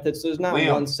conversion method. So there's not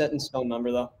one set in stone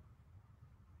number, though.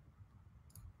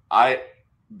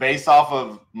 Based off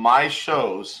of my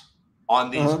shows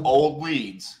on these old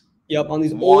leads. Yep, on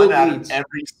these old leads.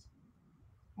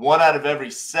 One out of every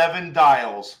 7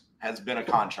 dials has been a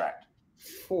contract.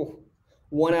 Oh.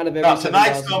 1 out of every. Now,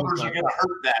 tonight's numbers are going to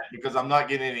hurt that because I'm not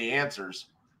getting any answers,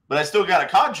 but I still got a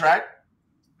contract.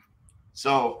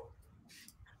 So,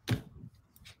 and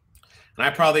I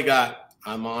probably got.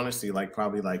 I'm honestly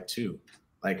probably 2,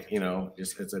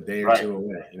 just it's a day or 2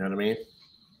 away. You know what I mean?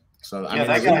 So yeah,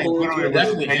 that guy literally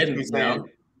definitely saying,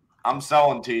 "I'm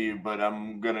selling to you, but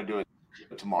I'm going to do it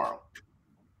tomorrow."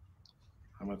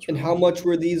 How much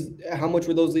were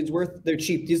those leads worth? They're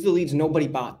cheap. These are the leads nobody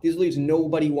bought. These are leads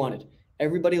nobody wanted.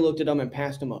 Everybody looked at them and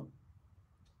passed them up.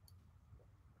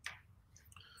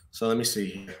 So let me see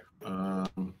here.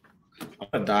 I'm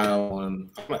gonna dial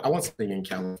on. I want something in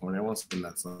California. I want something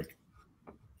that's like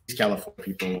these California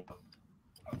people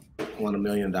want $1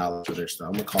 million for their stuff.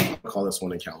 I'm gonna call this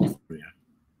one in California.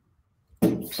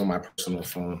 It's on my personal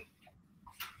phone.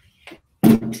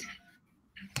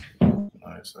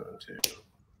 972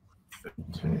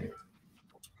 15.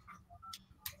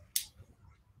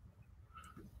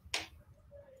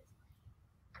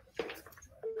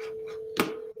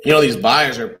 You know, these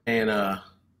buyers are paying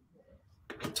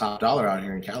top dollar out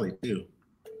here in Cali too.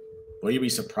 Well, you'd be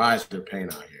surprised what they're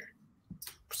paying out here.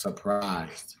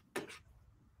 Surprised.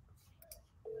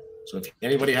 So if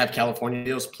anybody have California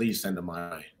deals, please send them my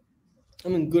way.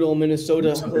 I'm in good old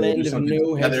Minnesota, land of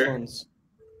no hedge funds.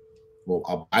 Well,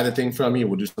 I'll buy the thing from you.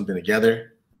 We'll do something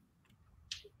together.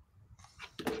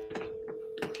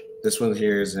 This one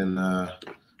here is in, I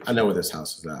know where this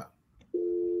house is at.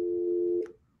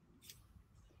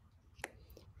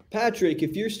 Patrick,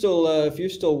 if you're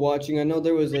still watching, I know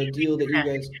there was a deal that you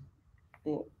guys.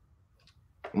 I'm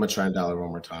gonna try and dial it one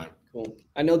more time. Cool.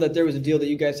 I know that there was a deal that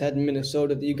you guys had in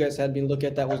Minnesota that you guys had me look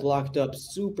at that was locked up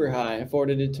super high. I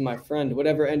forwarded it to my friend.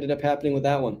 Whatever ended up happening with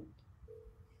that one?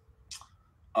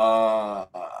 I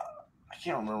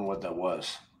can't remember what that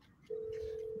was.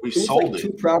 We sold it.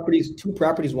 Two properties,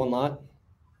 one lot.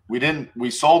 We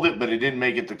sold it, but it didn't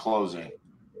make it to closing.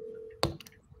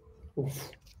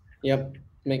 Oof. Yep.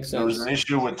 Makes sense. There was an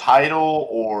issue with title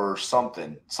or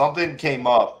something. Something came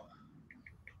up.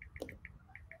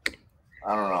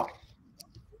 I don't know.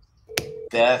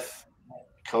 Death,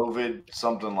 COVID,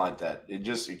 something like that. It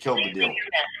killed the deal.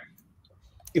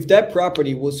 If that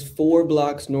property was 4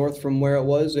 blocks north from where it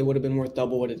was, it would have been worth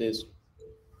double what it is.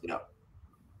 Yeah.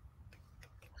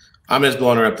 I'm just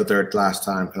blowing her up the last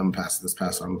time. I'm gonna pass it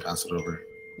over.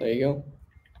 There you go.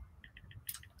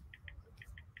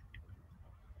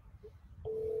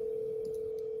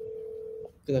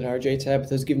 That RJ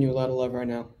Tabitha's giving you a lot of love right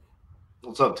now.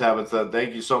 What's up, Tabitha?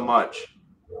 Thank you so much.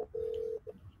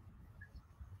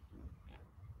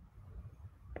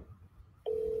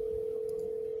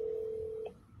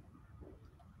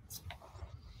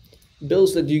 Bill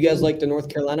said, do you guys like the North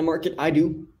Carolina market? I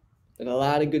do. There's a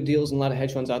lot of good deals and a lot of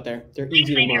hedge funds out there. They're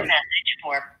easy to mark.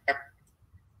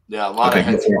 Yeah, a lot of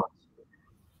hedge funds.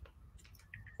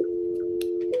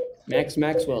 Max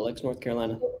Maxwell likes North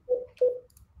Carolina.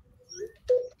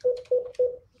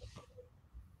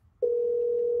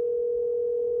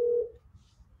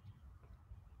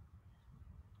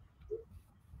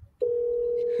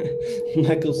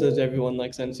 Michael says everyone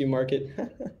likes NC Market.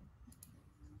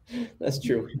 That's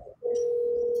true.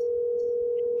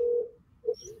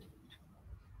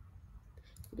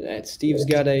 Steve's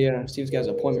got an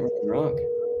appointment with Rock.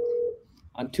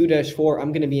 On 2-4,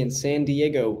 I'm going to be in San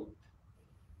Diego.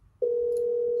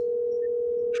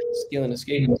 Stealing a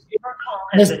skating.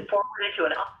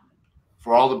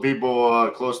 For all the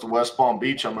people close to West Palm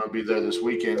Beach, I'm going to be there this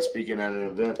weekend speaking at an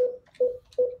event.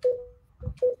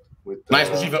 Nice.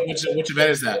 Which event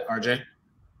is that, RJ?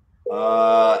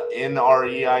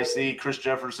 NREIC. Chris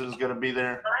Jefferson is going to be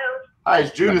there. Hi,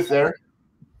 is Judith there?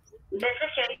 This is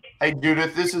Judith. Hey,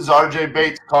 Judith, this is RJ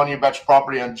Bates calling you about your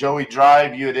property on Joey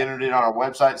Drive. You had entered it on our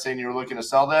website saying you were looking to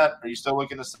sell that. Are you still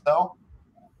looking to sell?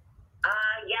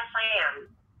 Yes, I am.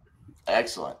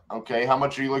 Excellent. Okay, how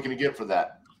much are you looking to get for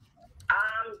that?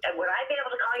 Would I be able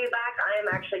to call you back? I am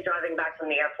actually driving back from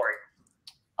the airport.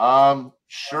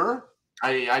 Sure.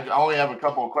 I only have a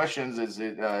couple of questions. Is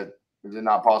it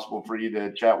not possible for you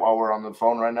to chat while we're on the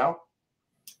phone right now?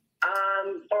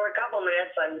 For a couple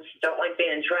minutes. I don't like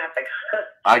being in traffic.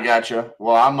 I gotcha.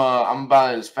 Well, I'm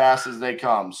about as fast as they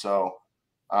come. So,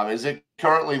 is it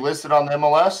currently listed on the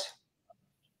MLS?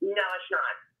 No, it's not.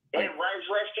 It was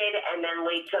listed, and then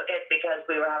we took it because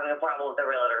we were having a problem with the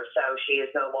realtor. So she is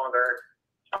no longer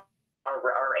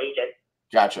our agent.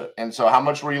 Gotcha. And so, how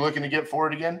much were you looking to get for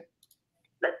it again?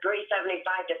 That's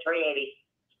 $375 to $380.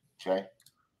 Okay.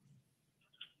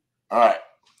 All right.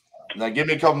 Now, give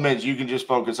me a couple minutes. You can just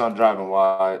focus on driving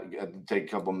while I take a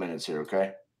couple minutes here,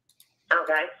 okay?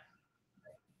 Okay.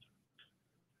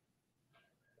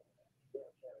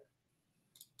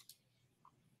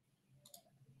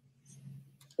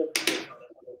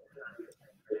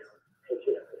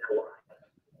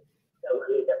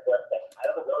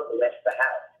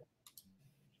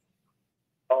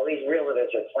 All these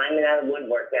realtors are climbing out of the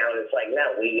woodwork now, and it's like,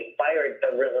 no, we fired the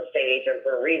real estate agent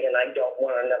for a reason. I don't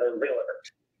want another realtor.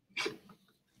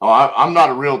 Oh, I'm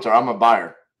not a realtor. I'm a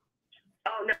buyer.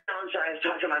 Oh, no, I'm trying to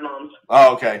talk to my mom.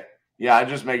 Oh, okay. Yeah, I'm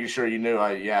just making sure you knew.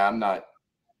 I'm not.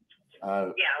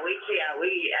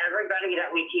 Everybody that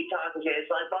we keep talking to is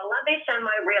like, well, let me send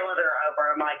my realtor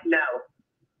over. I'm like, no.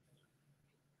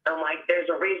 I'm like, there's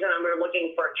a reason we're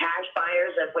looking for cash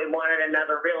buyers. If we wanted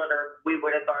another realtor, we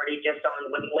would have already just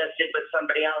listed with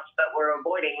somebody else, but we're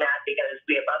avoiding that because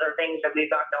we have other things that we've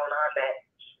got going on that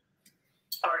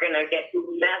are going to get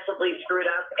massively screwed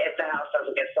up if the house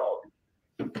doesn't get sold.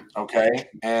 Okay.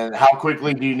 And how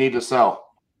quickly do you need to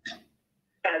sell?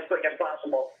 As quick as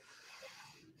possible.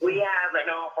 We have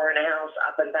an offer in a house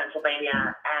up in Pennsylvania,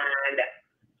 and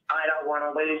I don't want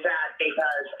to lose that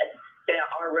because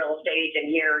our real estate agent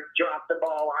here dropped the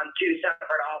ball on 2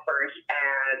 separate offers,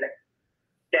 and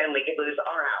then we could lose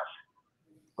our house.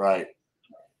 Right.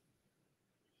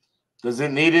 Does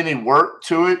it need any work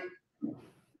to it?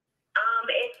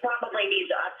 It probably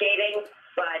needs updating,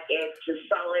 but it's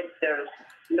solid. There's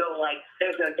no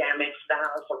damage to the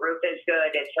house. The roof is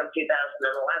good. It's from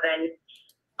 2011.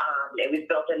 It was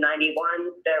built in 91.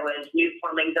 There was new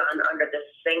plumbing done under the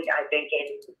sink, I think,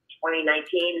 in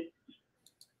 2019.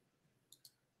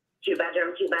 2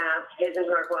 bedroom, 2 baths, his and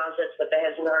her closets with the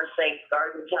his and her sink,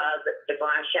 garden tub, the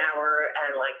glass shower,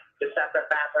 and the separate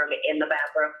bathroom in the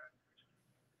bathroom.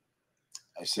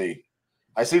 I see.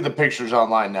 I see the pictures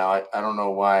online now. I don't know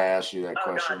why I asked you that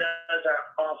question. God, those are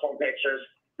awful pictures.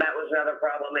 That was another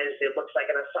problem. Is it looks like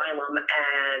an asylum,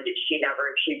 and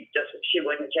she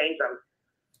wouldn't change them.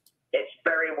 It's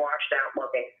very washed out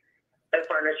looking. The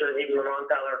furniture is even the wrong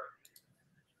color.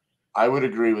 I would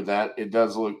agree with that. It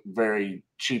does look very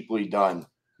cheaply done.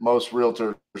 Most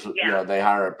realtors, they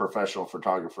hire a professional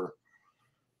photographer.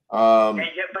 But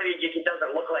it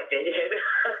doesn't look like they did.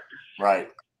 Right.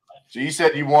 So you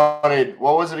said you wanted,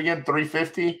 what was it again?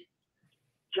 350?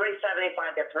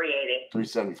 375 to 380.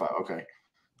 375. Okay.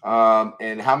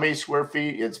 And how many square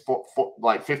feet? It's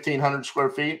like 1,500 square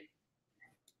feet.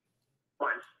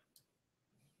 One.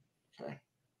 Okay.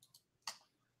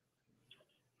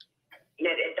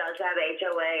 It does have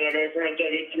HOA. It is in a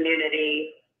gated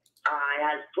community. It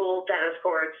has pool, tennis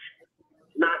courts,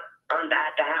 not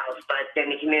at the house, but in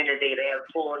the community. They have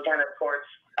pool and tennis courts,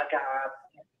 a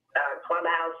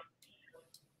clubhouse.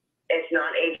 It's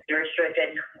not age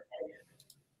restricted.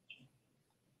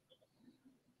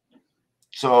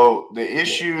 So the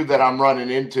issue that I'm running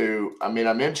into, I mean,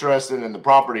 I'm interested in the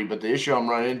property, but the issue I'm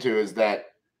running into is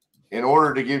that in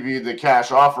order to give you the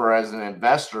cash offer as an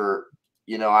investor,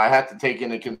 I have to take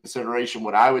into consideration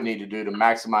what I would need to do to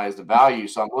maximize the value.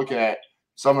 So I'm looking at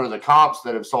some of the comps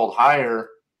that have sold higher,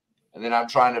 and then I'm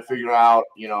trying to figure out,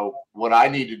 what I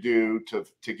need to do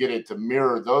to get it to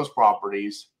mirror those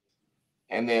properties.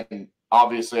 And then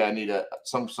obviously I need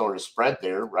some sort of spread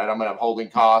there, right? I'm going to have holding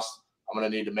costs. I'm going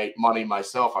to need to make money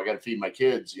myself. I got to feed my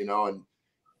kids, and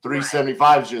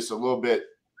 375 is just a little bit.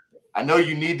 I know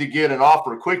you need to get an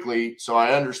offer quickly, so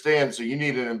I understand. So you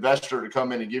need an investor to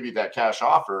come in and give you that cash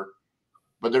offer,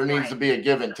 but there needs to be a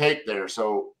give and take there.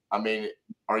 So, I mean,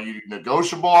 are you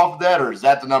negotiable off of that, or is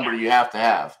that the number you have to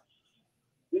have?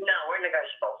 No, we're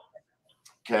negotiable.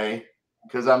 Okay.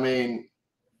 Because, I mean,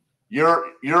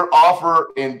 your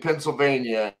offer in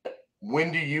Pennsylvania,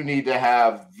 when do you need to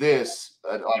have this,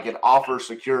 like an offer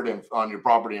secured on your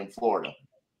property in Florida?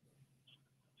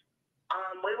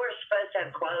 We were supposed to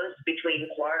have closed between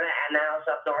Florida and the house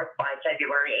up north by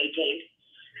February 18th,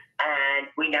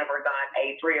 and we never got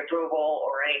a pre-approval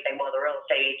or anything. Well, the real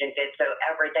estate agent did, so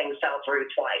everything fell through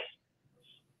twice.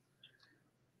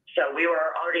 So we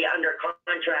were already under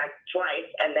contract twice,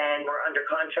 and then we're under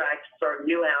contract for a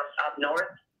new house up north,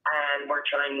 and we're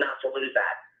trying not to lose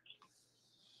that.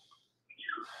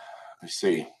 I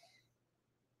see.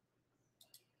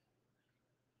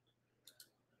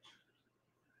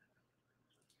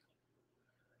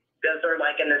 Because they're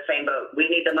in the same boat. We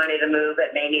need the money to move, and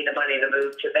they need the money to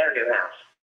move to their new house.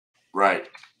 Right.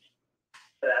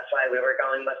 So that's why we were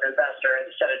going with an investor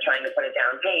instead of trying to put a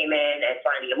down payment and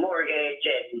finding a mortgage.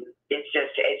 And it's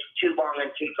too long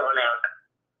and too drawn out.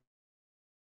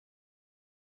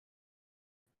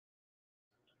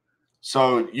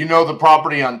 So the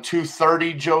property on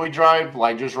 230 Joey Drive,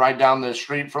 like just right down the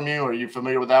street from you? Are you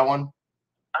familiar with that one?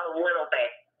 A little bit.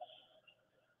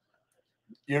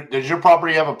 Does your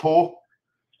property have a pool?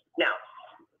 No.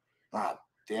 Ah,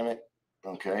 damn it.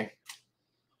 Okay.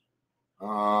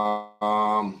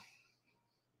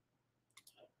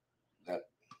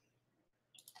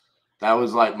 That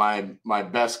was like my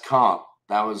best comp.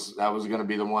 That was going to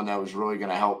be the one that was really going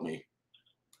to help me.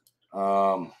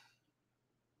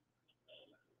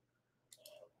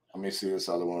 Let me see this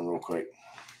other one real quick.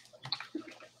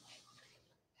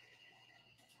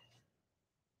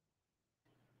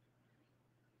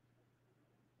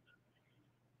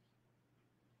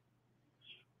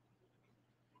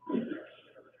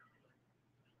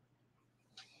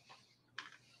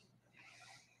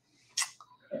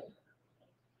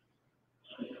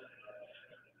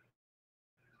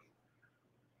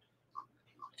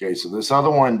 Okay, so this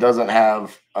other one doesn't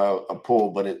have a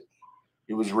pool, but it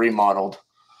was remodeled.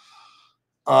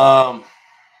 Let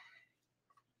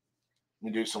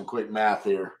me do some quick math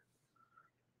here.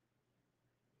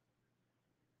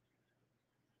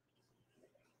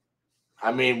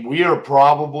 I mean, we're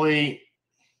probably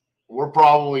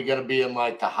going to be in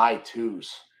like the high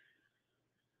twos.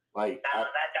 Like No,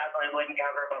 that definitely wouldn't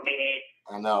cover what we need.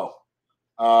 I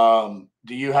know.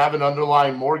 Do you have an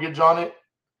underlying mortgage on it?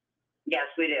 Yes,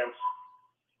 we do.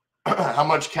 How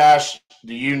much cash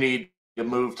do you need to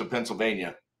move to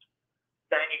Pennsylvania?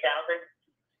 90,000.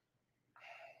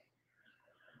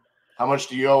 How much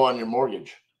do you owe on your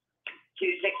mortgage?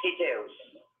 262.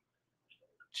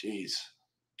 Jeez.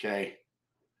 Okay.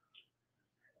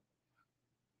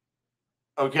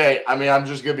 Okay. I mean, I'm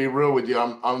just gonna be real with you.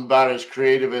 I'm about as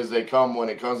creative as they come when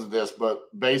it comes to this, but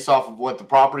based off of what the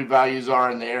property values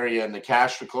are in the area and the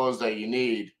cash to close that you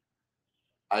need,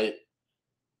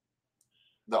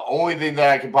 the only thing that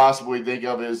I can possibly think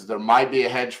of is there might be a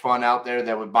hedge fund out there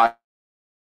that would buy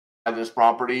this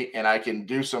property, and I can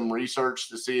do some research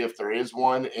to see if there is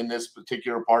one in this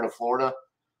particular part of Florida.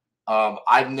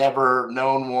 I've never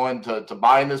known one to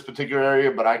buy in this particular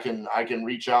area, but I can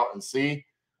reach out and see.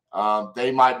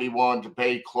 They might be willing to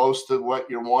pay close to what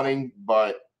you're wanting,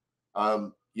 but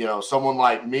someone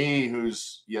like me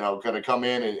who's going to come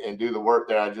in and do the work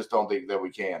there, I just don't think that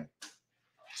we can.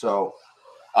 So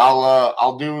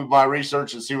I'll do my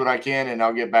research and see what I can, and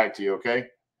I'll get back to you. Okay.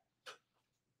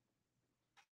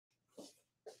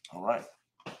 All right.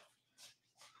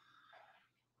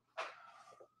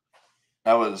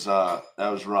 That was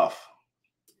rough.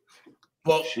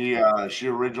 Well, she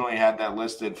originally had that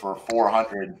listed for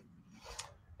 400,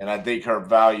 and I think her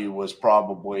value was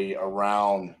probably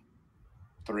around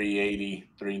 380,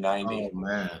 390. Oh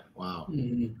man, wow.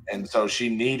 Mm-hmm. And so she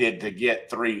needed to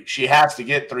get she has to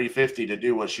get 350 to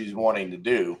do what she's wanting to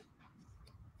do.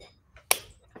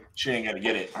 She ain't gonna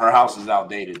get it. Her house is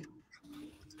outdated.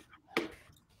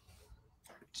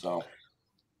 So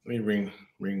let me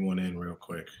ring one in real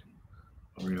quick.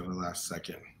 I'll read it the last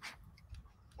second.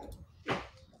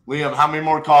 Liam, how many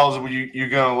more calls are you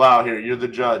gonna allow here? You're the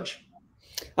judge.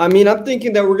 I mean, I'm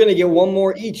thinking that we're gonna get one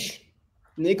more each.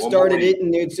 Nick started it,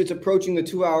 and it's approaching the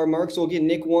 2-hour mark, so we'll get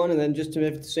Nick one, and then just to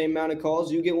have the same amount of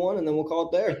calls, you get one, and then we'll call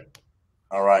it there.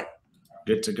 All right.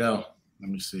 Good to go. Let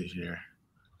me see here.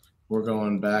 We're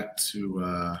going back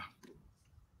to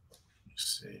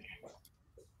let's see.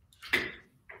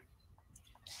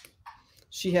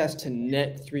 She has to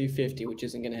net 350, which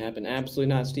isn't going to happen. Absolutely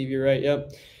not, Steve. You're right.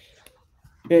 Yep.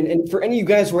 And for any of you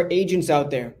guys who are agents out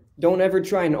there, don't ever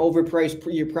try and overprice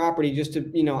your property just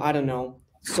to, I don't know,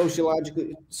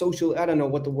 I don't know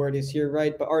what the word is here,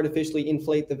 right? But artificially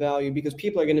inflate the value, because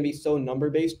people are going to be so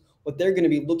number-based. What they're going to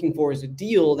be looking for is a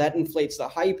deal that inflates the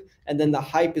hype, and then the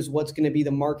hype is what's going to be the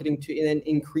marketing to then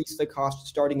increase the cost of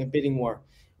starting a bidding war.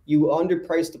 You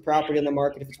underprice the property on the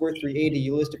market. If it's worth 380,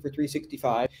 you list it for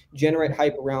 365, generate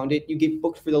hype around it. You get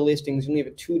booked for the listings. You only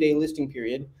have a 2-day listing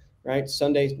period, right?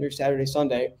 Sunday or Saturday,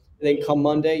 Sunday. And then come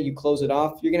Monday, you close it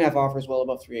off. You're going to have offers well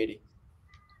above 380.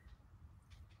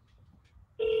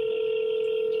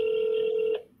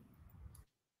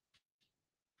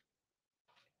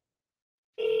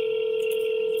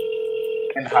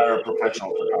 And hire a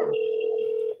professional photographer.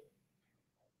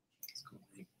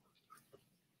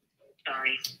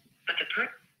 Sorry, but the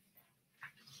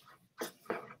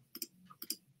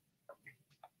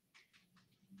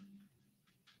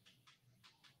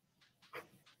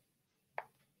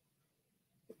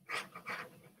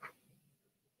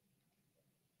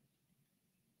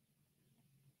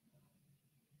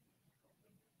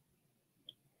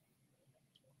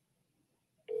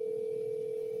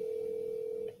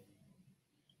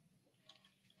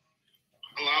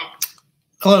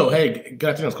Hello. Hey, good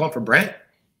afternoon. I was calling for Brent.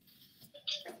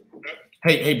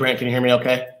 Hey, Brent. Can you hear me?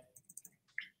 Okay.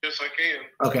 Yes, I can.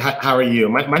 Okay. How are you?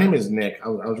 My name is Nick. I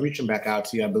was reaching back out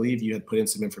to you. I believe you had put in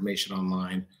some information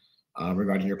online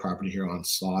regarding your property here on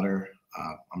Slaughter.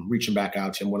 I'm reaching back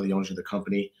out to you. I'm one of the owners of the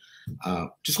company.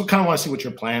 Just kind of want to see what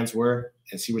your plans were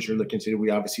and see what you're looking to do. We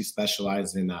obviously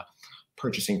specialize in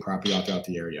purchasing property all throughout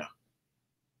the area.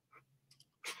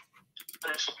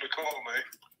 Somebody call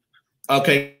me.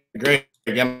 Okay, great.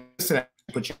 Again,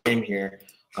 put your name here.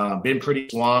 Been pretty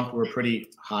swamped. We're a pretty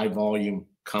high volume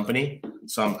company.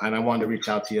 So, and I wanted to reach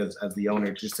out to you as the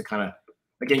owner just to kind of,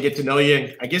 again, get to know you.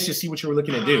 And I guess you see what you were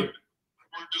looking to do.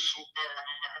 We're just,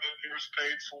 it was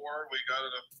paid for.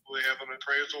 We have an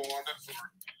appraisal on it.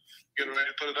 We're getting ready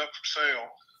to put it up for sale.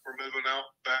 We're moving out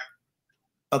back.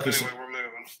 Okay. Anyway, we're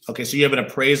moving. Okay. So you have an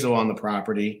appraisal on the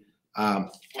property. We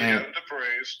have it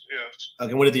appraised, yes.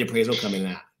 Okay, what did the appraisal come in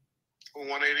at?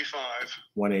 185.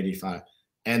 185.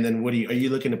 And then are you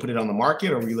looking to put it on the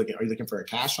market, or are you looking for a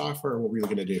cash offer, or what were you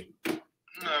looking to do? No,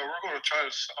 we're going to try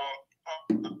to sell.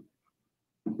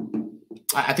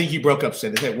 I think you broke up,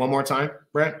 Sid. Say it one more time,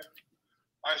 Brent.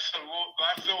 I said, well,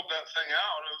 I filled that thing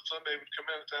out, and somebody would come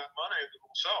in at that money, and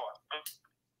we'll sell it.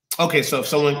 Okay, so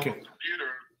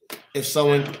if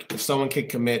someone could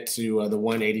commit to the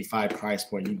 185 price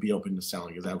point, you'd be open to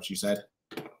selling. Is that what you said?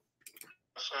 Yes,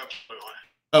 absolutely.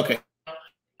 Okay.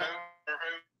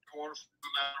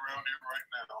 Around here right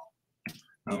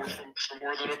now. Okay. For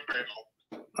more than a bagel.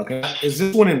 Okay. Is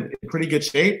this one in pretty good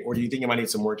shape, or do you think it might need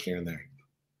some work here and there?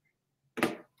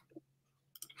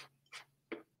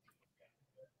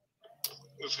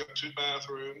 It's got 2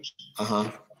 bathrooms.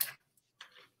 I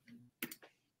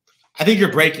think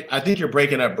you're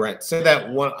breaking up, Brent. Say that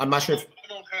one. I'm not sure if I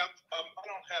don't have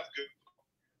good.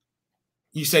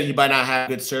 You said you might not have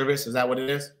good service. Is that what it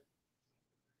is?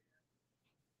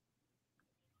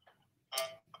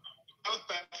 Both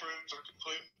bathrooms are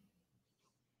complete.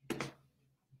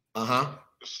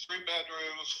 There's 3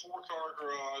 bedrooms, 4-car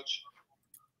garage,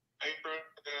 apron,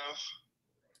 F.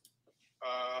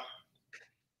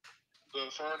 The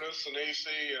furnace and AC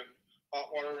and hot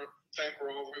water tank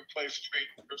were all replaced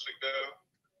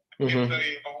 3 years ago.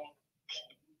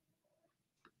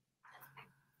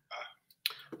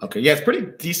 Okay, yeah, it's pretty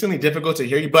decently difficult to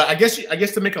hear you, but I guess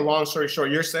to make a long story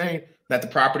short, you're saying that the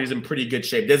property is in pretty good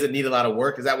shape. Does it need a lot of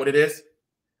work? Is that what it is?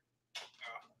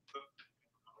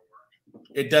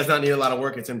 It does not need a lot of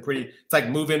work. It's like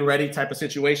move-in ready type of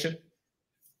situation.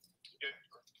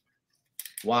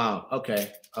 Wow.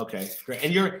 Okay. Great.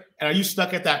 And are you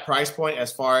stuck at that price point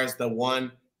as far as the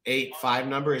 185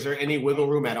 number? Is there any wiggle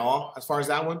room at all as far as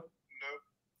that one?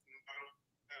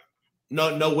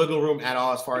 No wiggle room at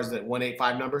all as far as the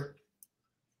 185 number?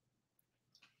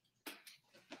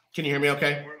 Can you hear me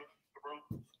okay? Yeah,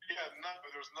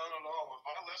 there's none at all. If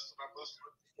I list it, I'm listing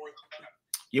it more than that.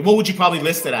 Yeah, what would you probably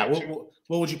list it at?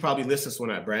 What would you probably list this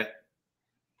one at, Brent?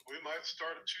 We might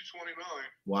start at 229.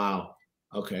 Wow.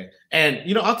 Okay. And,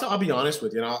 I'll be honest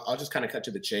with you, and I'll just kind of cut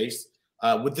to the chase.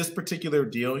 With this particular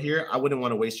deal here, I wouldn't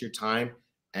want to waste your time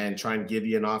and try and give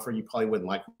you an offer. You probably wouldn't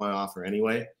like my offer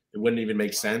anyway. It wouldn't even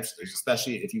make sense,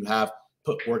 especially if you have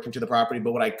put work into the property.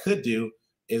 But what I could do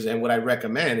is, and what I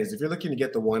recommend is, if you're looking to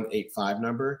get the 185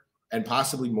 number and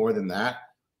possibly more than that,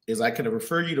 is I could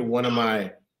refer you to one of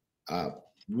my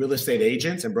real estate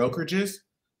agents and brokerages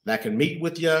that can meet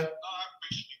with you. I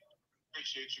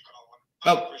appreciate you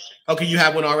calling. Okay, you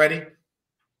have one already?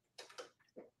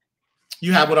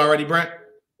 You have one already, Brent?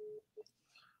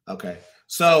 Okay.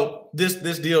 So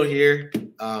this deal here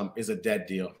is a dead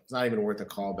deal. It's not even worth a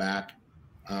call back.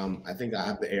 I think I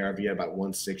have the ARV at about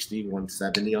 160,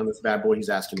 170 on this bad boy. He's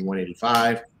asking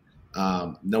 185.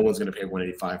 No one's going to pay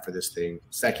 185 for this thing.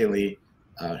 Secondly,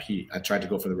 I tried to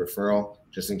go for the referral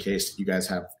just in case you guys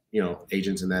have,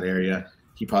 agents in that area.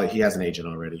 He has an agent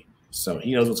already, so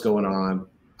he knows what's going on.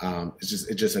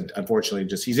 Unfortunately,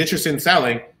 he's interested in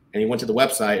selling, and he went to the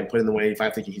website and put in the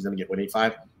 185 thinking he's going to get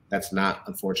 185. That's not,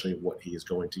 unfortunately, what he is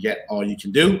going to get. All you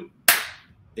can do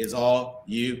is all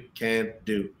you can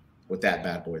do with that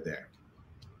bad boy there.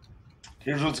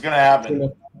 Here's what's going to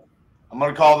happen. I'm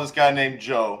going to call this guy named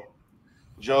Joe.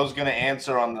 Joe's going to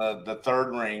answer on the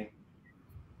third ring,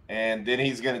 and then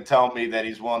he's going to tell me that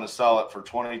he's willing to sell it for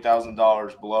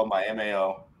 $20,000 below my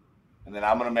MAO. And then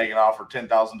I'm going to make an offer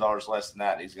 $10,000 less than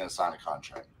that, and he's going to sign a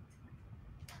contract.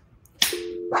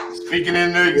 Speaking it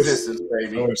into existence,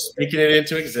 baby. We're speaking it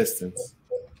into existence.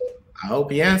 I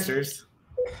hope he answers.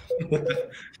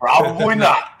 Probably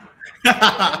not. The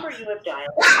number you have dialed.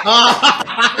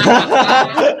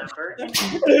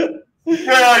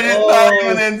 Not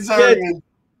even inserted.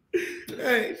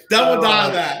 Hey, double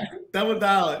dial that. Double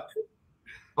dial it.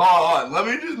 Hold on. Let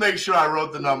me just make sure I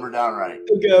wrote the number down right.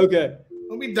 Okay.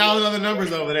 Let me dial other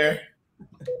numbers over there.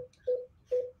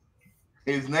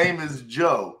 His name is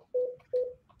Joe.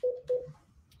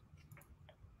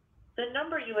 The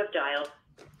number you have dialed.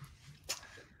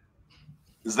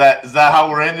 Is that how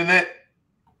we're ending it?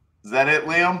 Is that it,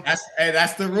 Liam?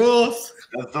 That's the rules.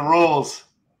 That's the rules.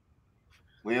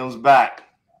 Liam's back.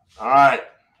 All right.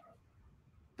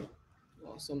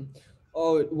 Awesome.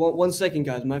 Oh, one second,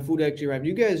 guys. My food actually arrived.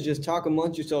 You guys just talk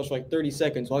amongst yourselves for like 30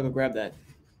 seconds. So I'll go grab that.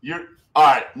 All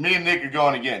right. Me and Nick are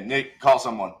going again. Nick, call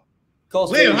someone.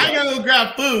 Liam, I gotta go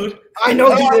grab food. I know.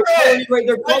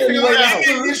 They're calling me right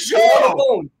now. The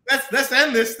show. Let's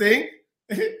end this thing.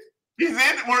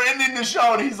 We're ending the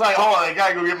show, and he's like, "Hold on, I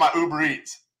gotta go get my Uber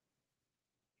Eats."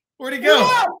 Where'd he go?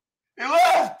 He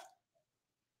left.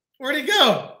 Where'd he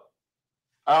go?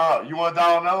 Oh, you want to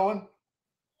dial another one?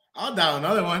 I'll dial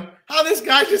another one. How this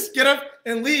guy just get up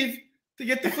and leave to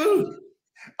get the food?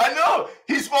 I know.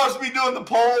 He's supposed to be doing the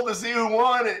poll to see who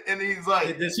won it, and he's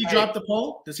like, does he drop the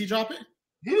poll? Does he drop it?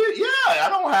 Yeah, I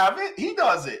don't have it. He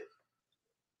does it.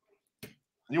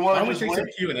 You want to take some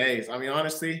Q&As? I mean,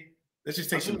 honestly, let's just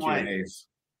take some Q&As.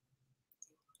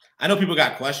 I know people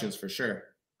got questions for sure.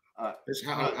 Do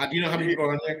you know how many people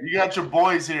are in there? You got your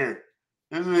boys here.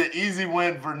 This is an easy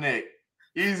win for Nick.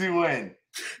 Easy win.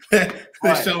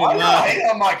 Why do I hate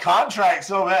on my contract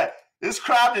so bad? This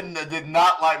crowd did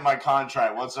not like my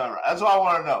contract whatsoever. That's what I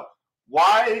want to know.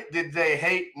 Why did they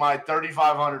hate my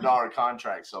 $3,500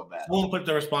 contract so bad? We'll put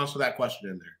the response to that question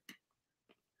in there.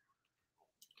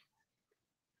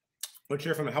 Let's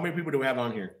hear from it. How many people do we have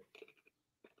on here?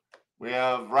 We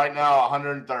have right now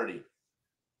 130.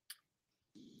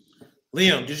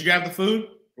 Liam, did you grab the food?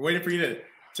 We're waiting for you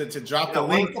to drop the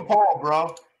link. Where's the poll,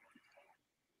 bro?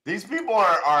 These people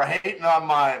are hating on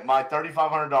my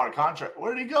 $3,500 contract.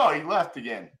 Where did he go? He left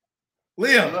again.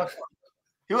 Liam.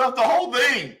 He left the whole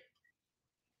thing.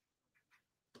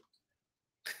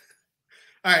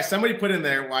 All right, somebody put in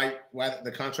there why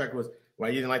the contract was why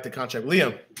you didn't like the contract.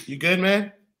 Liam, you good,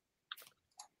 man?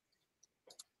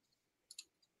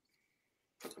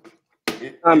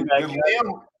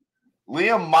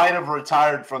 Liam might have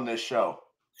retired from this show.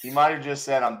 He might have just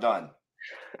said, "I'm done."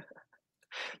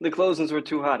 The closings were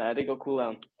too hot. I had to go cool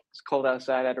down. It's cold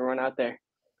outside. I had to run out there.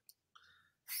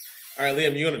 All right,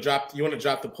 Liam, you want to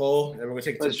drop the poll, and we're gonna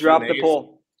take. Let's drop the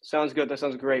poll. Sounds good. That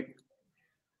sounds great.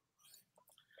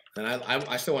 And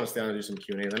I still want to stay on and do some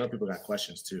Q&As. I know people got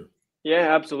questions too.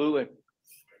 Yeah, absolutely.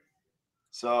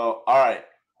 So, all right.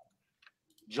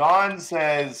 John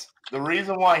says the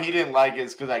reason why he didn't like it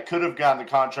is because I could have gotten the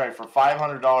contract for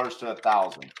 $500 to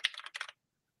 $1,000.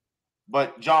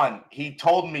 But John, he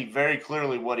told me very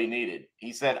clearly what he needed.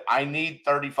 He said, "I need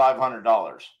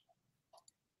 $3,500."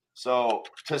 So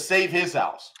to save his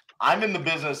house, I'm in the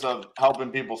business of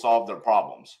helping people solve their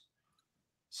problems.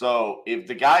 So if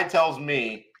the guy tells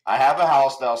me I have a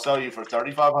house that I'll sell you for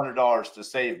 $3,500 to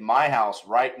save my house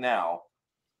right now,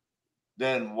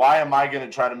 then why am I going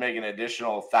to try to make an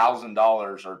additional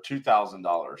 $1,000 or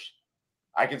 $2,000?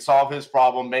 I can solve his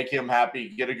problem, make him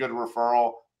happy, get a good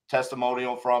referral,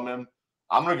 testimonial from him.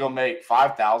 I'm going to go make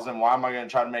 $5,000. Why am I going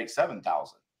to try to make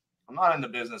 $7,000? I'm not in the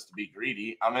business to be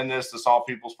greedy. I'm in this to solve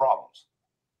people's problems.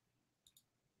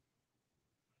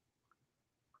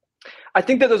 I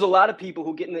think that there's a lot of people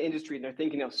who get in the industry and they're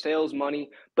thinking of sales, money.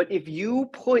 But if you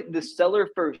put the seller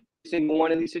first in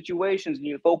one of these situations and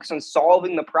you focus on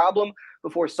solving the problem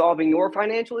before solving your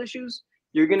financial issues,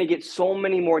 you're going to get so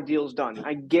many more deals done.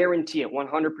 I guarantee it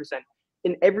 100%.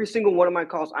 In every single one of my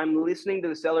calls, I'm listening to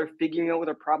the seller, figuring out what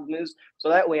their problem is. So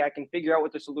that way I can figure out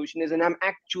what the solution is. And I'm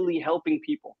actually helping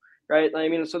people. Right. I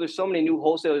mean, so there's so many new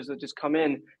wholesalers that just come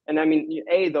in, and I mean,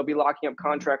 they'll be locking up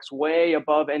contracts way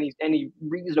above any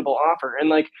reasonable offer. And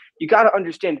like, you got to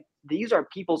understand, these are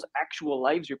people's actual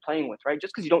lives you're playing with, right?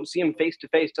 Just because you don't see them face to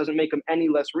face doesn't make them any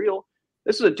less real.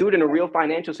 This is a dude in a real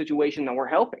financial situation that we're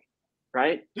helping,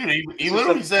 right? Dude, he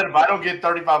literally said, if I don't get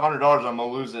 $3,500, I'm gonna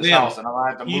lose this house, and I'm gonna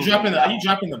have to move. Are you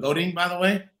dropping the voting, by the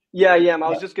way? Yeah, I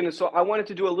was just gonna. So I wanted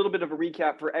to do a little bit of a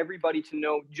recap for everybody to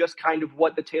know just kind of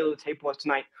what the tale of the tape was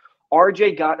tonight.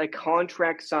 RJ got a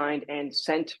contract signed and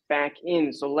sent back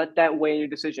in, so let that weigh in your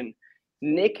decision.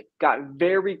 Nick got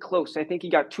very close. I think he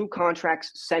got 2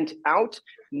 contracts sent out.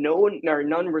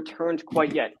 None returned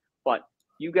quite yet. But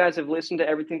you guys have listened to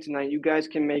everything tonight. You guys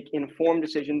can make informed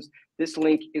decisions. This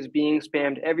link is being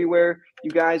spammed everywhere.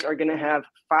 You guys are going to have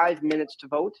 5 minutes to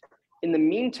vote. In the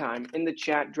meantime, in the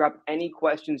chat, drop any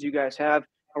questions you guys have,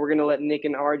 and we're going to let Nick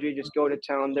and RJ just go to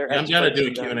town. I'm going to do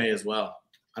a Q&A as well.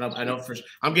 I know for sure.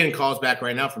 I'm getting calls back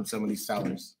right now from some of these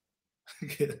sellers.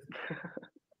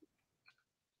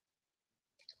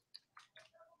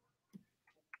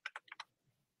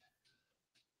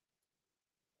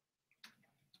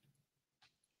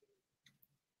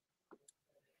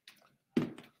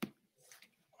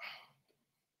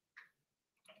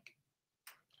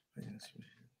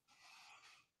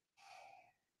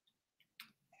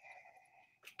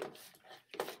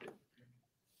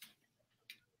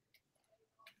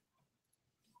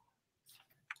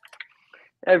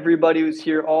 Everybody who's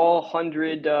here, all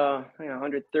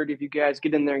 130 of you guys,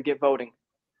 get in there and get voting.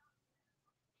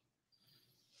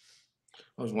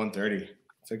 That was 130.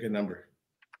 It's a good number.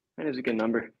 That is a good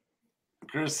number.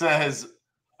 Chris says,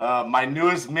 my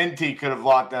newest Minty could have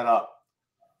locked that up.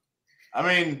 I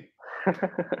mean,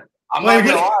 I'm not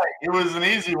gonna lie, it was an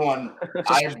easy one.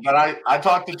 I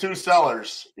talked to 2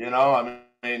 sellers, you know. I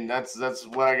mean that's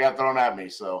what I got thrown at me.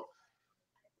 So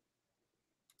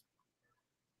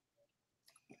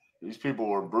These people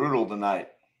were brutal tonight.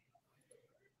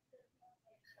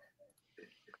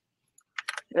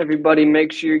 Everybody,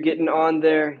 make sure you're getting on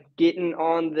there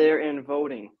and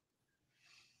voting.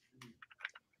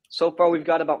 So far, we've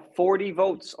got about 40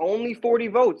 votes, only 40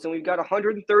 votes, and we've got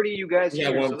 130 of you guys Yeah,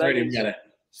 here. 130. So means, we gotta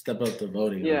step up the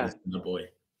voting. Yeah, on this, boy.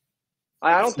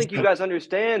 I don't think you guys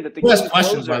understand that the Who has game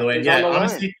questions, by the way? is Yeah, on the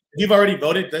honestly, line. if you've already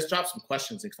voted, let's drop some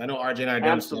questions because I know RJ and I are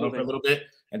down for a little bit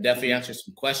and definitely answer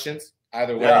some questions.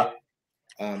 Either way,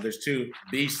 there's two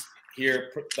beasts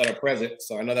here that are present,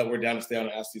 so I know that we're down to stay on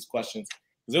and ask these questions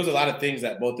because there was a lot of things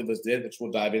that both of us did, which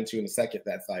we'll dive into in a second.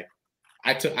 That's like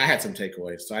I had some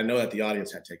takeaways, so I know that the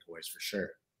audience had takeaways for sure.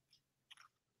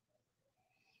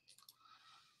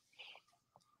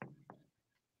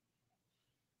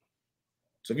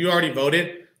 So if you already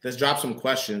voted, let's drop some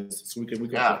questions so we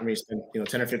can spend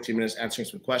 10 or 15 minutes answering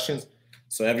some questions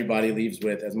so everybody leaves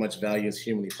with as much value as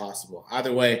humanly possible.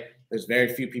 Either way, there's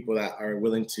very few people that are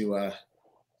willing to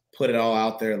put it all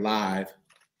out there live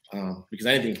because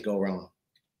anything can go wrong.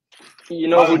 You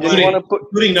know, who didn't want to put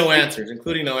including no answers,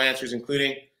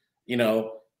 including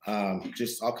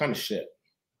just all kind of shit.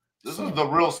 This is the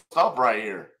real stuff right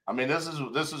here. I mean, this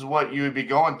is what you would be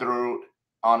going through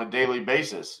on a daily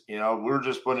basis. You know, we're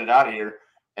just putting it out here.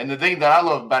 And the thing that I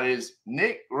love about it is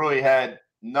Nick really had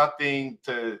nothing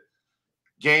to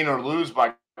gain or lose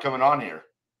by coming on here.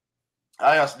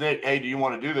 I asked Nick, hey, do you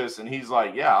want to do this? And he's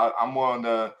like, yeah, I'm willing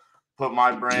to put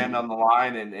my brand on the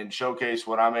line and showcase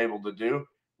what I'm able to do.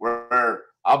 Where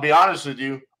I'll be honest with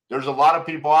you, there's a lot of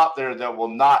people out there that will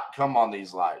not come on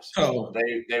these lives. Oh.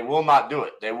 They will not do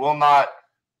it. They will not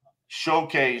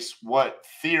showcase what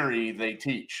theory they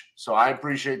teach. So I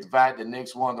appreciate the fact that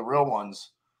Nick's one of the real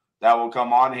ones that will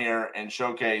come on here and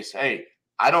showcase, hey,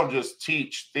 I don't just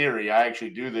teach theory. I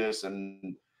actually do this.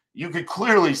 And you could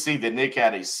clearly see that Nick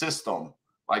had a system,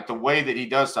 like the way that he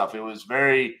does stuff. It was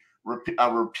very a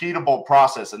repeatable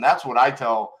process. And that's what I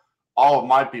tell all of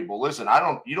my people. Listen,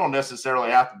 you don't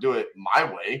necessarily have to do it my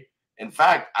way. In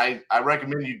fact, I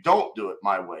recommend you don't do it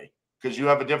my way because you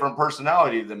have a different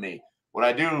personality than me. What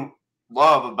I do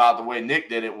love about the way Nick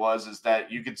did it is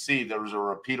that you could see there was a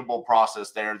repeatable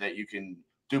process there that you can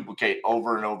duplicate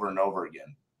over and over and over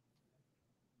again.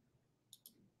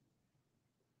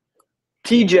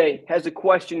 TJ has a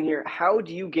question here. How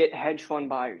do you get hedge fund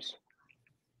buyers?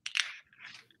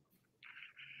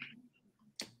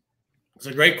 It's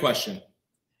a great question.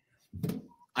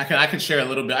 I can share a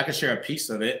little bit. I can share a piece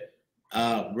of it.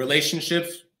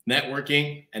 Relationships,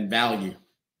 networking, and value.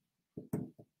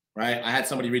 Right? I had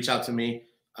somebody reach out to me.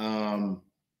 And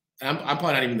I'm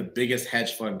probably not even the biggest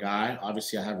hedge fund guy.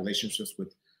 Obviously, I have relationships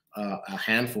with a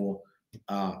handful.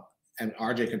 And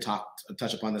RJ can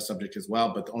touch upon this subject as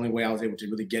well. But the only way I was able to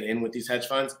really get in with these hedge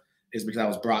funds is because I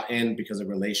was brought in because of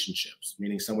relationships,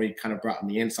 meaning somebody kind of brought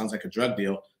me in. Sounds like a drug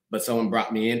deal, but someone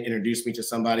brought me in, introduced me to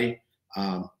somebody,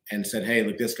 and said, hey,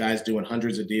 look, this guy's doing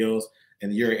hundreds of deals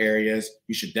in your areas.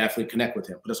 You should definitely connect with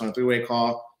him. Put us on a three-way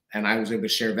call, and I was able to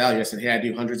share value. I said, hey, I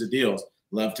do hundreds of deals.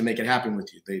 Love to make it happen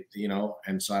with you.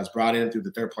 And so I was brought in through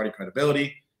the third-party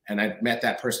credibility, and I met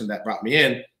that person that brought me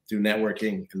in through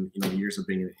networking and years of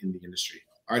being in the industry.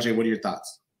 RJ, what are your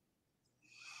thoughts?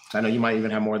 I know you might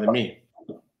even have more than me.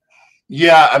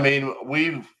 Yeah, I mean,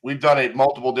 we've done it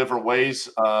multiple different ways.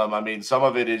 I mean, some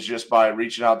of it is just by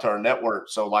reaching out to our network.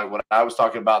 So like what I was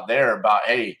talking about there about,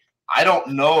 hey, I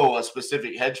don't know a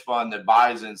specific hedge fund that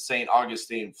buys in St.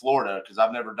 Augustine, Florida, because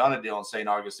I've never done a deal in St.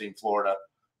 Augustine, Florida.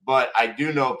 But I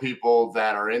do know people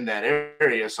that are in that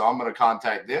area. So I'm going to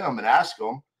contact them and ask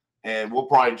them. And we'll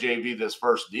probably JV this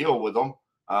first deal with them.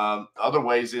 Other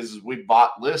ways is we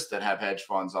bought lists that have hedge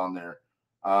funds on there.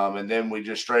 And then we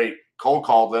just straight cold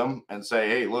call them and say,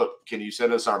 hey, look, can you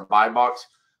send us our buy box?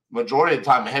 Majority of the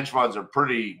time, hedge funds are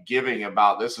pretty giving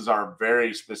about this is our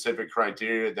very specific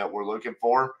criteria that we're looking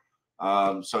for.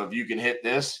 So if you can hit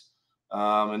this,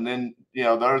 and then, the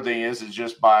other thing is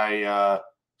just by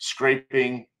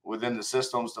scraping within the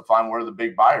systems to find where the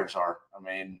big buyers are. I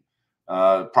mean,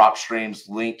 PropStream's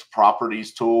linked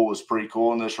properties tool was pretty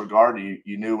cool in this regard.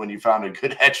 You knew when you found a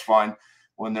good hedge fund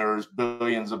when there's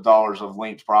billions of dollars of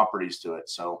linked properties to it.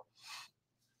 So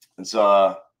it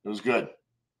was good.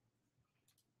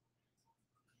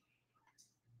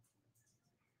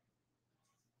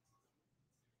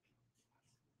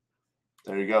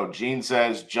 There you go. Gene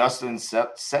says Justin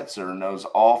Setzer knows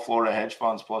all Florida hedge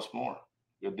funds plus more.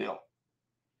 Good deal.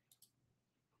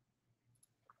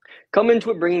 Come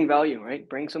into it bringing value, right?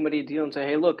 Bring somebody a deal and say,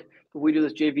 hey, look, if we do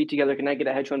this JV together, can I get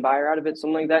a hedge fund buyer out of it?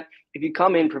 Something like that. If you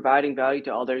come in providing value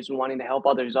to others and wanting to help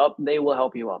others up, they will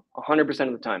help you up 100%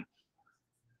 of the time.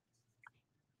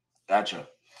 Gotcha.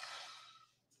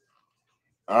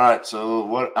 All right. So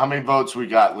what? How many votes we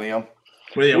got, Liam?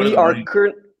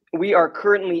 We are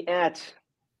currently at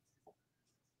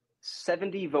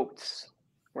 70 votes.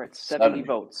 We're at 70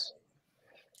 votes.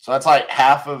 So that's like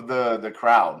half of the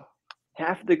crowd.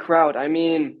 Half the crowd. I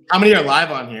mean, how many are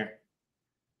live on here?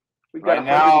 We've got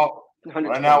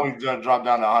right now we've dropped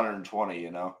down to 120.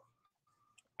 You know.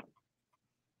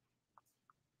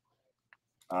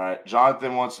 All right.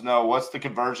 Jonathan wants to know what's the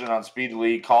conversion on Speed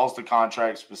Lead calls to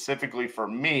contract specifically for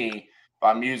me if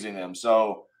I'm using them.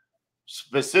 So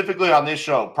specifically on this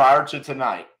show, prior to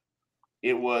tonight,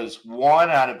 it was 1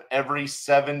 out of every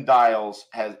 7 dials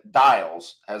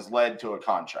has led to a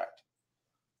contract.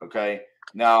 Okay.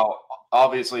 Now,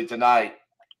 obviously tonight,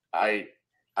 I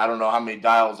don't know how many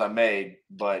dials I made,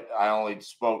 but I only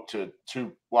spoke to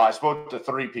 2. Well, I spoke to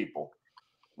 3 people.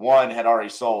 1 had already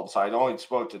sold, so I only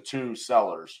spoke to 2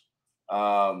 sellers.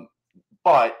 But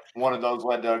one of those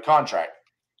led to a contract.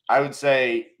 I would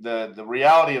say the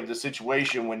reality of the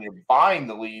situation when you're buying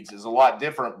the leads is a lot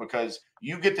different because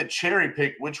you get to cherry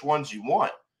pick which ones you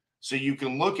want. So you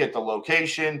can look at the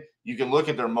location, you can look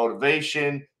at their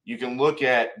motivation, you can look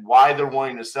at why they're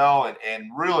wanting to sell and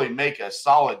really make a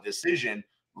solid decision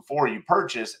before you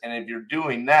purchase. And if you're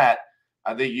doing that,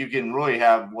 I think you can really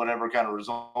have whatever kind of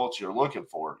results you're looking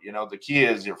for. You know, the key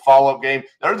is your follow-up game.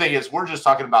 The other thing is we're just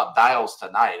talking about dials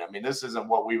tonight. I mean, this isn't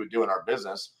what we would do in our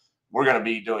business. We're going to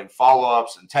be doing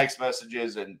follow-ups and text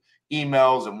messages and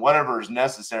emails and whatever is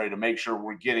necessary to make sure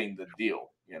we're getting the deal,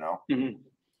 you know?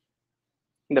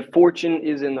 Mm-hmm. The fortune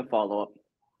is in the follow-up.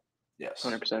 Yes.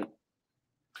 100%.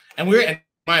 And we're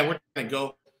going to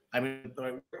go, I mean,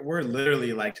 we're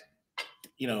literally like,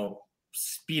 you know,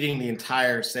 speeding the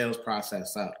entire sales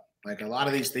process up. Like a lot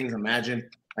of these things, imagine,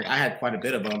 like I had quite a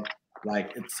bit of them.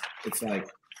 Like it's like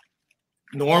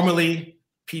normally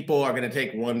people are going to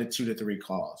take 1 to 2 to 3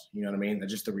 calls. You know what I mean?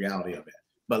 That's just the reality of it.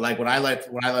 But like what I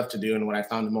love to do and what I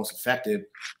found the most effective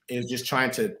is just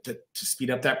trying to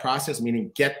speed up that process,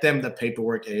 meaning get them the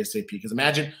paperwork ASAP. Because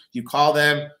imagine you call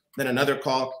them, then another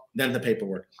call, then the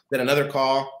paperwork, then another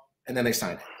call, and then they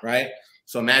sign it, right?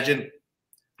 So imagine,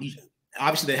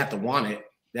 obviously they have to want it.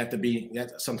 They have to be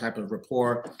some type of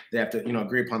rapport. They have to, you know,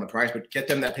 agree upon the price, but get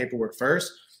them that paperwork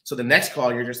first. So the next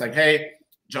call, you're just like, hey,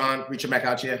 John, reaching back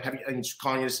out to you. I'm just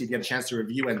calling you to see if you had a chance to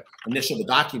review and initial the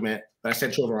document that I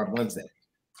sent you over on Wednesday.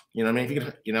 You know what I mean? If you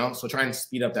could, you know, so try and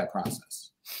speed up that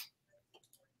process.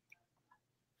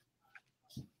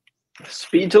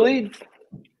 Speed to lead.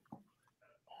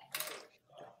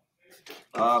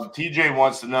 TJ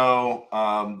wants to know,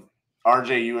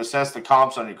 RJ, you assess the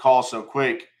comps on your call so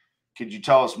quick. Could you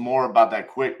tell us more about that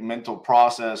quick mental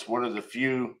process? What are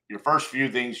your first few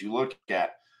things you look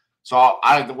at? So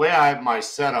the way I have my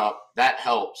setup, that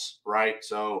helps, right?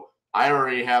 So I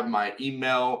already have my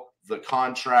email, the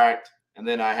contract, and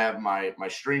then I have my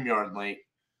StreamYard link.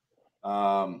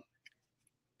 And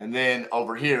then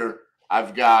over here,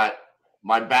 I've got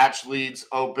my batch leads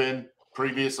open.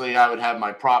 Previously, I would have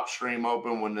my prop stream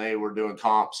open when they were doing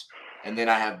comps, and then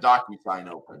I have DocuSign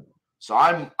open. So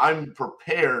I'm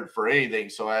prepared for anything.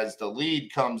 So as the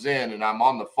lead comes in and I'm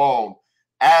on the phone,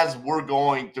 as we're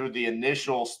going through the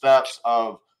initial steps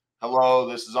of, hello,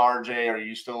 this is RJ, are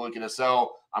you still looking to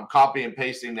sell? I'm copy and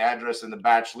pasting the address in the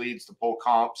batch leads to pull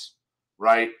comps,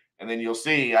 right? And then you'll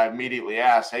see I immediately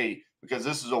ask, hey, because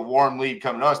this is a warm lead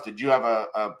coming to us, did you have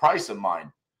a price in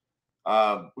mind?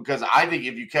 Because I think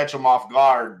if you catch them off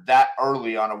guard that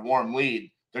early on a warm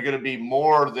lead, they're going to be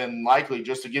more than likely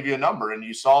just to give you a number. And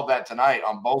you saw that tonight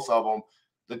on both of them.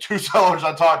 The 2 sellers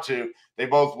I talked to, they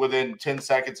both within 10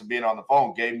 seconds of being on the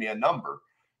phone gave me a number.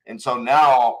 And so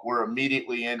now we're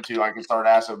immediately into, I can start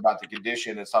asking about the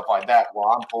condition and stuff like that while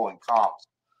I'm pulling comps.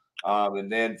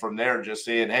 And then from there, just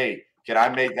seeing, hey, can I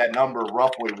make that number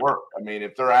roughly work? I mean,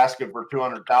 if they're asking for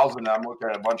 $200,000 and I'm looking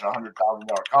at a bunch of $100,000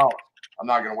 comps, I'm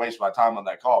not going to waste my time on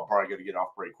that call. I'm probably going to get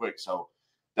off pretty quick. So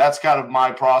that's kind of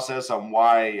my process on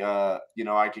why, you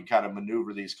know, I can kind of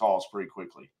maneuver these calls pretty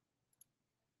quickly.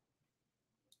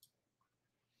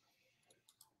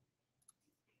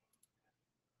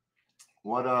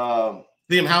 What,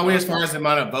 Liam, how are we as far as the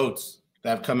amount of votes that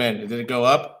have come in? Did it go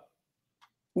up?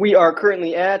 We are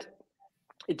currently at,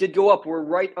 it did go up. We're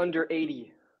right under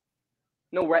 80.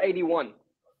 No, we're at 81.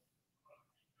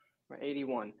 We're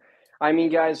 81. I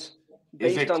mean, guys,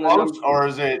 based is it on close the or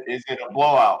is it a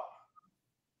blowout?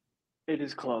 It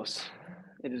is close.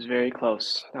 It is very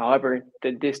close. However,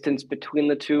 the distance between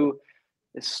the two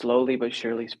is slowly but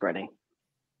surely spreading.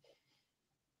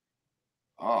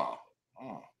 Oh.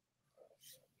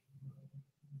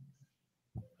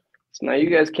 So now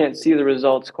you guys can't see the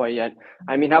results quite yet.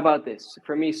 I mean, how about this?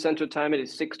 For me, Central Time, it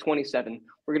is 6:27.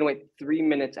 We're going to wait 3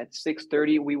 minutes. At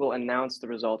 6:30, we will announce the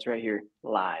results right here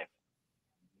live.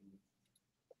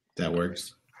 That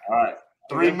works. All right.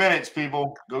 3 minutes,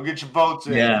 people. Go get your votes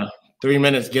in. Yeah. 3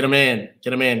 minutes. Get them in.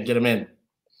 Get them in. Get them in.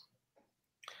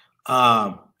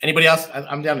 Anybody else?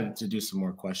 I'm down to do some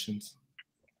more questions.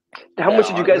 How much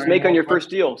did you guys make on your first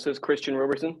deal? Says Christian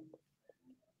Robertson.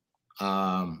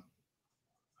 I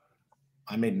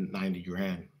made 90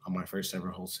 grand on my first ever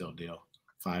wholesale deal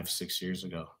 5-6 years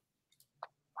ago.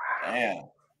 Man.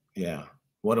 Yeah.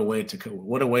 What a way to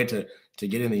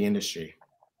get in the industry.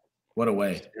 What a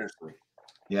way. Seriously.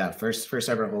 Yeah, first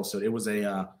ever wholesale. It was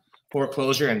a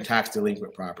foreclosure and tax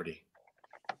delinquent property.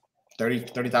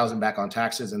 30,000 back on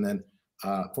taxes, and then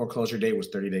foreclosure date was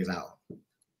 30 days out.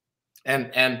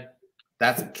 And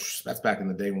that's back in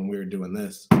the day when we were doing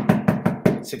this.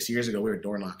 6 years ago, we were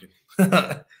door knocking.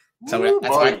 That's how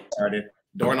I started.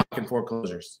 Door knocking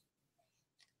foreclosures.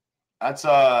 That's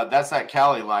that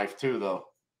Cali life too, though.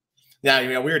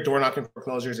 Yeah, we were door knocking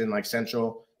foreclosures in like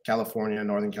Central California,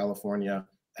 Northern California,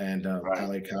 and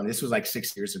LA County. This was like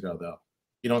 6 years ago, though.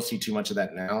 You don't see too much of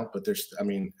that now, but it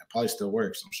probably still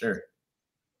works, I'm sure.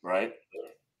 Right.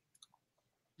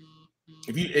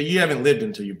 If you haven't lived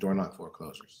until you've door knocked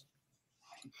foreclosures.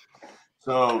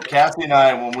 So Cassie and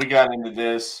I, when we got into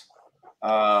this,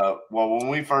 when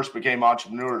we first became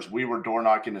entrepreneurs, we were door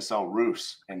knocking to sell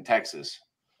roofs in Texas.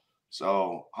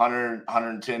 So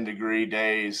 110 degree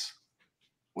days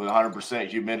with 100%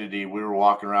 humidity, we were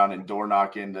walking around and door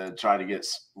knocking to try to get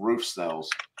roof sales.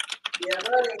 Yeah,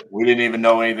 buddy. We didn't even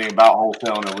know anything about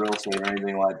wholesaling or real estate or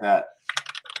anything like that.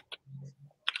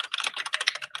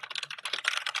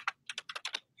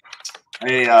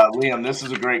 Hey, Liam, this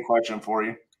is a great question for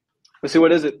you. Let's see,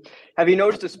 what is it? Have you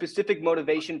noticed a specific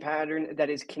motivation pattern that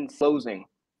is closing?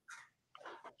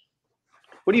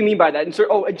 What do you mean by that? In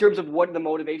terms of what the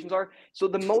motivations are? So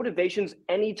the motivations,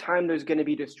 anytime there's going to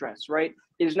be distress, right?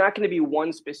 It's not going to be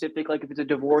one specific, like if it's a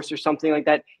divorce or something like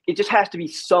that. It just has to be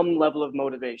some level of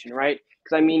motivation, right?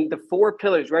 Because the 4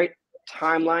 pillars, right?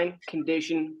 Timeline,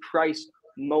 condition, price,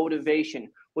 motivation.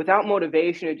 Without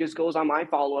motivation, it just goes on my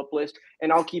follow-up list,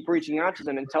 and I'll keep reaching out to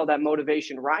them until that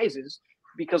motivation rises,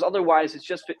 because otherwise it's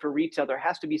just fit for retail. There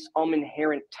has to be some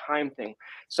inherent time thing.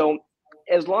 So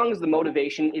as long as the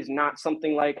motivation is not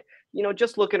something like,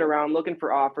 just looking around, looking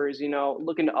for offers,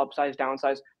 looking to upsize,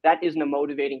 downsize, that isn't a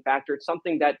motivating factor. It's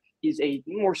something that is a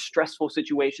more stressful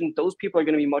situation. Those people are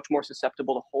going to be much more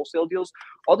susceptible to wholesale deals.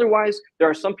 Otherwise, there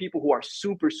are some people who are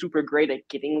super, super great at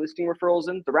getting listing referrals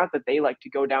in. The route that they like to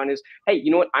go down is, hey,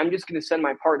 you know what? I'm just going to send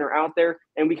my partner out there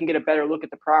and we can get a better look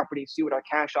at the property, see what our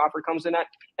cash offer comes in at.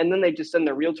 And then they just send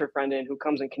their realtor friend in who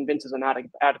comes and convinces them out of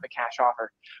a cash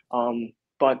offer.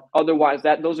 But otherwise,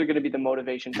 those are going to be the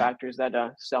motivation factors that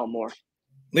sell more.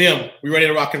 Liam, we ready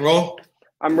to rock and roll?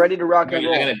 I'm ready to rock and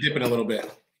roll. I'm going to dip in a little bit.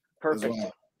 Perfect.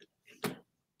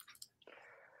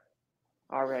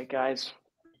 All right, guys.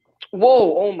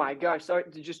 Whoa, oh my gosh. Sorry,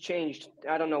 it just changed.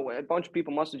 I don't know. A bunch of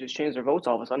people must have just changed their votes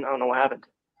all of a sudden. I don't know what happened.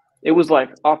 It was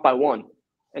like off by 1,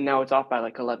 and now it's off by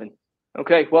like 11.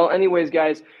 Okay, well, anyways,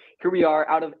 guys, here we are.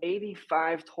 Out of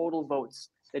 85 total votes,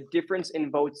 the difference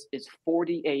in votes is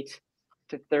 48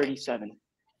 to 37.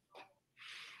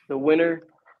 The winner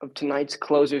of tonight's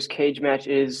closers cage match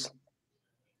is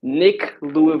Nick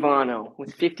Luevano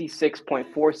with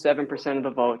 56.47% of the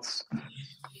votes.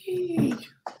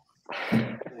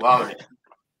 Love it.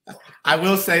 I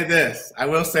will say this. It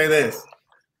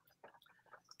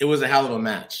was a hell of a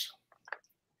match.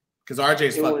 Because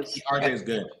RJ's good.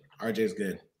 RJ's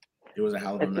good. It was a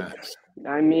hell of a match.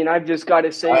 I've just got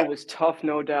to say it was tough,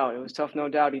 no doubt.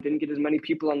 He didn't get as many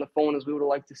people on the phone as we would have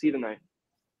liked to see tonight.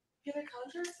 Get a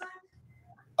contract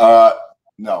signed?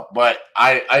 No, but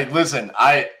I listen.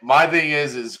 My thing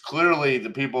is clearly the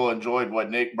people enjoyed what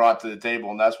Nick brought to the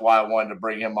table, and that's why I wanted to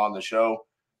bring him on the show.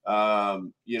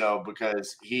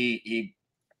 Because he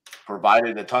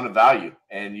provided a ton of value,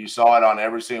 and you saw it on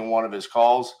every single one of his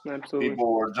calls. Absolutely.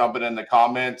 People were jumping in the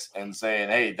comments and saying,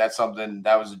 "Hey, that's something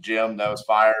that was a gem, that was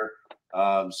fire."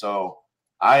 So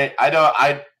I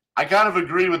kind of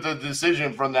agree with the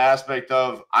decision from the aspect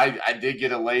of I did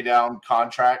get a lay down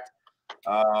contract,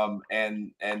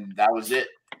 and that was it.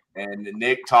 And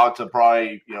Nick talked to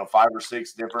probably 5 or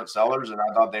 6 different sellers, and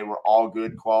I thought they were all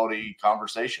good quality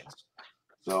conversations.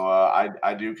 So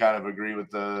I do kind of agree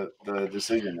with the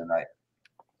decision tonight.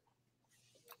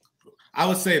 I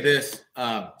would say this,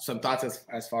 some thoughts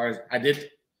as far as I did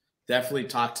definitely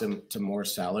talk to more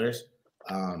sellers.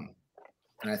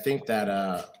 And I think that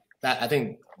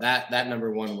that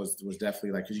number one was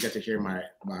definitely like, 'cause you get to hear my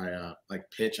like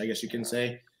pitch, I guess you can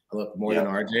say, a little more than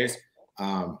RJ's.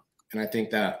 And I think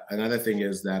that another thing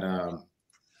is that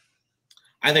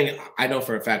I think I know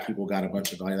for a fact people got a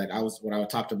bunch of value. Like when I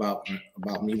talked about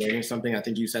me learning something, I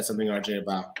think you said something, RJ,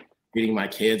 about feeding my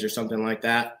kids or something like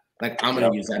that. Like I'm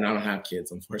gonna use that, and I don't have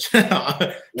kids, unfortunately.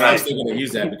 I'm still gonna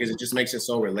use that because it just makes it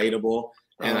so relatable.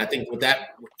 And I think with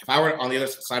that, if I were on the other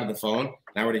side of the phone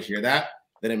and I were to hear that,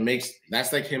 then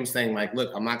that's like him saying, like,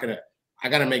 look, I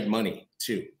gotta make money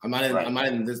too. I'm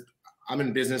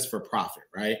in business for profit,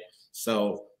 right?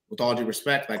 So with all due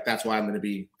respect, like that's why I'm gonna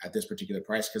be at this particular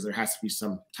price, because there has to be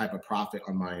some type of profit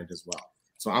on my end as well.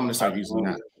 So I'm gonna start using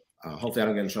that. Hopefully I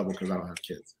don't get in trouble because I don't have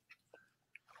kids.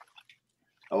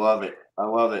 I love it.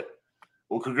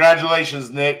 Well, congratulations,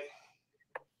 Nick.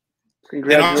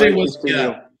 Congratulations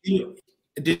to you.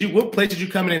 What place did you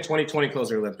come in 2020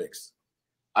 Closer Olympics?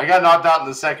 I got knocked out in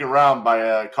the second round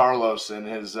by Carlos and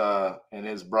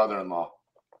his brother-in-law.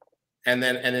 And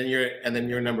then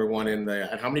you're number one in the.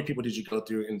 And how many people did you go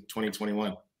through in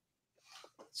 2021?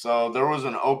 So there was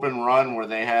an open run where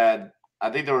they had, I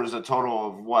think there was a total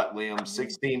of what, Liam,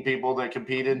 16 people that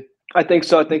competed. I think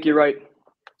so. I think you're right.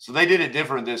 So they did it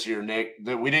different this year, Nick.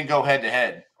 We didn't go head to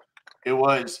head. It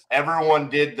was everyone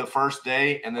did the first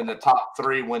day, and then the top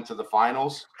 3 went to the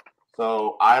finals.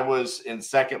 So I was in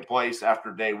second place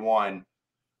after day 1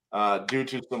 due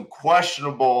to some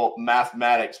questionable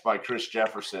mathematics by Chris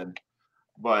Jefferson.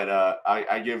 But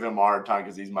I give him a hard time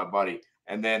because he's my buddy.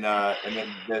 And then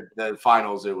the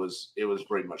finals, it was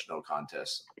pretty much no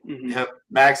contest. Mm-hmm.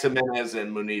 Max Jimenez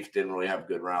and Munif didn't really have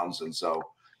good rounds, and so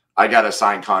I got a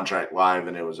signed contract live,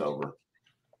 and it was over.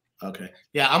 Okay.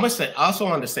 Yeah, I also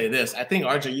wanted to say this. I think,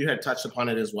 RJ, you had touched upon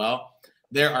it as well.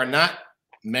 There are not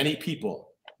many people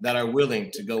that are willing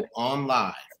to go on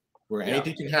live where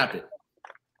anything can happen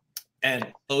and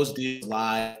close deals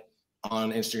live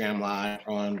on Instagram Live,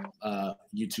 on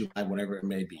YouTube Live, whatever it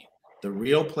may be. The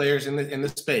real players in the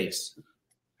space,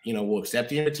 will accept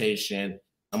the invitation,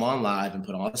 come on live, and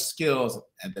put all the skills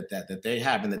that they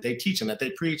have and that they teach and that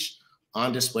they preach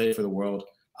on display for the world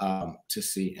to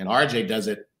see. And RJ does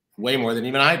it way more than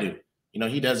even I do.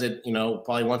 He does it,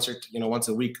 probably once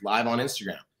a week live on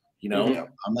Instagram.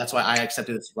 That's why I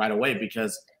accepted this right away,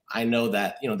 because I know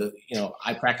that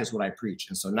I practice what I preach,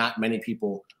 and so not many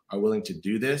people are willing to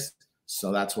do this.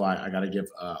 So that's why I got to give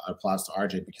applause to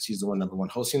RJ, because he's the one, number one,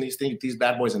 hosting these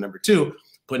bad boys, and number 2,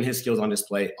 putting his skills on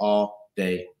display all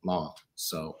day long.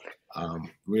 So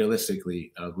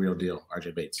realistically, a real deal,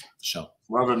 RJ Bates, the show.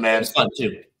 Love it, man. It's fun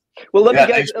too. Well, let me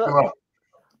guys.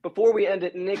 Before we end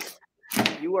it, Nick,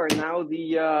 you are now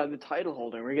the title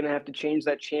holder. We're gonna have to change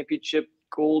that championship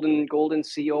golden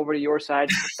C over to your side.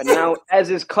 But now, as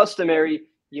is customary,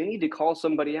 you need to call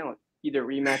somebody out. Either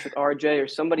rematch with RJ or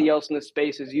somebody else in the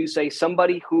space, as you say,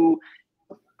 somebody who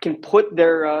can put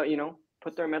their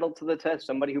mettle to the test,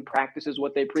 somebody who practices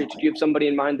what they preach. Do you have somebody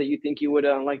in mind that you think you would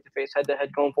like to face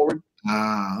head-to-head going forward?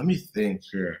 Let me think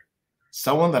here.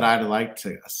 Someone that I'd like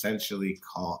to essentially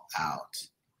call out.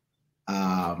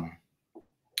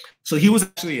 So he was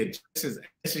actually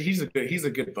he's a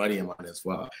good buddy of mine as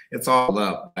well. It's all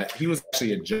love. He was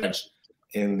actually a judge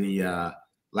in the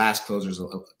last Closers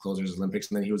Olympics,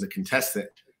 and then he was a contestant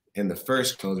in the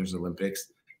first Closers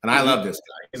Olympics. And I love this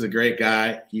guy. He's a great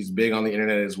guy. He's big on the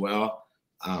internet as well.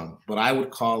 But I would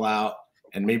call out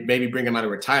and maybe bring him out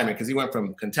of retirement, because he went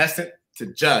from contestant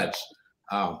to judge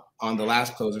on the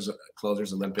last Closers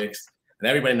Olympics. And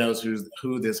everybody knows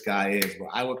who this guy is. But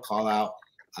I would call out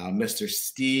Mr.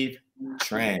 Steve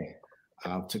Trang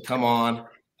to come on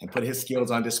and put his skills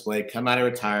on display, come out of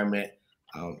retirement,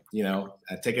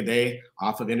 take a day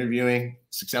off of interviewing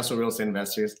successful real estate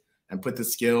investors and put the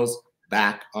skills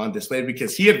back on display,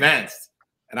 because he advanced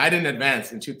and I didn't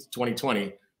advance in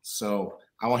 2020. So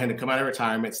I want him to come out of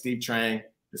retirement. Steve Trang,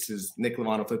 this is Nick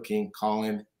Luevano, Flip King,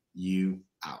 calling you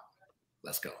out.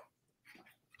 Let's go.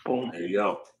 Boom. There you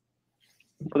go.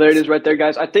 Well, there it is right there,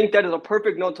 guys. I think that is a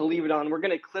perfect note to leave it on. We're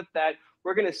going to clip that.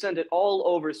 We're going to send it all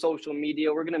over social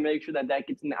media. We're going to make sure that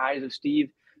gets in the eyes of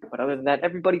Steve. But other than that,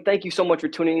 everybody, thank you so much for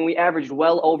tuning in. We averaged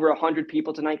well over 100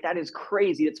 people tonight. That is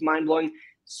crazy. It's mind-blowing.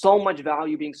 So much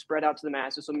value being spread out to the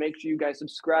masses. So make sure you guys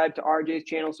subscribe to RJ's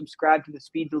channel, subscribe to the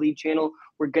Speed to Lead channel.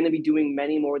 We're going to be doing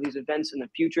many more of these events in the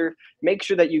future. Make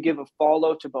sure that you give a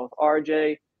follow to both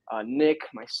RJ, Nick,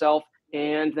 myself,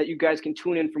 and that you guys can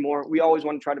tune in for more. We always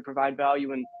want to try to provide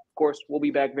value. And, of course, we'll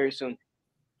be back very soon.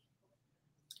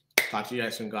 Talk to you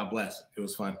guys soon. God bless. It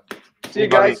was fun. See you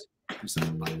guys.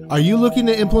 Are you looking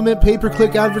to implement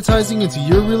pay-per-click advertising into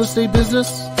your real estate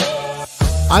business?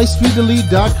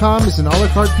 iSpeedToLead.com is an a la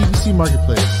carte PPC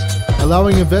marketplace,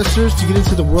 allowing investors to get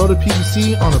into the world of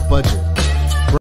PPC on a budget.